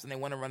fast and they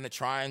want to run the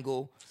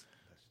triangle.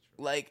 That's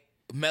true. Like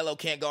Melo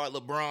can't guard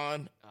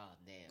LeBron. Oh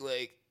damn.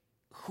 Like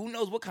who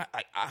knows what kind?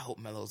 I hope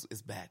Melo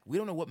is back. We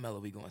don't know what Melo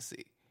we gonna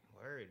see.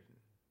 Word.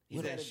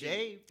 He's in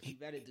shape. He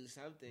better do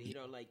something. He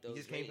don't like those. He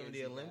just came from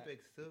the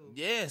Olympics too.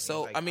 Yeah,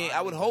 so like, I mean,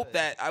 I would hope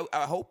that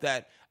I hope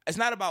that it's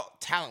not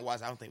about talent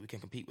wise. I don't think we can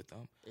compete with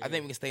them. I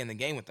think we can stay in the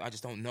game with them. I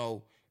just don't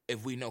know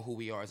if we know who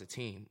we are as a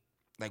team,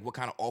 like what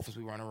kind of offense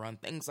we want to run,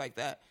 things like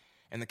that.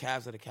 And the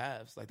Cavs are the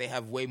Cavs. Like they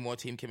have way more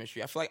team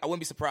chemistry. I feel like I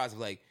wouldn't be surprised if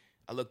like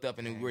I looked up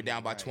and we were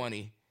down by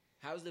 20.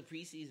 How's the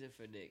preseason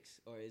for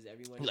Knicks? Or is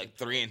everyone like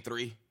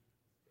 3-3?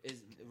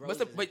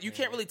 But you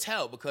can't really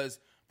tell because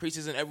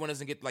preseason everyone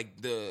doesn't get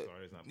like the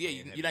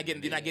you're not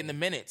getting the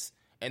minutes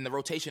and the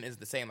rotation is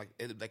the same like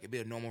it'd be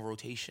a normal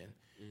rotation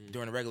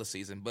during the regular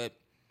season. But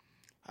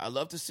I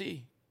love to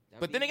see.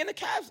 Then again, the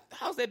Cavs,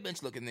 how's their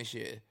bench looking this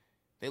year?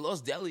 They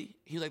lost Delly.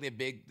 He was like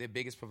their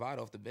biggest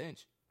provider off the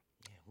bench.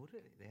 Yeah, who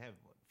did they have?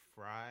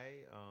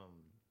 Fry,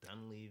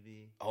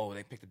 Dunleavy. Oh,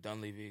 they picked up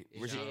Dunleavy.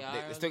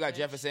 They still got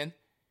Jefferson.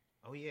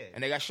 Oh yeah,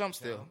 and they got Shump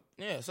still.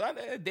 Yeah, so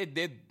they did.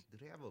 Do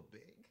they have a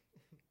big?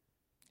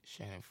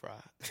 Shannon Fry.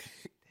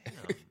 Damn.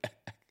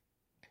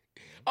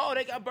 Oh,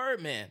 they got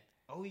Birdman.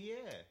 Oh yeah.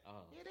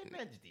 Yeah, they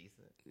bench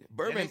decent.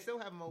 Birdman still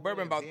have Mo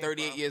Birdman about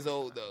 38 years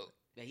old though.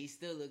 But he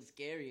still looks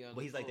scary on.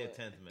 But he's like their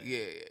 10th man.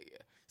 Yeah.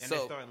 And their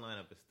starting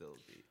lineup is still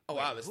deep. Oh,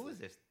 obviously. Who is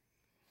this?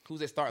 Who's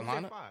their starting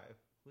lineup?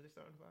 Who's their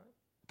starting 5?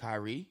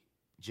 Kyrie,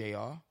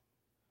 JR,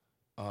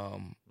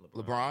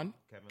 LeBron,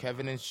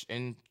 Kevin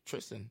and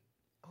Tristan.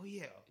 Oh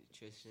yeah.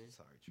 Tristan.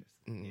 Sorry, Tristan.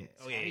 Mm-hmm. Yeah.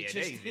 Oh yeah.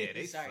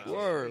 They Sorry.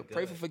 Word.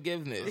 Pray for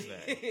forgiveness.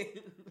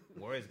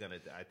 Warriors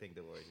I think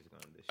the Warriors is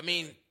gonna destroy. I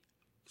mean,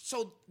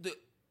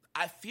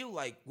 I feel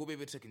like we'll be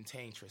able to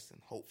contain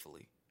Tristan,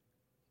 hopefully,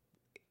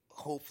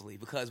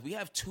 because we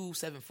have 2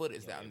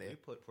 7-footers down there. We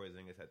put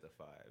Porzingis at the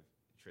 5.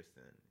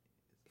 Tristan,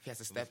 he has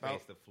to step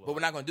out, but we're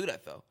not gonna do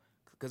that though,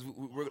 because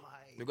we're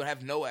gonna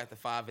have Noah at the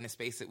 5 and then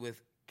space it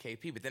with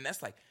KP. But then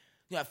that's like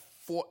you have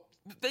 4.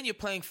 Then you're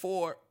playing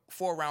 4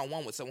 round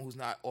 1 with someone who's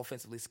not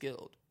offensively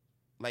skilled.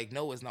 Like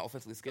Noah's not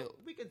offensively skilled.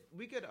 We could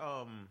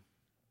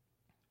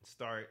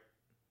start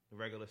the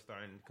regular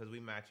starting because we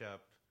match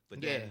up. But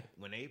then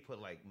when they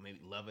put like maybe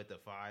Love at the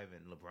 5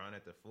 and LeBron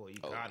at the 4, you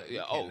got it.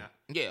 Yeah,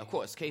 of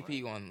course.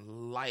 KP gonna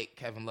light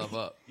Kevin Love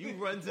up. You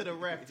run to the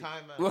ref,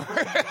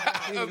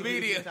 timeout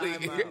immediately.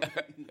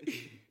 Timeout.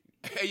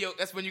 Hey, yo,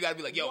 that's when you gotta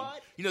be like, yo,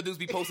 what? You know, dudes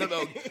be posting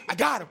up, I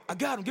got him,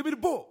 give me the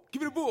ball.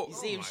 You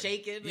see him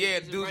shaking? Yeah,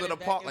 dudes on the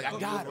park, like, I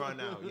got him.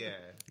 Run out, yeah.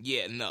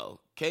 Yeah, no.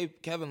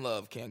 Kevin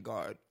Love can't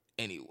guard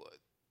anyone.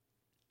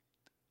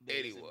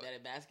 Better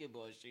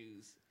basketball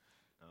shoes.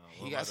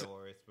 What about the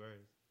Warriors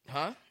Spurs?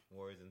 Huh?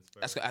 Warriors and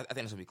Spurs. I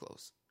think it's gonna be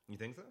close. You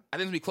think so? I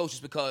think it's gonna be close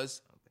just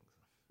because I don't think so.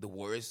 The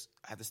Warriors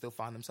have to still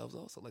find themselves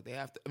also. Like they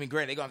have to. I mean,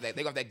 granted, they gonna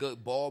have that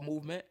good ball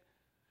movement,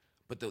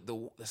 but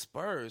the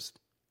Spurs.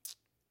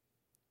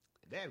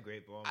 They have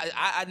great ball.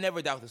 I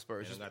never doubt the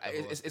Spurs.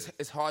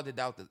 It's hard to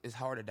doubt. It's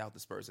hard to doubt the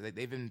Spurs.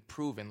 They've been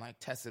proven, like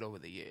tested over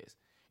the years.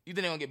 You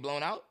think they're gonna get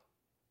blown out?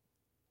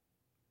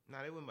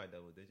 Nah, they win by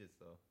double digits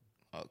though.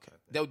 Okay.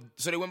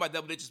 So they win by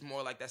double digits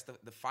more like that's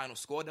the final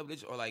score double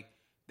digits, or like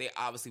they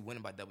obviously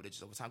winning by double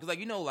digits over time. Because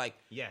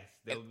yes,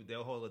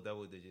 they'll hold a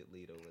double digit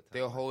lead over time.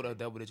 They'll hold a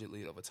double digit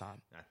lead over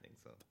time. I think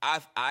so.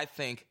 I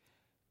think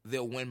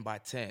they'll win by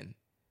 10,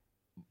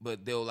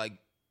 but they'll like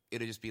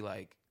it'll just be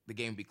like the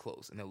game will be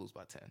close and they'll lose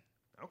by 10.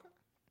 Okay.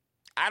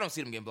 I don't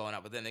see them getting blown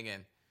out, but then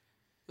again,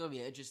 It's gonna be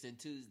an interesting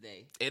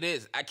Tuesday. it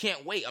is. I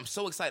can't wait. I'm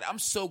so excited. I'm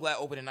so glad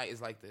opening night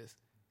is like this.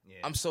 Yeah.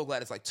 I'm so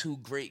glad it's like two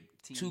great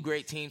teams,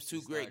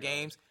 two great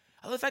games.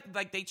 I love the fact that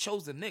like they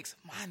chose the Knicks,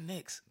 my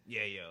Knicks.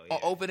 Yeah. On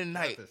opening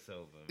night. That's a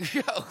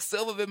Silver. Yo,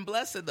 Silver been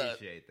blessing us.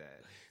 Appreciate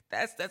that.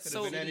 That's Could've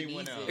so. been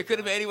anyone else. It could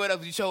have been anyone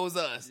else. You chose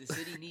us. The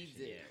city needs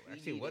it. Yeah. We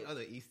Actually, need what it.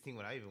 other East team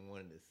would I even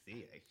wanted to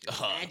see?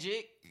 Actually.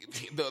 Magic?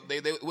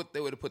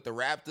 They would have put the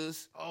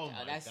Raptors. Oh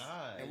my that's-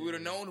 god. And we would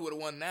have known who would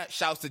have won that.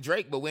 Shouts to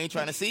Drake, but we ain't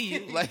trying to see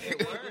you. Like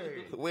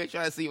we ain't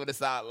trying to see you on the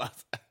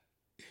sidelines.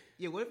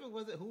 Yeah. What if it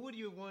wasn't? Who would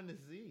you have wanted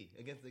to see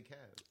against the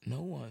Cavs?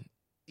 No one.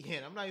 Yeah,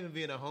 and I'm not even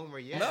being a homer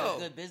yet. No.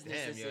 Good business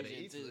Damn, yo, the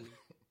decision, East too.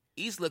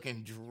 East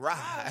looking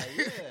dry.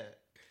 Yeah.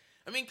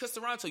 I mean, because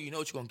Toronto, you know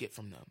what you're gonna get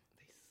from them.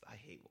 I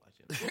hate watching.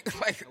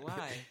 Like,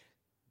 Why?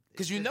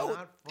 because you It's know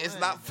not it's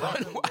fun. not It fun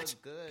doesn't look watching.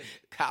 good.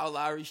 Kyle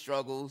Lowry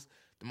struggles.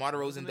 DeMar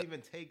DeRozan. Doesn't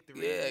even take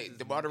threes. Yeah, It's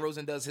DeMar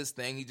DeRozan does his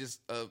thing. He just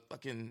a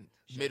fucking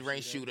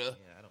mid-range shooter. Yeah,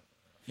 I don't.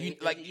 You, He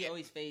like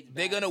always fades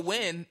they're back. gonna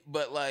win,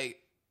 but like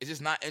it's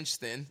just not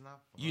interesting. It's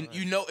not You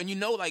fun.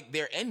 know like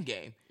their end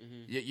game.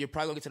 Mm-hmm. You're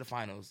probably gonna get to the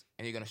finals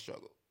and you're gonna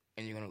struggle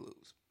and you're gonna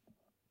lose.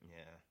 Yeah.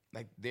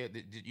 Like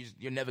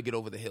you'll never get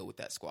over the hill with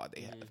that squad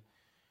they have.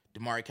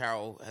 DeMar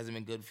Carroll hasn't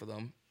been good for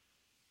them.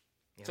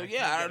 So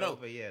yeah, I don't know.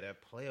 But yeah, that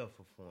playoff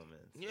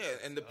performance. Yeah,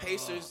 and the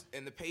Pacers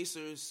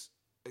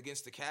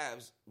against the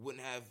Cavs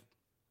wouldn't have,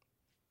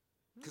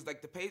 because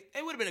like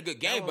it would have been a good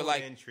game, That but one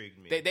like intrigued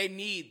me. they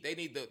need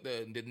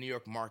the New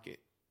York market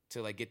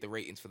to like get the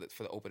ratings for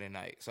the opening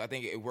night. So I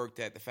think it worked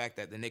at the fact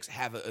that the Knicks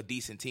have a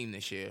decent team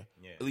this year,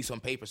 at least on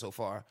paper so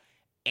far,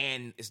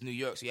 and it's New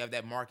York, so you have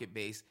that market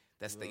base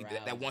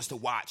that wants to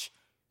watch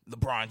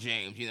LeBron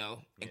James,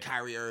 and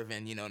Kyrie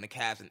Irving, and the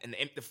Cavs and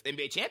the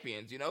NBA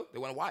champions, they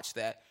want to watch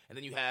that. And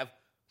then you have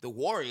the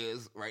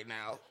Warriors right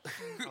now.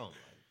 Oh my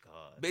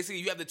god! Basically,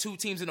 you have the two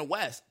teams in the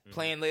West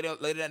playing later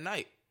that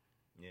night.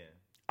 Yeah.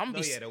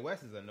 The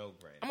West is a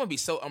no-brainer. I'm gonna be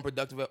so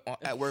unproductive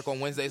at work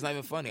on Wednesday. It's not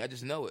even funny. I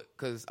just know it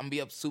because I'm gonna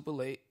be up super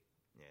late.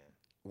 Yeah.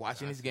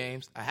 Watching these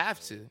games. I have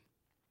to.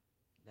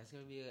 That's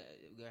gonna be.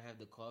 We're gonna have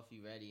the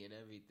coffee ready and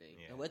everything.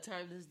 Yeah. And what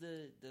time does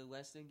the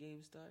Western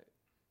game start?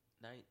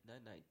 Night,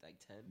 like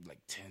 10. Like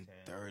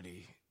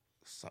 10:30.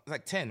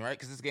 Like 10, right?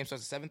 Because this game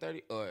starts at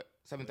 7:30 or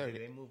 7:30.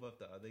 Did they move up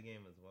the other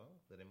game as well?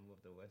 Did they move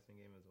up the Western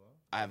game as well?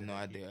 I have no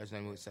idea. I just know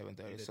it was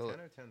 7:30. Either So 10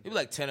 or 10:30. it'd be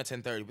like 10 or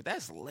 10:30, but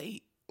that's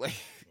late. Like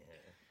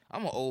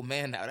I'm an old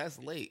man now. That's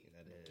late.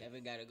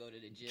 Kevin got to go to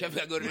the gym. Kevin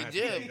got to go to the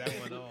gym. That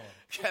one off.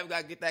 Kevin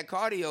got to get that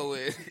cardio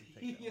in.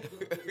 Yeah, that'll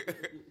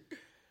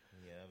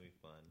be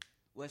fun.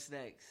 What's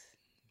next?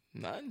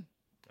 None.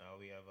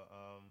 We have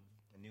a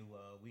new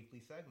weekly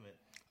segment.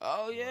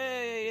 Oh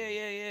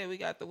yeah. We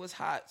got the what's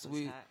hot. So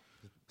What's hot?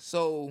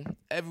 So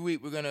every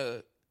week we're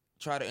gonna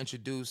try to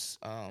introduce,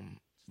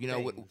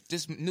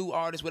 just new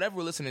artists, whatever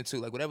we're listening to,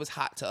 like whatever's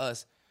hot to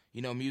us,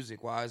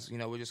 music wise.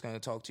 We're just gonna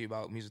talk to you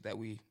about music that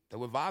we're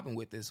vibing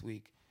with this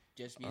week.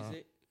 Just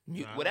music?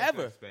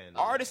 Whatever.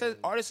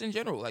 Artists in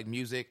general, like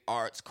music,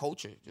 arts,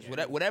 culture, just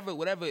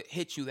whatever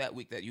hit you that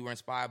week that you were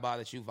inspired by,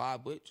 that you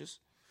vibe with. Just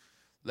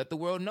let the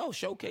world know,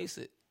 showcase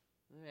it.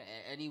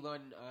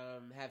 Anyone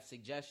have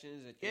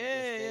suggestions?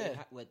 Or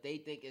what they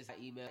think is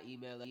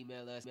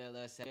email us.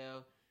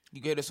 You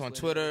get us on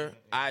Twitter,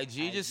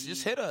 IG.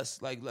 Just hit us.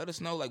 Like, let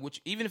us know. Like,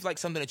 even if like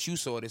something that you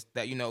saw that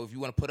if you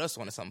want to put us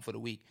on to something for the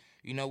week,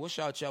 we'll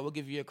shout y'all. We'll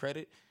give you a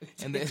credit,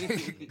 and then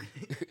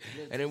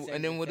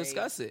and then we'll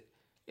discuss it.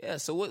 Yeah.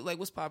 So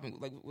what's popping?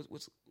 Like, what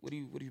have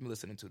you been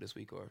listening to this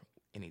week or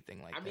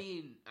anything like that? I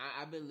mean,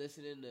 I've been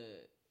listening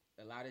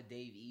to a lot of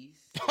Dave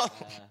East.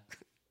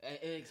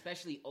 And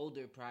especially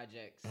older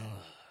projects.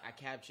 I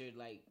captured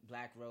like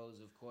Black Rose,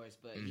 of course,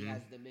 but he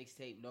has the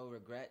mixtape No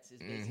Regrets.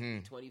 It's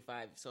basically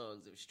 25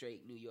 songs of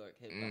straight New York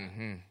hip hop.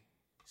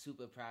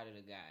 Super proud of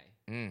the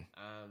guy.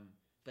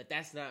 But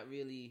that's not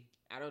really.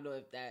 I don't know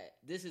if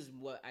this is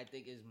what I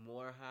think is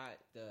more hot.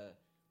 The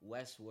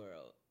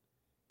Westworld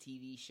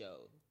TV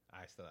show.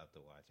 I still have to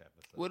watch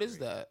episode. What is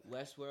that?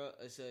 Westworld.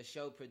 It's a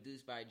show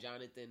produced by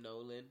Jonathan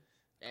Nolan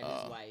and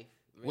his wife.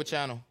 What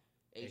channel?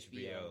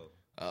 HBO.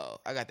 Oh,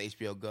 I got the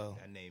HBO Go.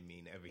 That name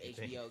mean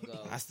everything. HBO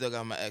Go. I still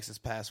got my ex's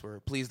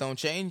password. Please don't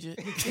change it.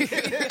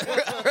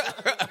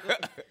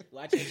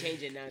 Watch it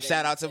change it now.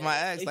 Shout out to my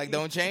ex. Like,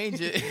 don't change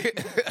it.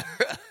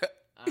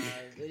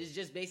 It's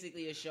just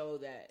basically a show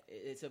that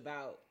it's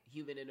about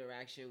human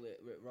interaction with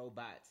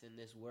robots in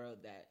this world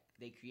that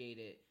they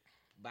created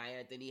by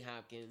Anthony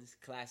Hopkins,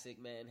 classic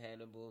man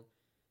Hannibal.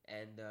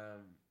 And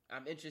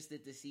I'm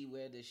interested to see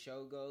where the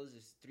show goes.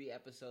 There's 3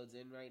 episodes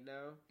in right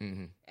now.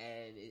 And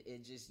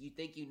it just, you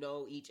think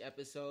each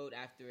episode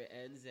after it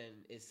ends,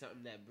 and it's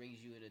something that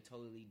brings you in a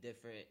totally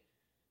different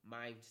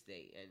mind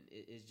state. And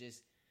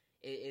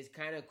it's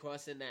kind of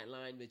crossing that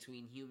line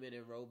between human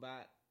and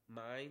robot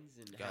minds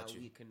and how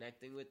we're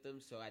connecting with them.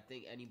 So I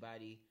think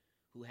anybody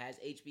who has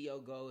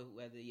HBO Go,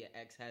 whether your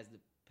ex has the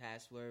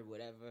password,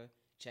 whatever,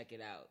 check it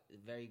out.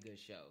 It's a very good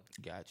show.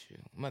 Got you.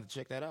 I'm about to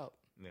check that out.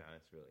 Yeah,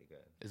 it's really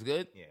good. It's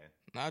good? Yeah.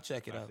 I'll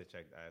check it out.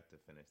 I have to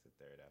finish the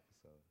third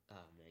episode.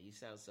 Oh man, you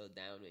sound so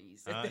down when you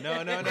said No.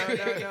 I'm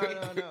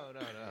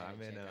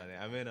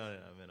in on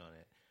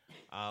it.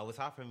 What's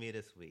hot for me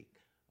this week?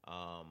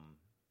 Let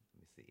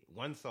me see.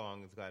 One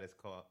song is got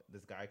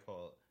this guy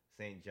called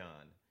St.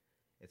 John.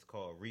 It's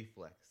called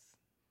Reflex.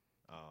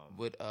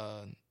 What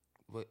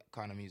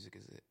kind of music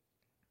is it?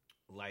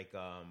 Like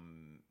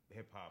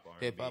hip hop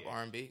R&B. Hip hop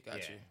R&B.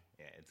 Got you.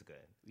 Yeah, it's good.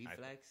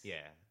 Reflex.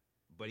 Yeah,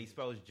 but he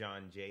spells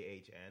John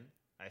Jhn.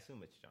 I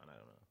assume it's John. I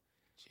don't know.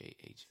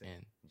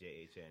 JHN.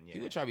 JHN. Yeah.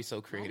 People try to be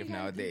so creative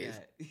Why do you nowadays.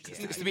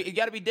 do that? It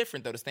got to be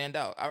different though to stand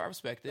out. I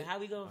respect it. But how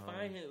we gonna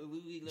find him?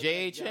 We look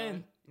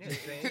JHN. Yeah,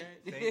 same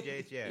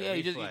JH. Yeah. Yeah,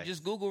 you Reflex.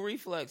 just Google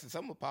Reflex and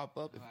something will pop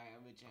up. All right,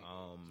 I'm gonna check.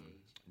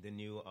 The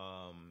new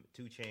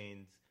 2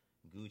 Chainz,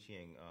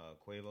 Gucci, and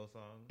Quavo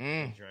song,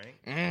 Drink.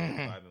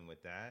 Vibing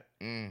with that.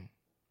 And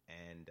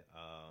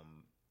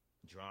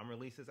Drum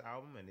released his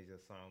album, and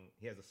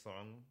he has a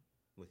song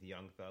with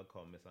Young Thug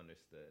called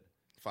Misunderstood.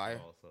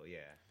 Fire. Also, yeah.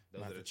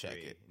 Those Might are have the to check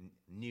three it.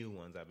 new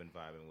ones I've been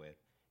vibing with.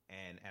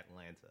 And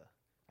Atlanta.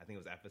 I think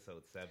it was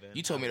episode 7.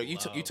 You told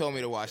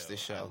me to watch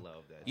this show. I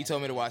love that. You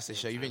told me to watch this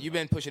show. You've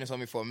been pushing this on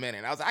me for a minute.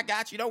 And I was like, I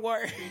got you. Don't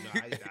worry.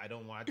 I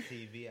don't watch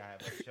TV. I have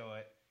to show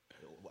it.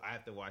 I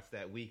have to watch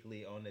that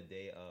weekly on the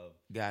day of.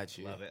 Got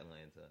you. Love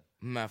Atlanta.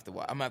 I'm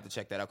gonna have to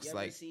check that out. You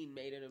ever seen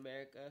Made in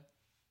America?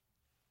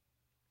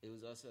 It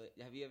was also.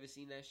 Have you ever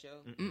seen that show?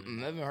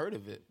 Never heard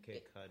of it.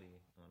 Kid Cudi.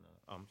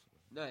 Oh no.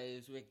 No, it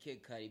was with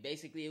Kid Cudi.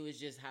 Basically, it was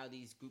just how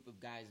these group of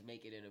guys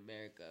make it in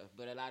America.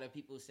 But a lot of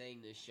people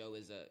saying this show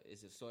is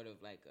a sort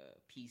of like a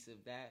piece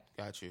of that.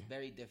 Got you.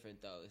 Very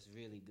different though. It's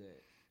really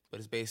good. But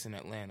it's based in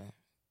Atlanta.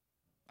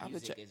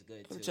 Music is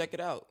good too. Check it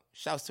out.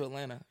 Shouts to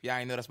Atlanta. Yeah,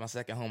 I know that's my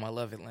second home. I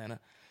love Atlanta.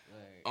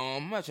 Right.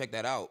 I'm gonna check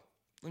that out.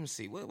 Let me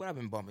see what I've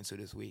been bumping to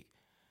this week.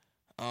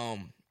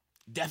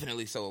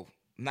 Definitely. So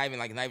not even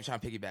trying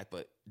to piggyback,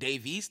 but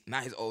Dave East,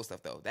 not his old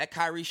stuff though. That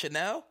Kyrie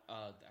Chanel.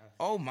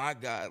 Oh my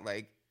God,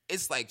 like.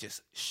 It's like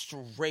just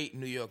straight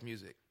New York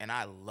music, and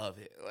I love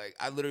it. Like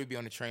I literally be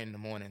on the train in the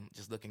morning,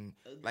 just looking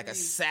like a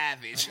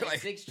savage. On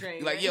like 6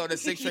 train, like right? yo, the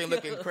 6 train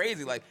looking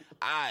crazy. Like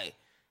I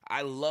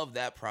love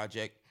that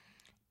project.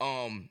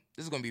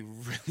 This is gonna be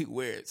really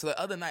weird. So the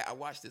other night I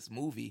watched this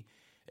movie.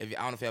 I don't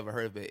know if you ever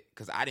heard of it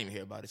because I didn't even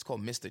hear about it. It's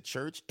called Mr.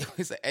 Church. It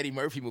was an Eddie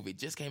Murphy movie. It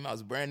just came out.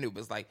 It's brand new, but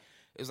it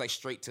was like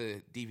straight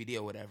to DVD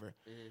or whatever.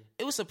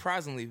 It was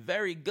surprisingly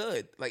very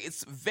good. Like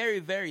it's very,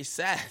 very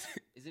sad.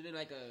 Isn't it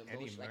like a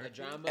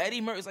drama? Eddie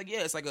Murphy.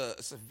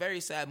 It's a very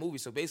sad movie.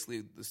 So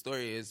basically, the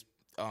story is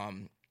a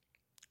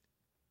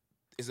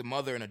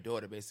mother and a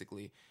daughter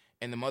basically,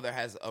 and the mother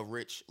has a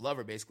rich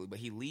lover basically, but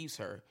he leaves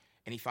her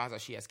and he finds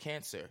out she has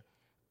cancer,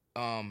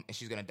 and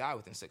she's gonna die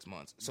within 6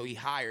 months. So he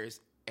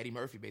hires Eddie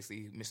Murphy,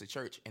 basically Mr.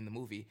 Church in the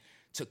movie,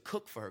 to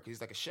cook for her because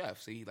he's like a chef.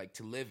 So he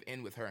to live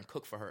in with her and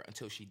cook for her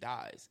until she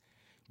dies.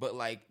 But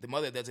like the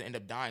mother doesn't end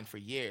up dying for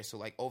years. So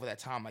like over that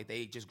time, like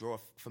they just grow a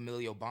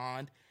familial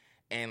bond,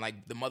 and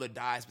like the mother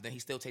dies, but then he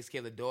still takes care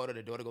of the daughter.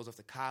 The daughter goes off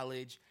to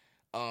college.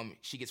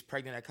 She gets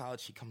pregnant at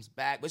college. She comes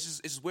back, but it's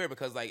just weird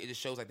because like it just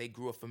shows like they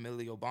grew a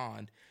familial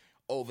bond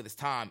over this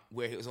time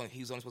where he was only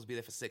supposed to be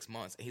there for 6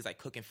 months, and he's like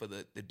cooking for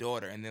the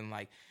daughter, and then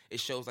like it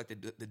shows like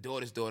the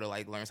daughter's daughter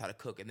like learns how to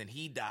cook, and then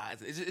he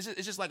dies. It's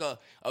just like a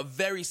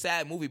very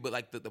sad movie, but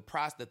like the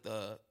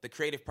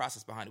creative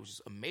process behind it was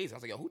just amazing. I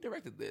was like, yo, who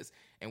directed this,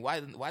 and why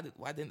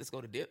didn't this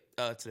go to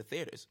the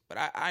theaters? But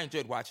I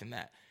enjoyed watching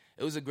that.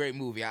 It was a great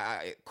movie.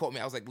 It caught me.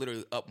 I was like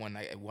literally up one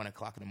night at 1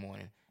 o'clock in the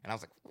morning, and I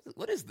was like,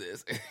 what is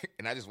this?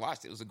 And I just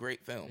watched it. It was a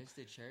great film.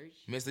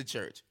 Mr.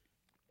 Church.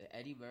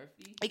 Eddie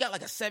Murphy? He got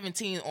like a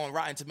 17 on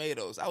Rotten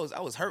Tomatoes. I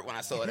was hurt when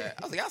I saw that.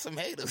 I was like, y'all some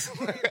haters.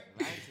 Rotten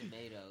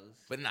Tomatoes.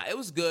 But nah, it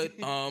was good.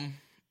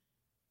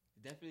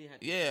 Definitely had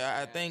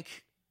to I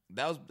think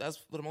that's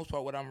for the most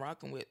part what I'm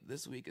rocking with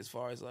this week as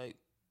far as like,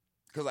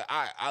 cause like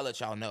I let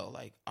y'all know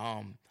like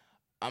I'm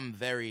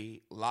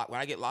very locked.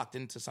 When I get locked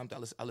into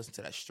something, I listen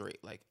to that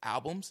straight. Like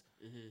albums,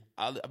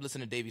 I'm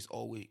listening to Davies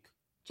all week.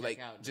 Check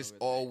out just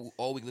No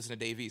all week listen to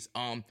Davies.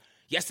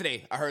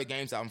 Yesterday I heard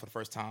Games album for the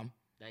first time.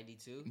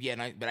 92?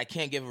 Yeah, but I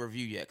can't give a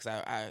review yet because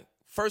I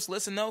first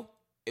listen though,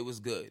 it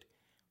was good.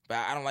 But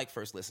I don't like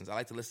first listens. I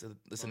like to listen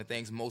to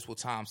things multiple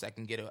times so I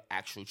can get an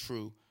actual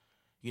true,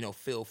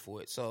 feel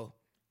for it. So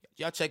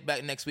y'all check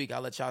back next week.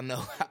 I'll let y'all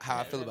know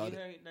how I feel about it.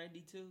 Have you heard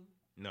 92?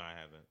 No, I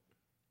haven't.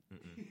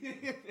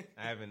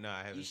 I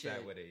haven't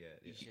sat with it yet.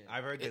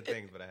 I've heard good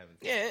things, but I haven't.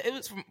 Yeah, it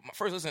was from my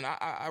first listen.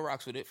 I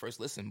rocks with it first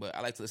listen, but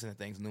I like to listen to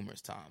things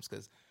numerous times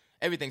because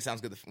everything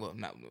sounds good.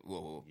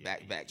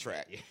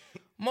 Backtrack. Yeah.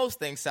 Most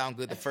things sound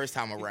good the first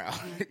time around.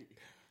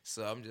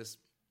 So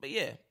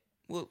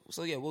we're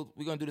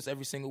gonna do this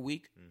every single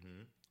week.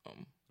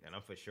 And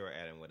I'm for sure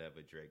adding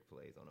whatever Drake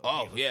plays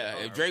on.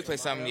 If Drake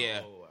plays something,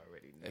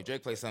 if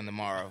Drake plays something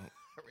tomorrow,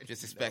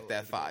 just expect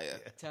that fire.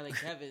 Telling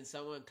Kevin,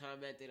 someone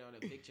commented on a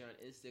picture on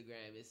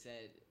Instagram. It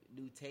said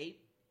new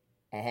tape.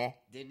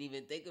 Didn't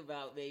even think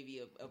about maybe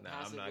a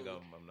possible.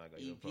 I'm not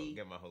gonna EP.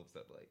 get my hopes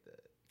up like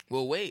that.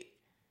 We'll wait.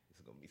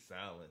 It's gonna be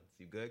silence.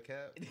 You good,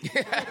 Kev?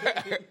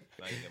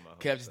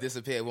 Kev just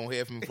disappeared. Won't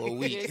hear from him for a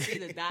week. You didn't see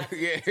the dots.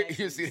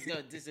 You see, He's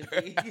gonna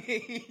disappear.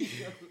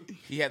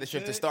 He had the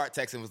shift to start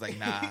text and was like,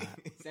 nah.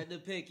 Send the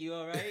pic. You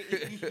all right?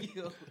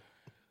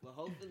 Well,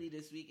 hopefully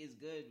this week is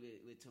good.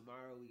 With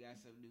tomorrow, we got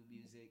some new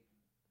music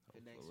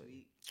for next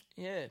week.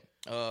 Yeah.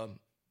 I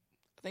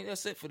think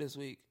that's it for this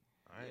week.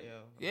 All right,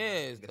 yo.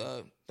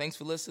 Yeah. Thanks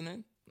for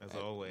listening. As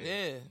always.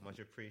 Yeah. Much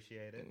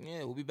appreciated.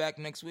 Yeah, we'll be back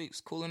next week.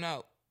 It's cooling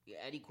out. Yeah.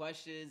 Any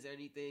questions?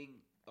 Anything?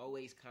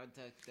 Always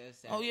contact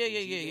us. Oh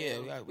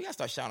yeah. We gotta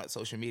start shouting at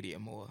social media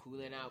more.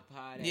 Cooling Out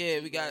Pod. Yeah,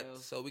 we got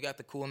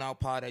the Cooling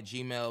Out Pod at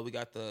Gmail. We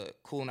got the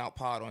Cooling Out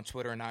Pod on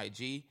Twitter and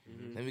IG.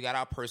 Mm-hmm. Then we got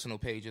our personal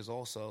pages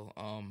also.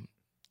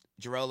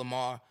 Jarrell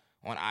Lamar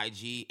on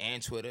IG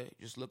and Twitter.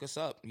 Just look us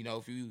up. You know,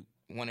 if you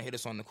want to hit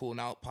us on the Cooling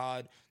Out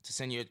Pod to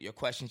send your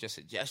questions, your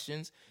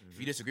suggestions. Mm-hmm. If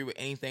you disagree with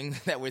anything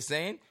that we're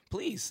saying,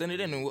 please send it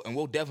in and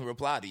we'll definitely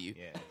reply to you.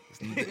 Yeah.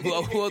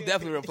 we'll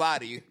definitely reply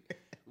to you.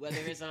 Whether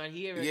it's on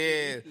here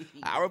or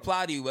I'll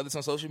reply to you, whether it's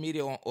on social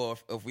media or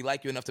if we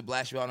like you enough to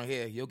blast you out on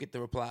here, you'll get the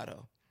reply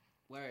though.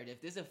 Word.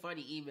 If there's a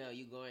funny email,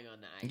 you going on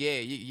the IG. Yeah,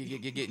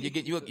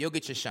 you'll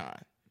get your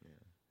shine. Yeah.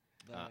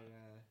 But,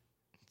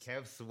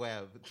 Kev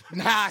Sweb.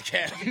 Nah,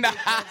 Kev. Nah.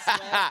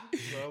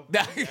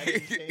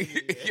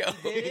 Yo,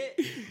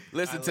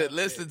 listen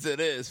to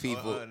this,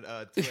 people. On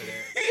Twitter.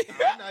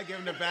 I'm not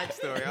giving the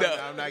backstory.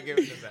 I'm not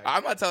giving the backstory.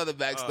 I'm not telling the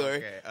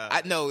backstory.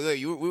 Oh,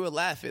 okay. We were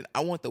laughing.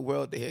 I want the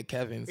world to hear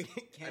Kevin's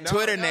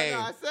Twitter name. No,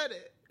 I said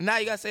it. Now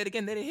you gotta say it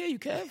again. They didn't hear you,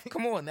 Kev.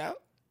 Come on now.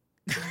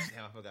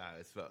 Damn, I forgot how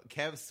it's spelled.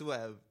 Kev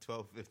Sweb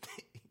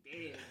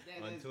 1250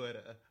 on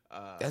Twitter.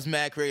 That's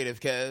mad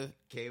creative, Kev.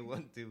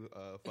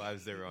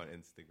 K1250 on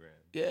Instagram.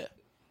 Yeah.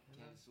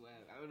 Kev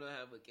Sweb. I don't know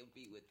how I'm gonna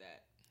compete with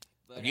that.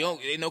 But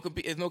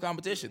There's no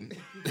competition.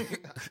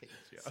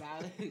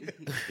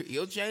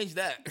 You'll change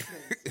that.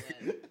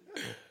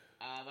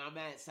 I'm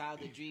at Sal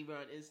the Dreamer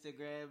on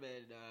Instagram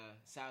and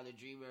Sal the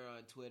Dreamer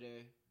on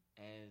Twitter,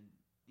 and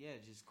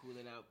just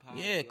Cooling Out Pod.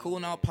 Yeah,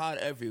 Cooling Out Pod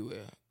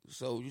everywhere.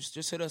 So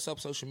just hit us up,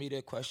 social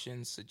media,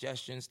 questions,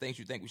 suggestions, things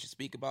you think we should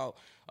speak about,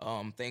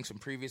 things from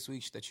previous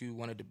weeks that you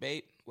want to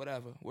debate,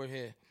 whatever. We're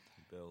here.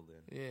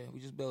 Building. Yeah, we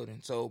just building.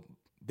 So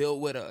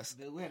build with us.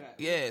 Build with us.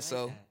 Yeah, like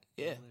so, that.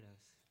 yeah. Build with us.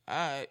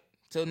 All right.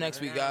 Till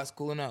next week, guys.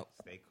 Cooling out.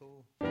 Stay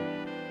cool.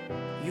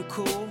 You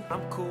cool,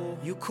 I'm cool.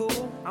 You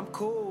cool, I'm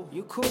cool.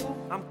 You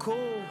cool, I'm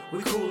cool.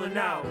 We coolin'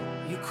 out.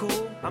 You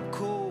cool, I'm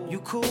cool. You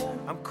cool,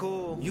 I'm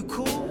cool. You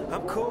cool,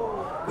 I'm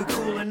cool. We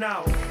coolin'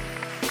 out.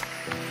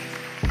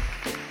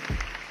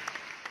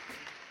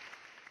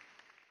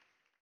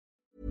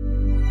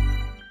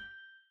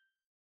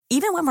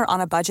 Even when we're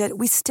on a budget,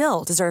 we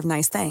still deserve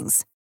nice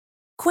things.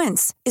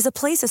 Quince is a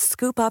place to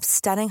scoop up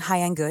stunning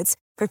high-end goods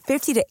for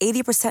 50 to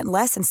 80%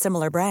 less than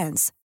similar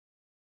brands.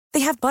 They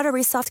have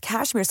buttery soft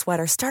cashmere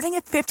sweaters starting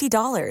at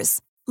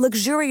 $50,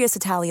 luxurious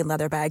Italian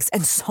leather bags,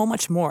 and so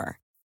much more.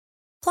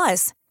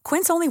 Plus,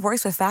 Quince only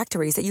works with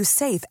factories that use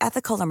safe,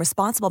 ethical, and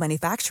responsible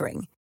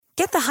manufacturing.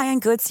 Get the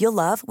high-end goods you'll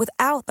love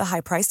without the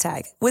high price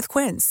tag with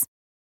Quince.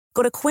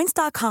 Go to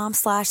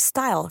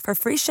quince.com/style for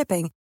free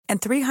shipping and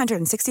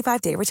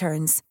 365-day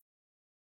returns.